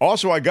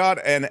 Also, I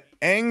got an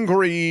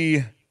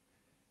angry.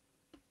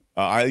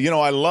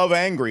 I love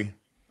angry.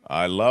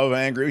 I love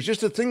angry. It's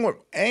just a thing where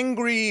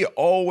angry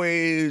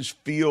always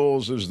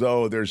feels as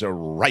though there's a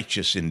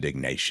righteous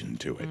indignation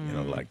to it.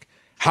 Like,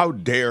 how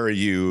dare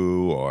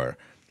you, or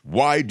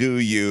why do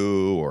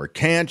you, or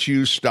can't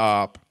you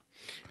stop?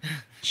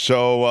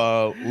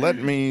 So let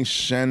me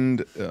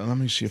send. Let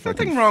me see if I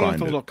can find it. Nothing wrong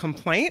with a little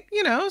complaint,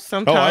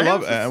 sometimes. Oh,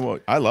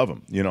 I love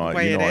them.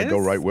 I go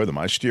right with them.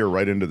 I steer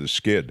right into the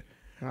skid.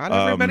 Not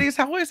everybody's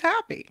always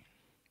happy.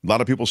 A lot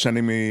of people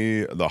sending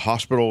me the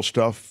hospital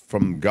stuff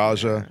from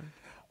Gaza.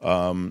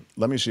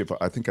 Let me see if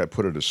I think I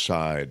put it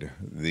aside.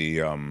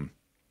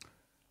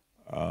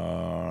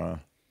 No.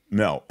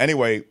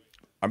 Anyway,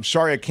 I'm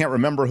sorry I can't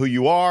remember who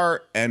you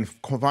are and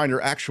find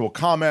your actual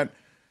comment,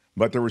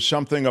 but there was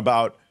something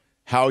about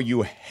how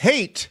you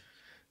hate,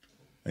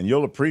 and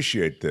you'll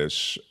appreciate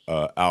this,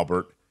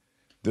 Albert.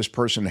 This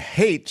person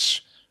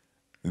hates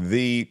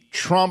the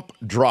Trump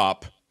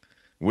drop,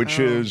 which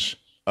is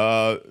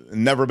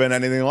never been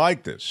anything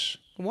like this.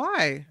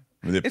 Why?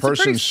 The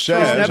person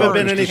says, "There's never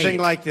been anything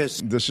like this."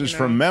 This is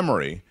from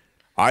memory.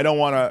 I don't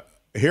want to.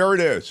 Here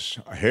it is.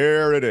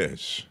 Here it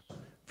is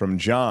from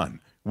John.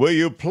 Will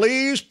you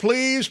please,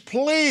 please,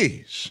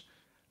 please,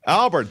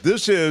 Albert?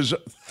 This is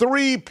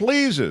 3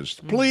 pleases.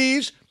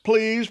 Please,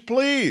 please,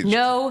 please.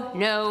 No,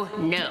 no,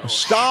 no.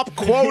 Stop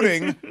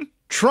quoting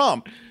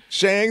Trump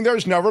saying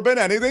there's never been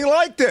anything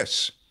like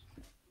this.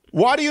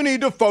 Why do you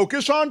need to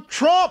focus on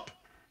Trump?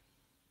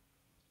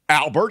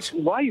 Albert.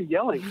 Why are you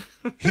yelling?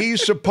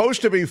 He's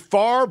supposed to be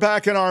far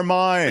back in our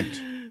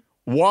mind.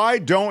 Why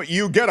don't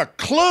you get a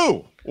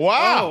clue?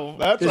 Wow.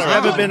 There's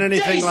never been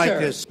anything like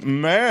this.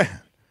 Man,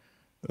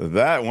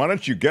 why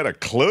don't you get a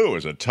clue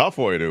is a tough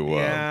way to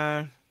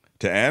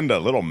end a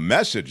little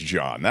message,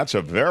 John. That's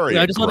a very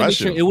I just want to make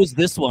sure it was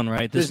this one,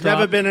 right? There's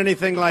never been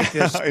anything like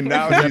this. And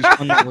now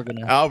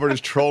Albert is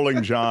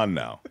trolling John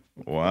now.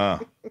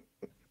 Wow.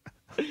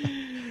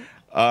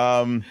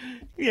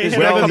 There's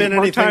never been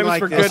anything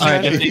like this.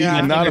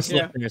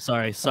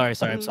 Sorry. I'm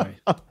sorry.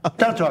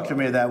 Don't talk to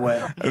me that way.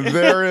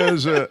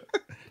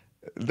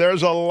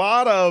 There's a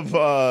lot of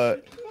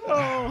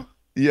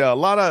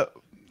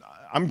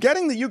I'm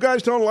getting that you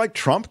guys don't like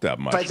Trump that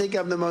much. I think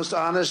I'm the most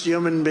honest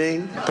human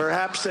being,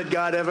 perhaps, that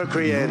God ever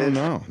created.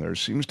 No, there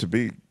seems to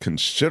be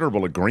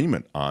considerable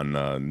agreement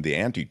on the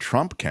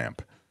anti-Trump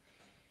camp.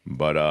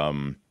 But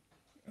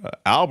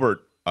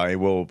Albert, I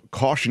will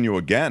caution you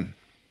again.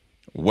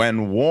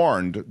 When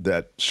warned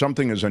that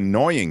something is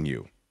annoying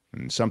you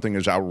and something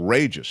is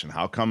outrageous, and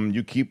how come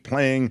you keep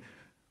playing,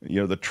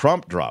 the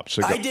Trump drops?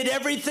 I did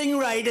everything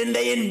right, and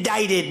they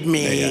indicted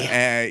me.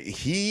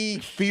 He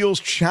feels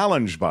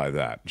challenged by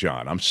that,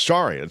 John. I'm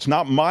sorry. It's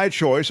not my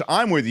choice.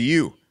 I'm with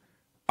you.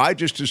 I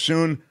just as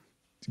soon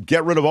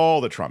get rid of all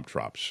the Trump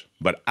drops.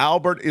 But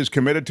Albert is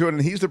committed to it,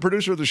 and he's the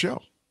producer of the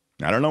show.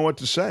 I don't know what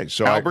to say.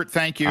 So Albert,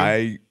 thank you.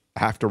 I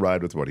have to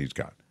ride with what he's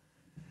got.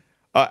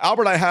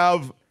 Albert, I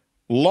have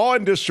Law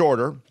and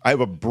Disorder. I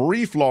have a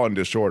brief Law and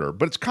Disorder,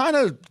 but it's kind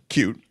of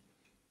cute,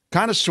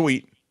 kind of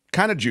sweet,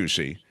 kind of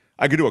juicy.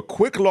 I could do a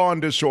quick Law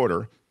and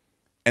Disorder,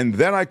 and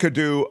then I could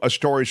do a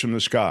Stories from the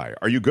Sky.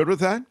 Are you good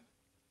with that?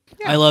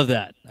 Yeah. I love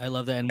that.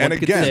 And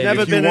again, there's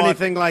never been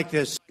anything like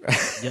this.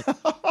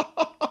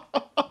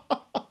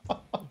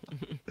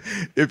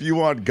 If you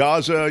want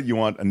Gaza, you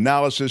want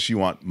analysis, you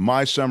want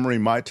my summary,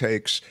 my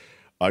takes,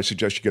 I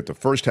suggest you get the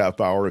first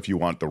half hour. If you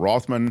want the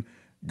Rothmann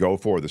go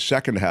for the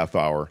second half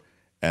hour,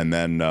 and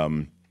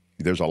then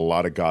there's a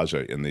lot of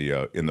Gaza in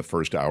the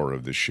first hour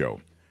of this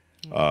show.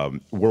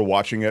 We're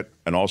watching it,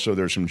 and also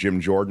there's some Jim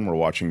Jordan. We're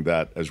watching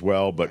that as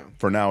well. But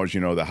for now, as you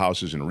know, the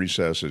House is in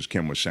recess, as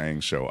Kim was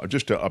saying. So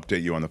just to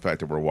update you on the fact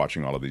that we're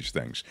watching all of these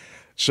things.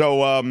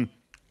 So I'm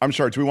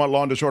sorry, do we want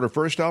Law and Disorder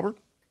first, Albert?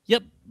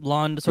 Yep,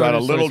 Law and Disorder.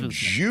 Got a little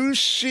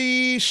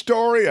juicy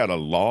story out of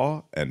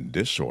Law and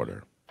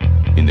Disorder.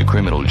 In the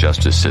criminal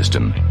justice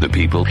system, the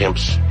people,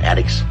 pimps,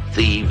 addicts,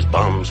 thieves,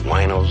 bums,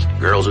 winos,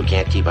 girls who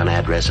can't keep an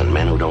address, and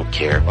men who don't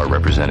care, are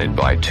represented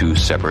by two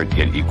separate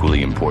yet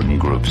equally important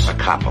groups. A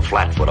cop, a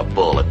flatfoot, a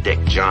bull, a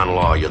dick, John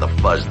Law. You're the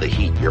fuzz, the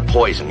heat, you're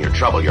poison, you're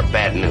trouble, you're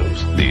bad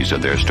news. These are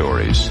their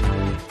stories.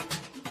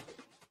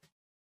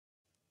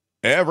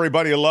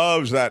 Everybody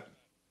loves that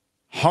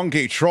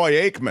hunky Troy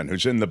Aikman,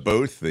 who's in the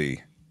booth, the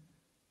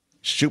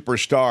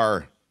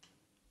superstar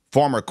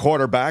former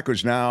quarterback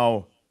who's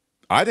now,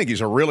 I think he's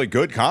a really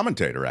good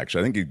commentator,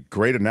 actually. I think he's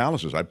great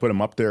analysis. I'd put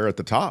him up there at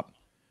the top.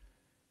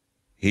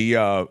 He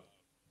is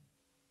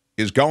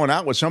going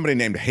out with somebody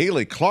named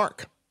Haley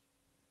Clark.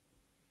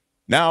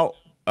 Now,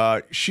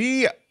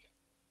 she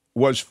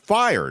was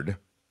fired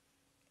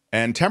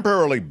and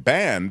temporarily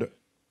banned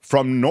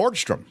from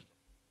Nordstrom.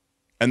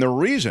 And the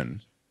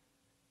reason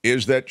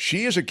is that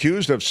she is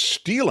accused of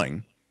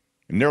stealing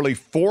nearly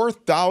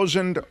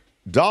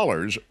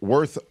 $4,000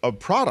 worth of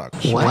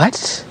products.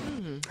 What?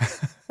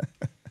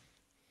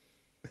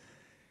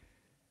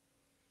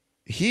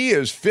 He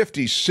is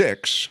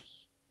 56.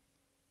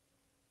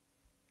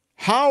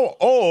 How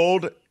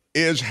old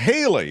is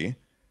Haley,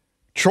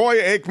 Troy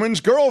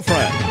Aikman's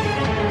girlfriend?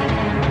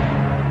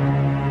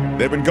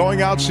 They've been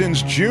going out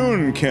since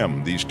June,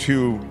 Kim, these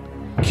two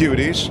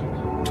cuties.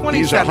 27.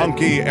 He's a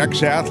hunky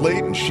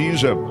ex-athlete, and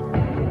she's a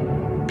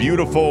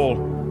beautiful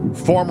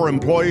former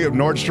employee of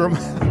Nordstrom.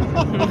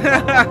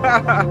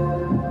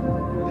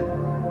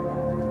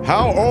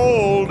 How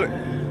old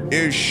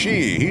is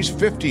she? He's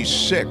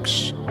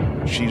 56.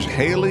 She's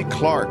Haley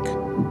Clark.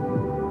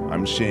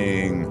 I'm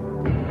seeing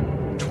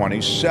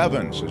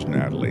 27, says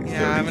Natalie.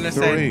 Yeah, I'm going to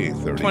 33, say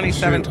 32.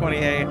 27,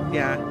 28.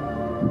 Yeah.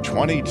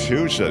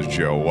 22, says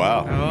Joe.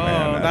 Wow. Oh,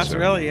 Man, that's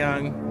really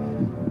young.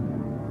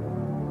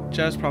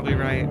 Joe's probably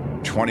right.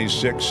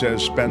 26,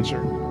 says Spencer.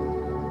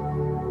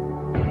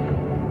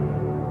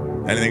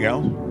 Anything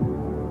else?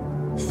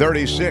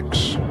 36.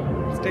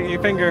 Stick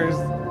your fingers.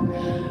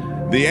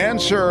 The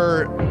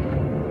answer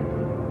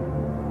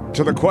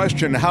to the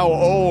question, how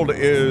old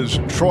is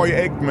Troy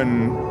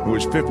Aikman, who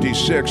is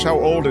 56, how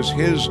old is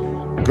his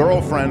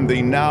girlfriend,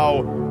 the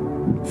now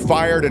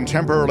fired and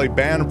temporarily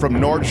banned from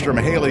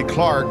Nordstrom, Haley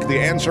Clark? The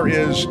answer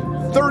is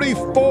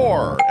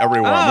 34,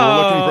 everyone.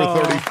 Oh. We're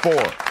looking for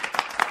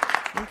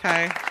 34.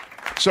 Okay.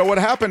 So what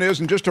happened is,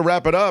 and just to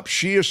wrap it up,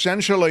 she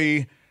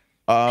essentially...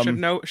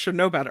 should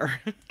know better.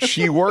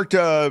 She worked,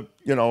 as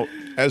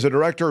a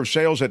director of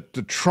sales at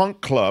the Trunk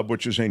Club,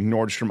 which is a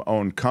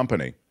Nordstrom-owned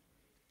company.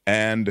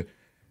 And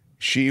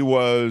she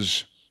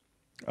was,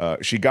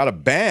 she got a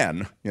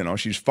ban,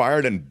 she's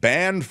fired and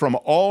banned from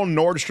all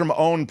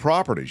Nordstrom-owned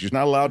properties. She's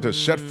not allowed to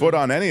set foot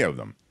on any of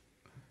them.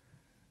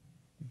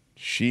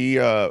 She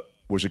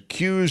was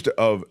accused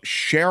of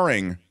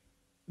sharing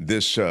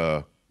this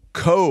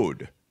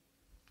code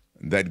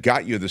that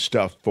got you the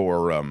stuff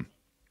for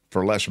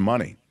less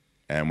money.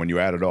 And when you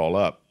add it all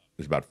up,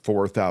 there's about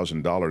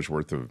 $4,000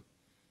 worth of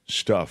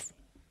stuff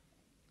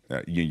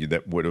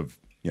that would have,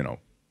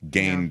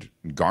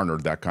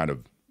 garnered that kind of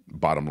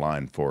bottom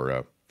line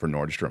for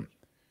Nordstrom.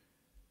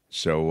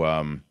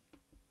 So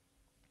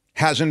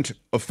hasn't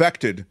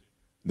affected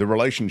the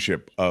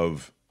relationship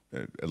of,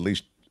 at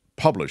least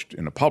published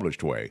in a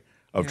published way,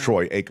 of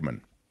Troy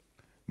Aikman.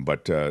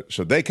 But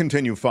so they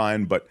continue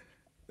fine, but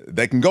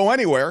they can go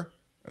anywhere,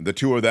 the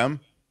two of them.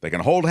 They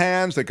can hold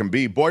hands, they can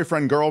be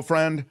boyfriend,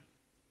 girlfriend,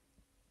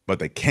 but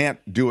they can't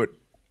do it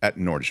at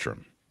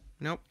Nordstrom.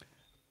 Nope.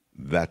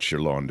 That's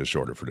your Law and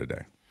Disorder for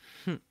today.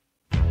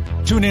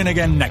 Tune in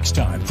again next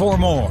time for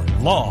more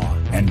Law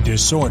and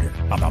Disorder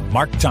on The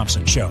Mark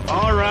Thompson Show.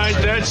 All right,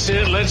 that's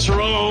it. Let's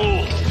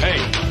roll. Hey,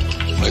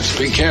 let's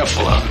be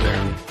careful out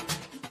there.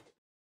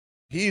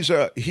 He's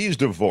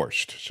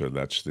divorced, so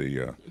that's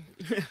the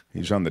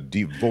he's on the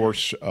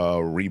divorce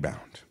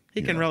rebound.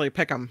 He can really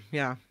pick them,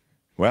 yeah.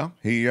 Well,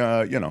 he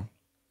I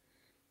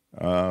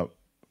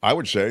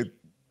would say,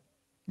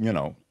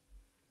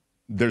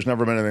 there's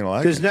never been anything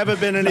like it. There's never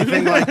been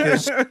anything like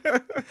this.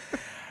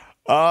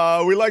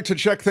 We like to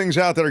check things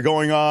out that are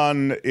going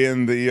on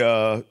in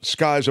the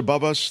skies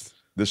above us.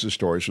 This is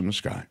Stories from the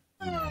Sky.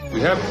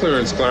 We have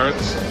clearance,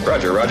 Clarence.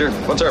 Roger, Roger.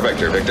 What's our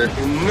vector, Victor?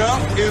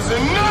 Enough is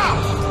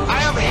enough! I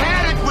have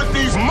had it with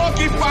these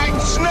monkey-fighting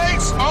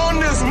snakes on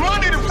this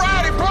Monday to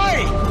Friday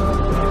plane!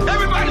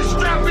 Everybody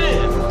strap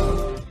in!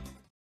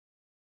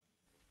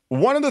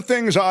 One of the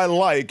things I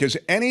like is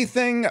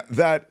anything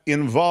that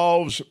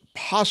involves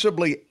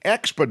possibly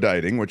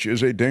expediting, which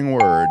is a ding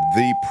word,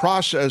 the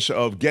process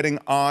of getting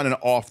on and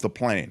off the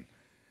plane.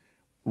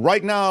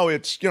 Right now,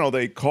 it's,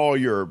 they call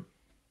your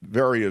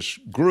various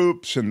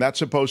groups, and that's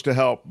supposed to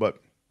help, but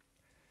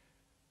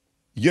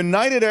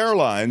United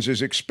Airlines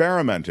is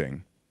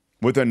experimenting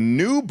with a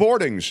new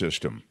boarding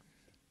system,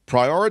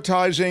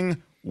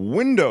 prioritizing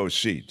window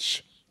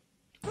seats.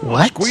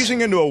 What? Squeezing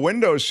into a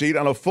window seat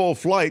on a full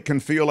flight can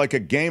feel like a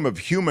game of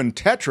human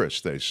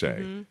Tetris, they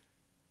say.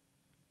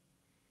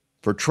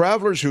 For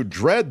travelers who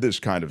dread this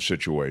kind of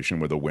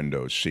situation with a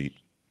window seat,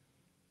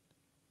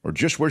 or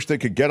just wish they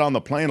could get on the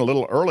plane a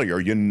little earlier,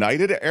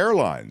 United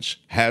Airlines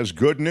has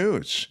good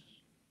news.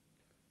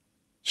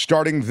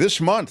 Starting this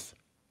month,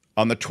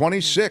 on the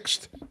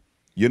 26th,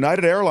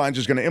 United Airlines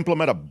is going to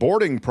implement a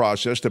boarding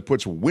process that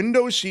puts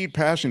window seat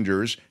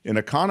passengers in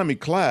economy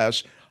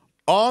class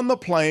on the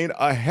plane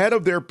ahead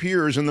of their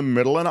peers in the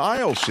middle and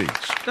aisle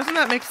seats. Doesn't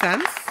that make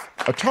sense?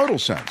 A total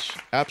sense.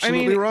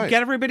 Absolutely I mean, right.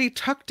 Get everybody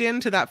tucked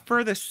into that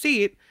furthest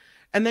seat,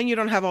 and then you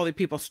don't have all the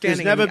people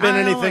standing. There's never in the been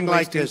aisle anything and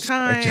like wasting this.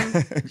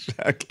 Time.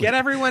 Exactly. Get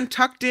everyone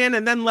tucked in,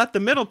 and then let the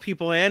middle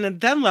people in, and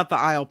then let the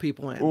aisle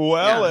people in.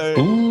 Well,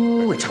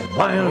 Ooh, it's a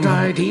wild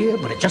idea,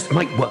 but it just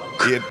might work.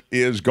 it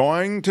is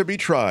going to be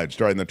tried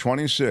starting the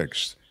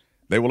 26th.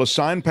 They will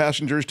assign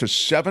passengers to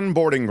 7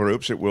 boarding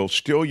groups. It will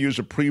still use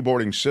a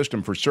pre-boarding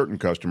system for certain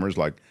customers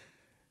like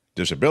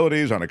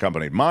disabilities,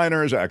 unaccompanied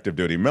minors, active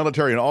duty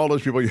military, and all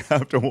those people you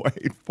have to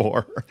wait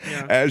for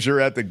as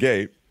you're at the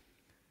gate.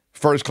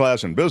 First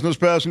class and business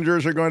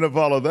passengers are going to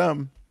follow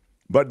them.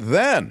 But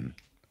then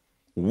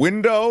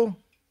window,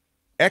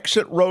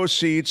 exit row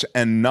seats,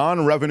 and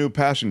non-revenue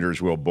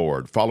passengers will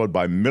board, followed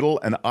by middle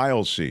and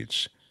aisle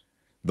seats.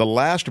 The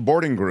last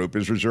boarding group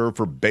is reserved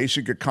for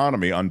basic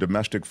economy on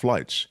domestic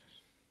flights,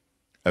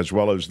 as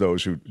well as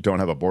those who don't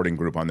have a boarding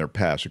group on their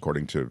pass,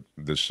 according to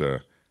this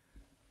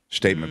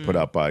statement put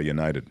out by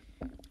United.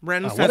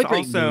 Ren What says a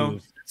great also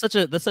move.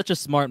 That's such a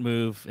smart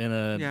move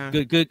and Yeah.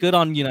 good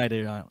on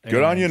United.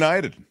 Good on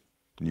United.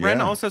 Ren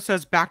Yeah. also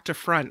says back to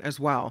front as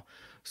well.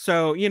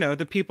 So,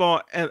 the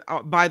people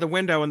by the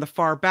window in the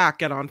far back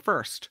get on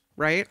first,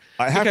 right?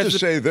 I have to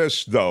say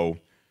this, though.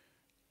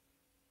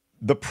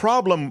 The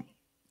problem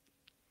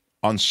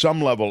on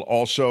some level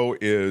also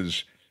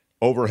is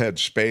overhead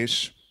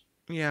space.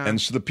 Yeah.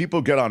 And so the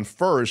people get on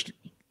first,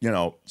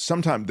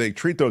 sometimes they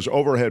treat those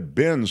overhead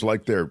bins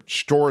like they're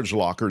storage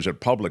lockers at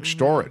public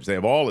storage. They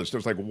have all this stuff.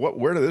 It's like,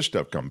 where did this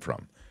stuff come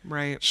from?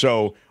 Right.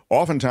 So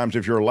oftentimes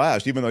if you're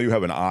last, even though you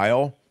have an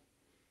aisle,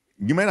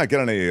 you may not get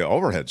any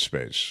overhead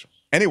space.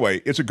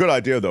 Anyway, it's a good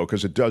idea, though,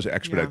 because it does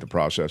expedite the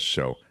process.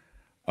 So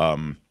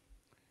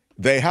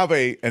they have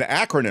an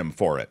acronym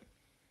for it.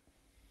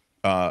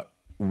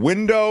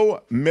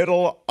 Window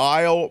Middle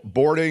Aisle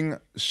Boarding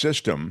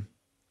System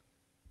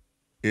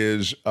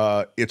is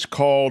it's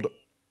called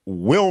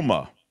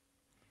WILMA.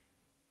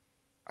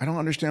 I don't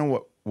understand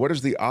what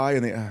is the I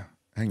in the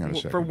hang on a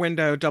second. For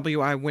window,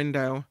 W-I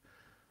window.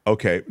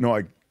 Okay,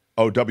 no,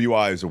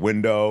 WI is a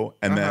window,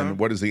 and then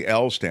what does the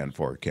L stand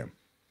for, Kim?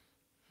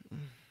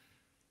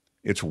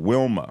 It's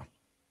WILMA.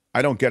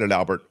 I don't get it,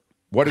 Albert.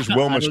 What is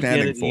WILMA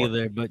standing for?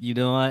 Either, but you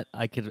know what?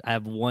 I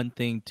have one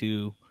thing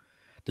to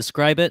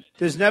describe it.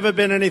 There's never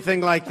been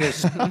anything like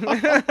this.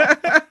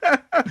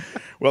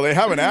 Well, they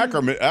have an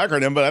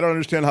acronym, but I don't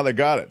understand how they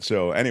got it.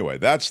 So anyway,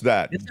 that's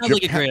that. It sounds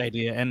like a great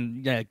idea,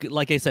 and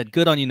like I said,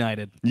 good on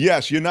United.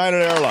 Yes,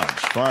 United Airlines.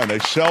 Fine. They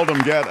seldom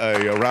get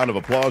a round of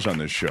applause on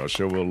this show,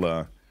 so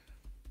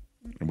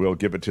we'll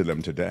give it to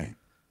them today.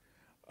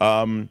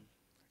 The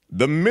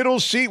middle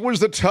seat was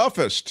the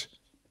toughest.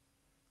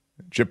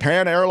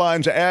 Japan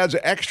Airlines adds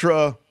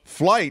extra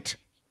flight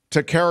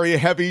to carry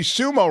heavy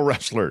sumo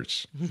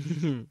wrestlers.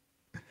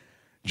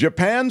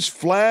 Japan's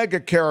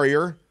flag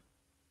carrier,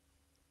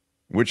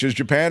 which is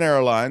Japan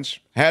Airlines,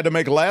 had to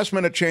make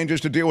last-minute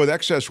changes to deal with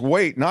excess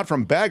weight, not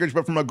from baggage,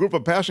 but from a group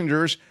of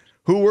passengers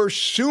who were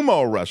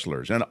sumo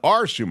wrestlers and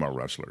are sumo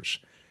wrestlers.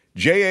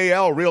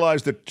 JAL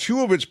realized that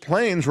 2 of its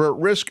planes were at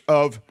risk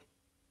of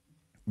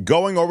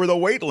going over the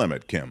weight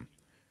limit, Kim.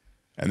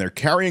 And they're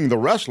carrying the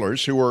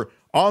wrestlers who were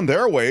on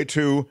their way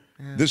to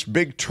this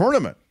big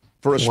tournament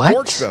for a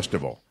sports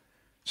festival.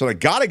 So they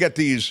got to get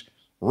these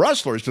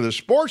wrestlers to the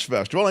sports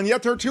festival, and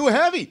yet they're too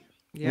heavy.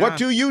 Yeah. What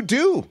do you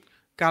do?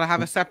 Got to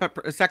have a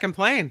second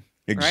plane.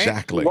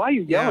 Exactly. Right? Why are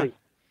you yelling?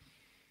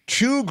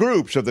 2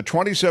 groups of the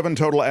 27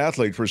 total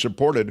athletes were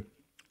supported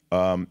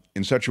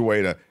in such a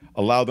way to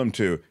allow them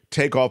to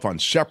take off on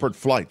separate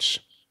flights.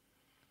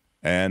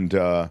 And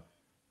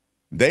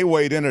they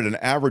weighed in at an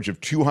average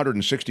of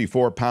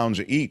 264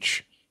 pounds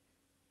each.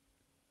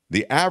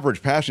 The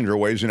average passenger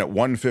weighs in at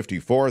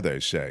 154, they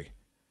say.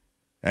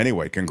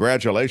 Anyway,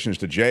 congratulations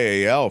to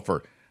JAL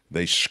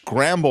they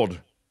scrambled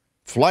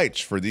flights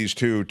for these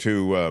two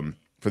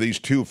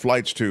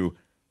flights to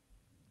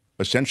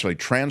essentially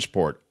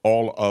transport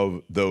all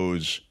of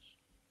those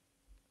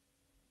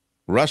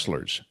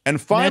wrestlers. And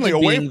finally,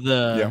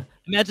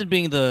 imagine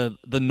being the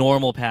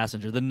normal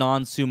passenger, the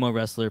non-sumo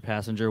wrestler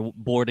passenger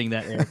boarding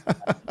that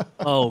aircraft.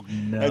 Oh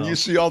no! And you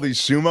see all these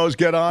sumos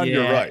get on. Yeah,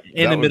 You're right.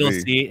 In the middle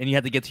seat, and you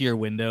have to get to your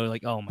window.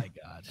 Like, oh my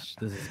gosh,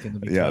 this is going to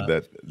be.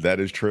 Yeah, that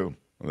is true.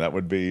 That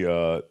would be.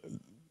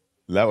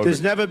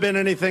 There's never been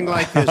anything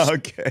like this.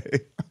 Okay.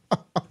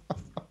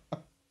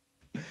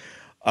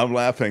 I'm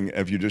laughing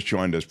if you just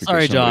joined us. Because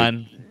Sorry,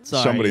 John.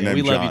 Somebody named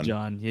we John. love you,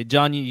 John. Yeah,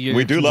 John, you're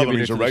we do love him.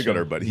 He's a contributor to the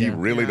regular, show. but he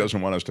really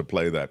doesn't want us to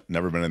play that.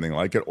 Never been anything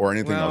like it or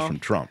anything else from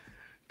Trump.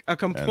 A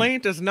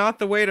complaint is not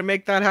the way to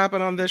make that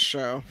happen on this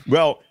show.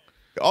 Well,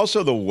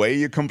 also the way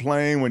you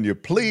complain when you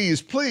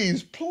please,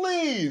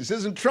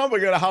 isn't Trump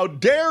again? How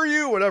dare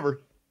you?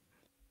 Whatever.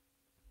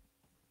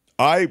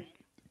 I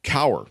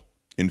cower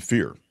in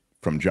fear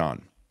from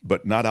John,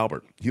 but not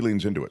Albert. He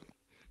leans into it.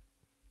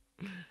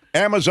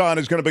 Amazon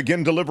is going to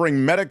begin delivering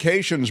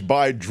medications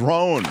by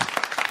drone.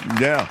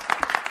 Yeah.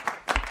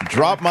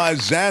 Drop my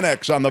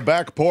Xanax on the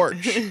back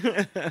porch.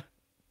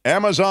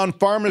 Amazon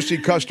pharmacy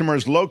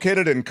customers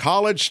located in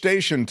College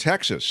Station,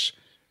 Texas,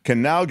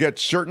 can now get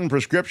certain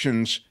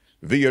prescriptions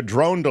via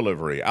drone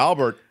delivery.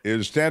 Albert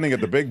is standing at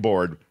the big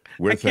board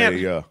with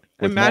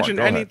imagine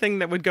anything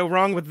that would go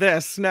wrong with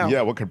this. No.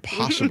 Yeah, what could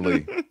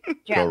possibly go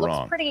it looks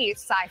wrong? Pretty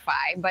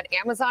sci-fi, but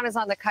Amazon is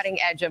on the cutting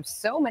edge of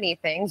so many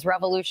things,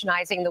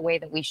 revolutionizing the way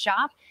that we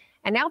shop.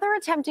 And now they're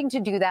attempting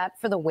to do that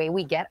for the way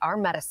we get our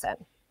medicine.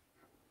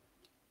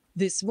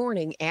 This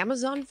morning,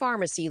 Amazon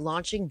Pharmacy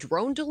launching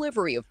drone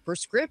delivery of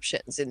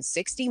prescriptions in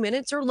 60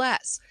 minutes or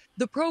less.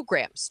 The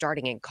program,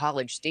 starting in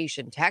College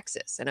Station,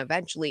 Texas, and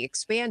eventually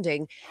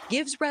expanding,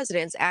 gives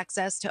residents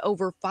access to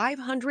over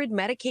 500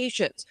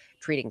 medications,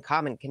 treating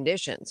common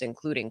conditions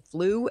including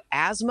flu,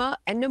 asthma,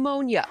 and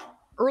pneumonia.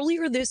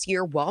 Earlier this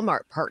year,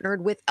 Walmart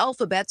partnered with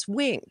Alphabet's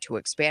Wing to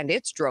expand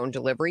its drone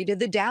delivery to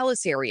the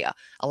Dallas area,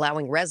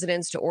 allowing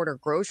residents to order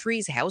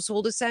groceries,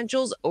 household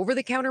essentials,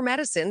 over-the-counter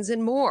medicines,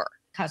 and more.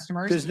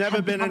 Customers There's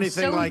never been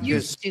anything so like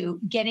used this. to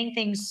getting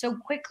things so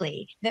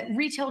quickly that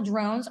retail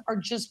drones are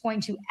just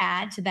going to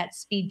add to that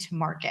speed to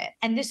market.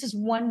 And this is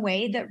one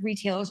way that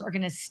retailers are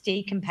going to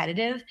stay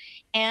competitive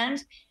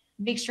and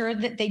make sure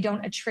that they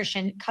don't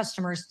attrition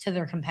customers to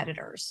their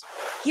competitors.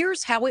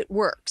 Here's how it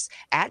works.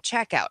 At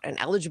checkout, an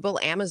eligible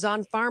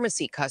Amazon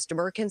Pharmacy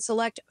customer can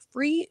select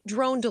free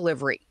drone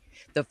delivery.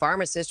 The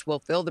pharmacist will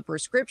fill the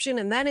prescription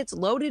and then it's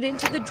loaded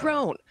into the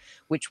drone,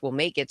 which will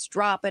make its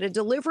drop at a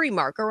delivery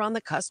marker on the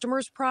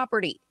customer's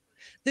property.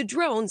 The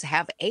drones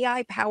have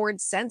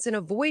AI-powered sense and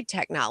avoid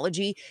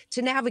technology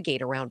to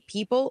navigate around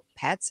people,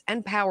 pets,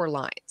 and power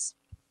lines.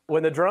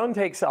 When the drone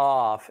takes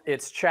off,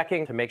 it's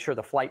checking to make sure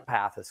the flight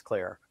path is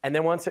clear. And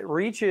then once it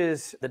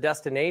reaches the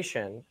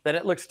destination, then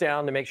it looks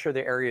down to make sure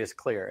the area is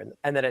clear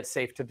and that it's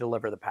safe to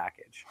deliver the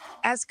package.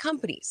 As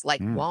companies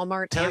like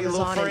Walmart, Tell your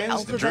little Amazon, and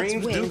friends, the Alphabet's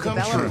dreams Wing do come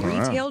develop true.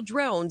 retail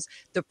drones,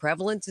 the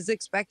prevalence is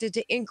expected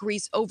to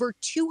increase over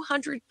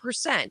 200%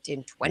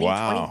 in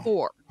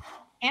 2024.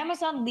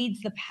 Amazon leads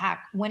the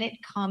pack when it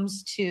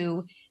comes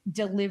to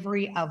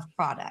delivery of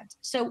product.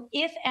 So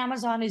if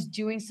Amazon is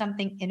doing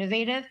something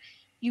innovative,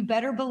 you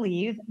better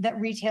believe that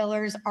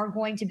retailers are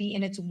going to be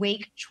in its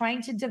wake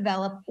trying to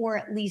develop or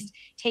at least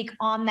take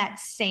on that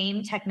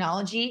same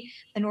technology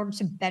in order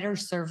to better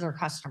serve their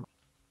customers.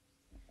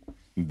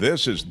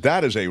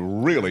 That is a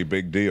really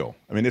big deal.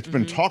 I mean, it's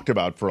been talked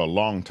about for a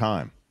long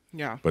time.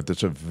 Yeah. But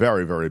it's a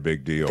very, very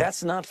big deal.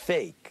 That's not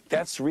fake.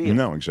 That's real.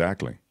 No,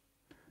 exactly.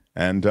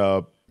 And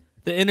the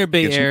Inner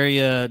Bay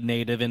Area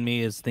native in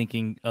me is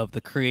thinking of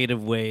the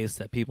creative ways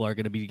that people are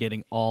going to be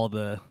getting all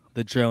the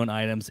drone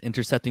items,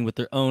 intercepting with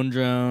their own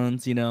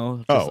drones, you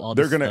know.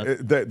 They're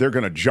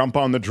gonna jump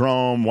on the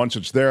drone once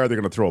it's there. They're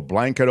gonna throw a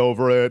blanket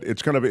over it.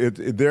 It's gonna be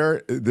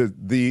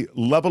the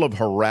level of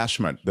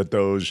harassment that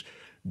those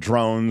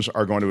drones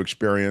are going to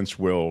experience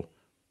will,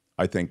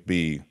 I think,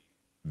 be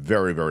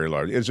very, very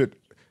large. Is it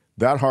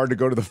that hard to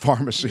go to the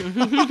pharmacy?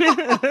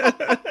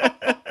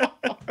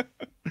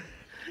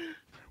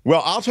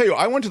 Well, I'll tell you,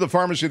 I went to the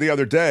pharmacy the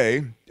other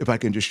day, if I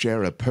can just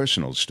share a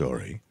personal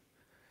story,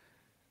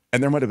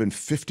 and there might have been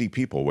 50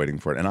 people waiting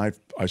for it. And I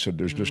said,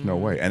 there's just no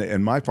way. And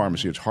in my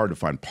pharmacy, it's hard to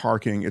find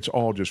parking. It's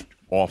all just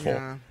awful.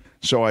 Yeah.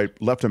 So I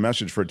left a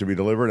message for it to be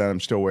delivered, and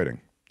I'm still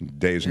waiting.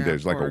 Days and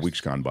days, like a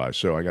week's gone by.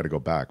 So I got to go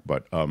back.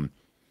 But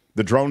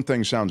the drone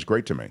thing sounds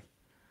great to me.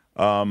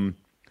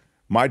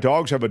 My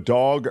dogs have a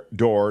dog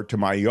door to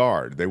my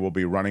yard. They will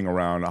be running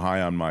around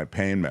high on my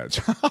pain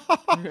meds.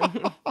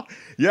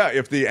 Yeah,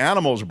 if the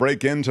animals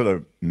break into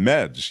the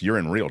meds, you're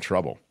in real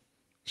trouble.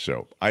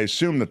 So I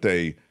assume that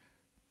they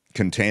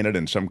contain it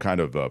in some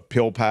kind of a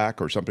pill pack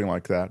or something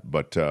like that.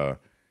 But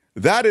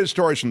that is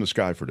Stories from the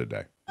Sky for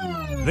today.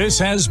 This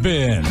has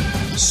been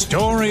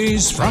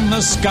Stories from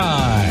the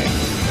Sky.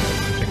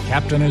 The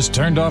captain has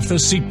turned off the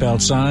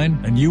seatbelt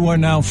sign, and you are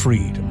now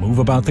free to move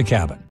about the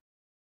cabin.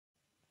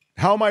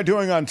 How am I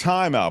doing on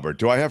time, Albert?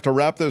 Do I have to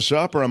wrap this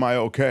up, or am I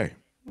okay?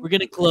 We're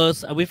getting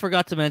close. We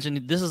forgot to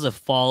mention, this is a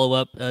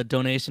follow-up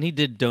donation. He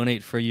did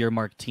donate for your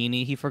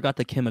martini. He forgot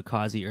the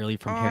Kimikaze early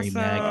from Harry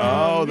Magnan.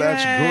 Oh,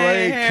 that's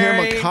great.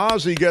 Harry.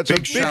 Kimikaze gets a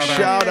big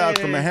shout out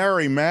from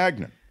Harry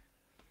Magnan.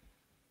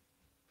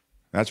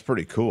 That's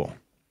pretty cool.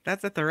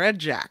 That's at the Red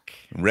Jack.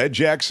 Red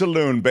Jack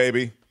Saloon,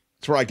 baby.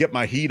 That's where I get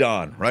my heat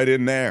on, right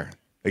in there.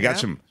 They got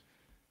some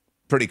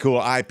pretty cool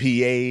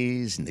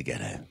IPAs, and they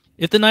got a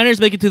If the Niners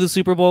make it to the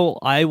Super Bowl,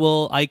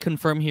 I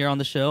confirm here on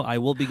the show, I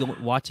will be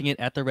watching it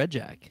at the Red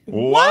Jack.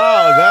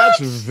 Wow, that's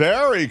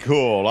very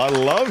cool. I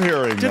love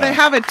hearing that. Do they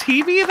have a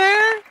TV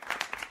there?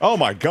 Oh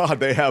my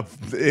God, they have.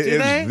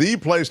 It's the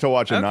place to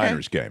watch a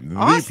Niners game.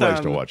 The place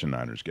to watch a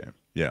Niners game.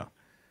 Yeah.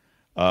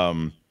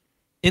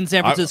 In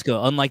San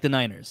Francisco, unlike the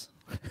Niners.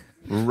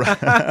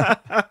 I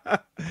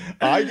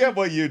get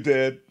what you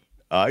did.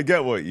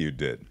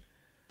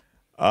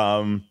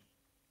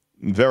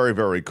 Very,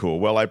 very cool.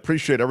 Well, I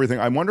appreciate everything.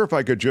 I wonder if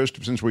I could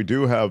just, since we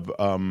do have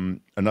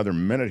another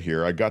minute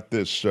here, I got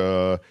this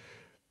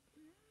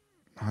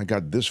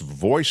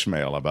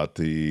voicemail about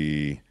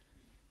the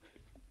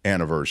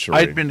anniversary.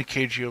 I'd been a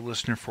KGO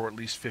listener for at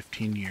least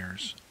 15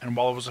 years, and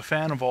while I was a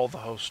fan of all the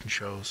hosts and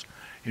shows,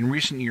 in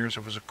recent years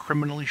there was a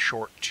criminally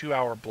short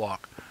 2-hour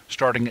block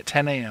starting at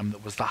 10 a.m.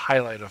 that was the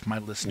highlight of my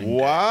listening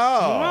day.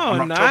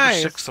 On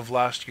October 6th of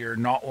last year,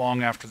 not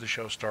long after the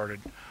show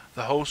started,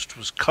 the host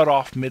was cut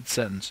off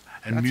mid-sentence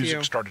and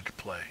music started to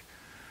play.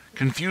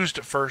 Confused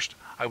at first,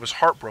 I was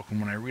heartbroken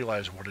when I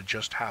realized what had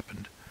just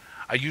happened.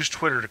 I used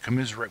Twitter to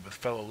commiserate with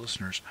fellow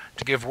listeners,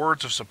 to give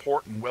words of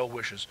support and well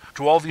wishes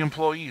to all the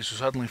employees who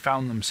suddenly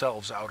found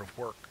themselves out of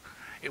work.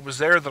 It was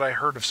there that I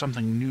heard of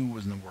something new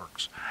in the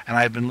works, and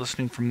I have been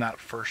listening from that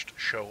first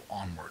show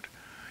onward.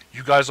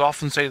 You guys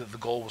often say that the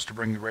goal was to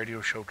bring the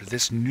radio show to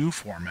this new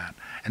format,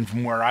 and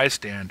from where I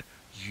stand,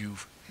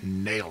 you've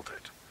nailed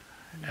it.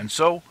 And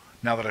so,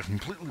 now that I've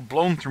completely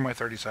blown through my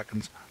 30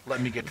 seconds, let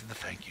me get to the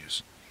thank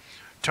yous.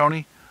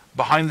 Tony,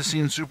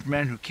 behind-the-scenes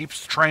Superman who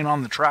keeps the train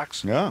on the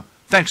tracks. Yeah.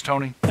 Thanks,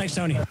 Tony. Thanks,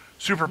 Tony.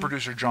 Super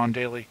producer John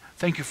Daly,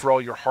 thank you for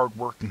all your hard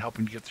work in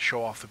helping to get the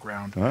show off the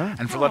ground,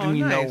 and for letting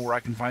me know where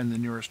I can find the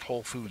nearest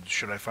Whole Foods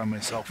should I find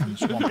myself in the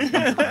swampy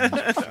wonderlands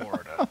of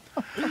Florida.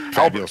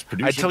 Albert,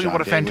 I tell you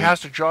what a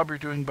fantastic job you're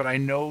doing, but I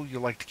know you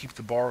like to keep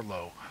the bar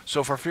low.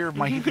 So for fear of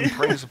my heaping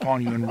praise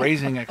upon you and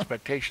raising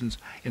expectations,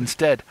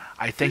 instead,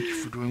 I thank you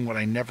for doing what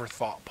I never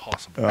thought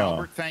possible.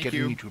 Albert, thank getting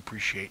you. me to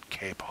appreciate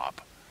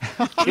K-pop.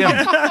 Kim,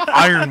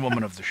 Iron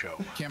Woman of the show,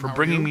 Kim, for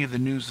bringing me the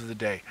news of the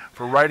day,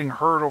 for writing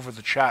Herd over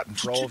the chat, and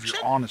for all of your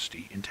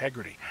honesty,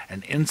 integrity,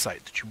 and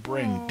insight that you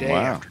bring day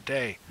after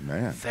day.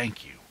 Man.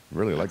 Thank you.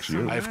 Really likes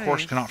you. I, of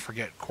course, cannot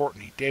forget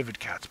Courtney, David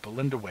Katz,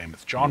 Belinda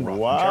Weymouth, John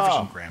Rothmann,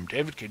 Jefferson Graham,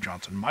 David K.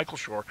 Johnson, Michael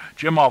Shore,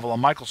 Jim Avila,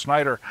 Michael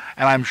Snyder,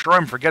 and I'm sure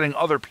I'm forgetting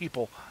other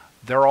people.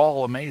 They're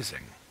all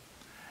amazing.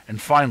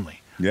 And finally,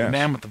 the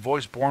man with the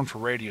voice born for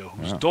radio,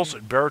 whose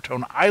dulcet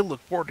baritone I look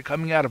forward to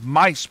coming out of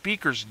my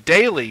speakers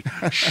daily,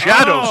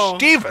 Shadow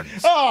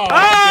Stevens.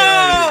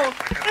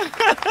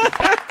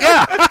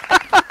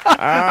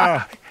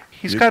 Yeah.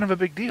 He's kind of a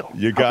big deal.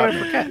 You got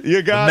it.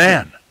 You got the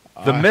man,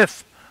 the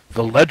myth,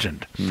 the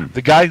legend,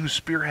 the guy who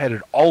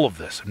spearheaded all of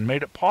this and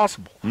made it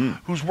possible,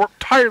 who's worked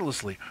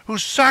tirelessly,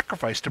 who's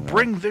sacrificed to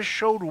bring this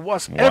show to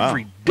us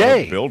every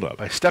day.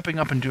 By stepping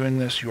up and doing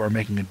this, you are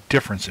making a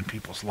difference in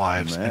people's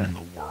lives and in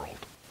the world.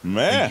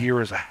 Man. The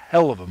year is a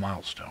hell of a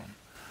milestone.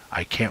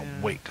 I can't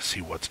wait to see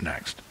what's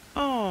next.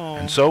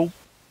 And so,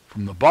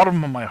 from the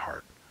bottom of my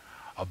heart,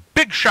 a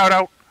big shout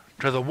out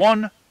to the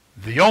one,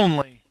 the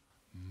only,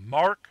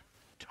 Mark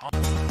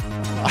Thompson.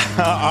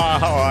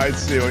 I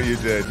see what you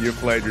did. You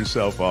played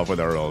yourself off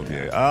with our old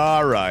view.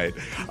 All right.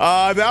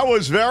 That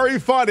was very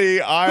funny.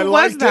 I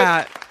liked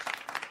that?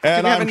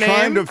 And I'm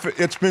trying to.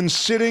 It's been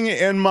sitting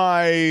in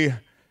my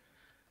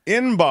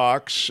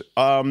inbox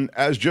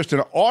as just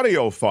an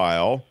audio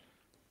file.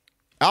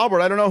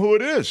 Albert, I don't know who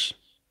it is.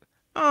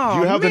 Oh, do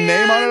you have the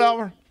name on it,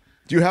 Albert?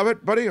 Do you have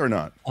it, buddy, or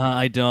not?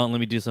 I don't. Let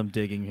me do some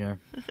digging here.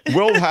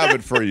 We'll have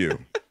it for you.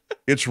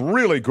 It's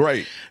really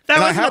great. That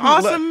was an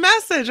awesome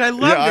message. I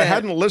loved it. I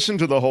hadn't listened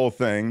to the whole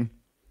thing,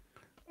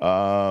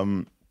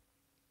 but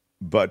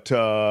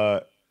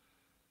that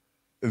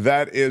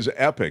is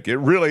epic. It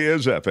really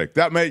is epic.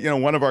 That made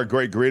one of our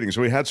great greetings.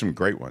 We had some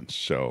great ones.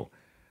 So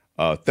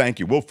thank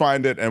you. We'll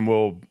find it and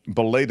we'll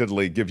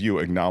belatedly give you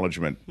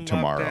acknowledgement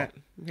tomorrow.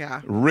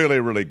 Yeah. Really,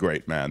 really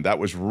great, man. That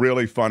was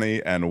really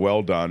funny and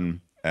well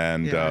done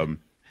and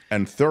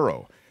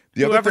thorough.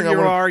 The Whoever other thing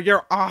you are,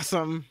 you're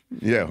awesome.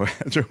 Yeah.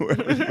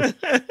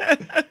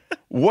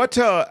 What,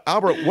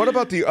 Albert? What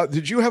about the?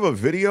 Did you have a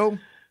video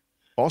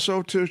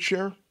also to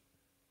share?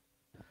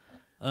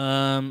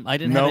 I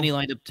didn't have any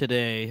lined up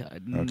today.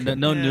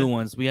 No new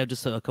ones. We have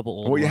just a couple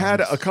old. Well, you ones.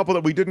 had a couple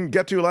that we didn't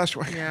get to last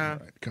week. Yeah.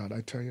 God,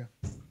 I tell you,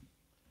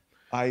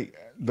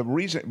 the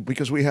reason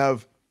because we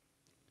have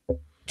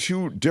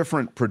two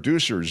different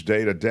producers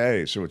day to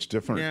day, so it's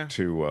different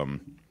to.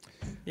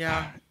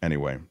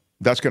 Anyway,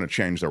 that's going to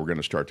change. Though we're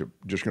going to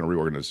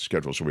reorganize the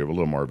schedule, so we have a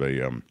little more of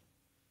a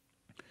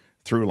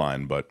through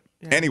line. But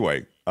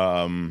anyway,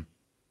 really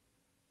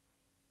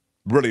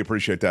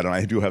appreciate that, and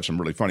I do have some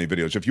really funny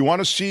videos. If you want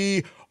to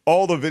see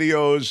all the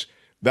videos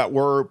that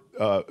were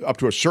up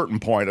to a certain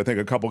point, I think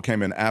a couple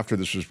came in after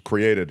this was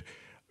created.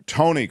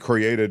 Tony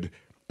created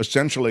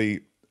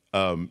essentially,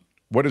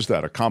 what is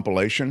that? A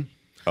compilation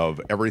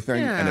of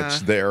everything, and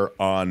it's there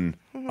on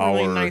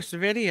really our nice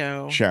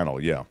video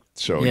channel. Yeah.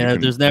 So yeah,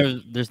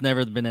 there's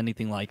never been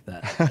anything like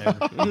that.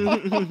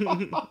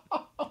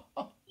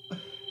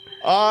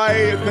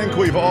 I think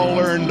we've all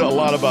learned a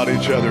lot about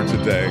each other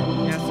today.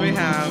 Yes, we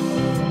have.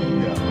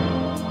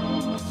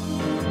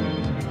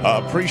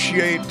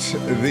 Appreciate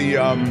the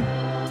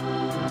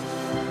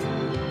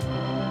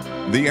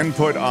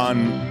input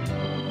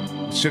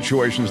on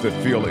situations that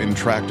feel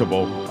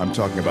intractable. I'm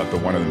talking about the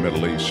one in the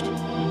Middle East,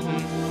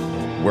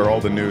 where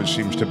all the news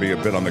seems to be a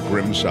bit on the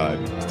grim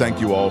side.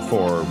 Thank you all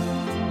for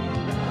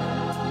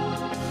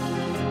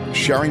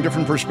sharing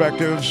different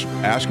perspectives,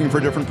 asking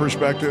for different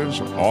perspectives,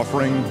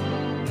 offering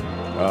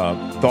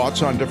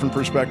thoughts on different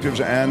perspectives,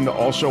 and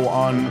also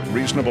on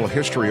reasonable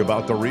history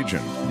about the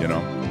region, you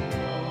know.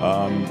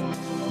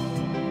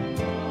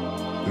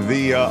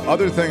 The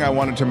other thing I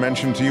wanted to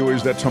mention to you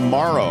is that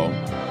tomorrow,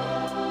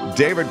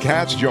 David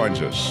Katz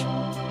joins us.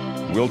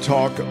 We'll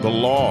talk the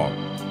law,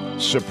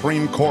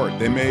 Supreme Court.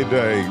 They made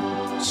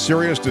a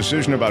serious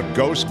decision about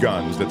ghost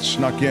guns that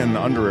snuck in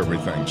under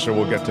everything, so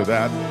we'll get to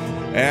that.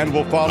 And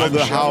we'll follow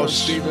the House.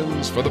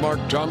 Stevens for the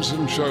Mark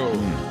Johnson Show.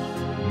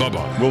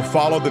 Bye-bye. We'll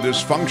follow the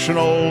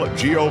dysfunctional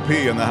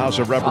GOP in the House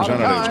of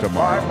Representatives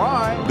tomorrow.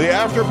 Bye-bye. The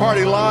After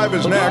Party Live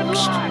is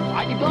next.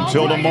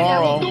 Until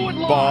tomorrow,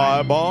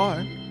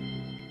 bye-bye.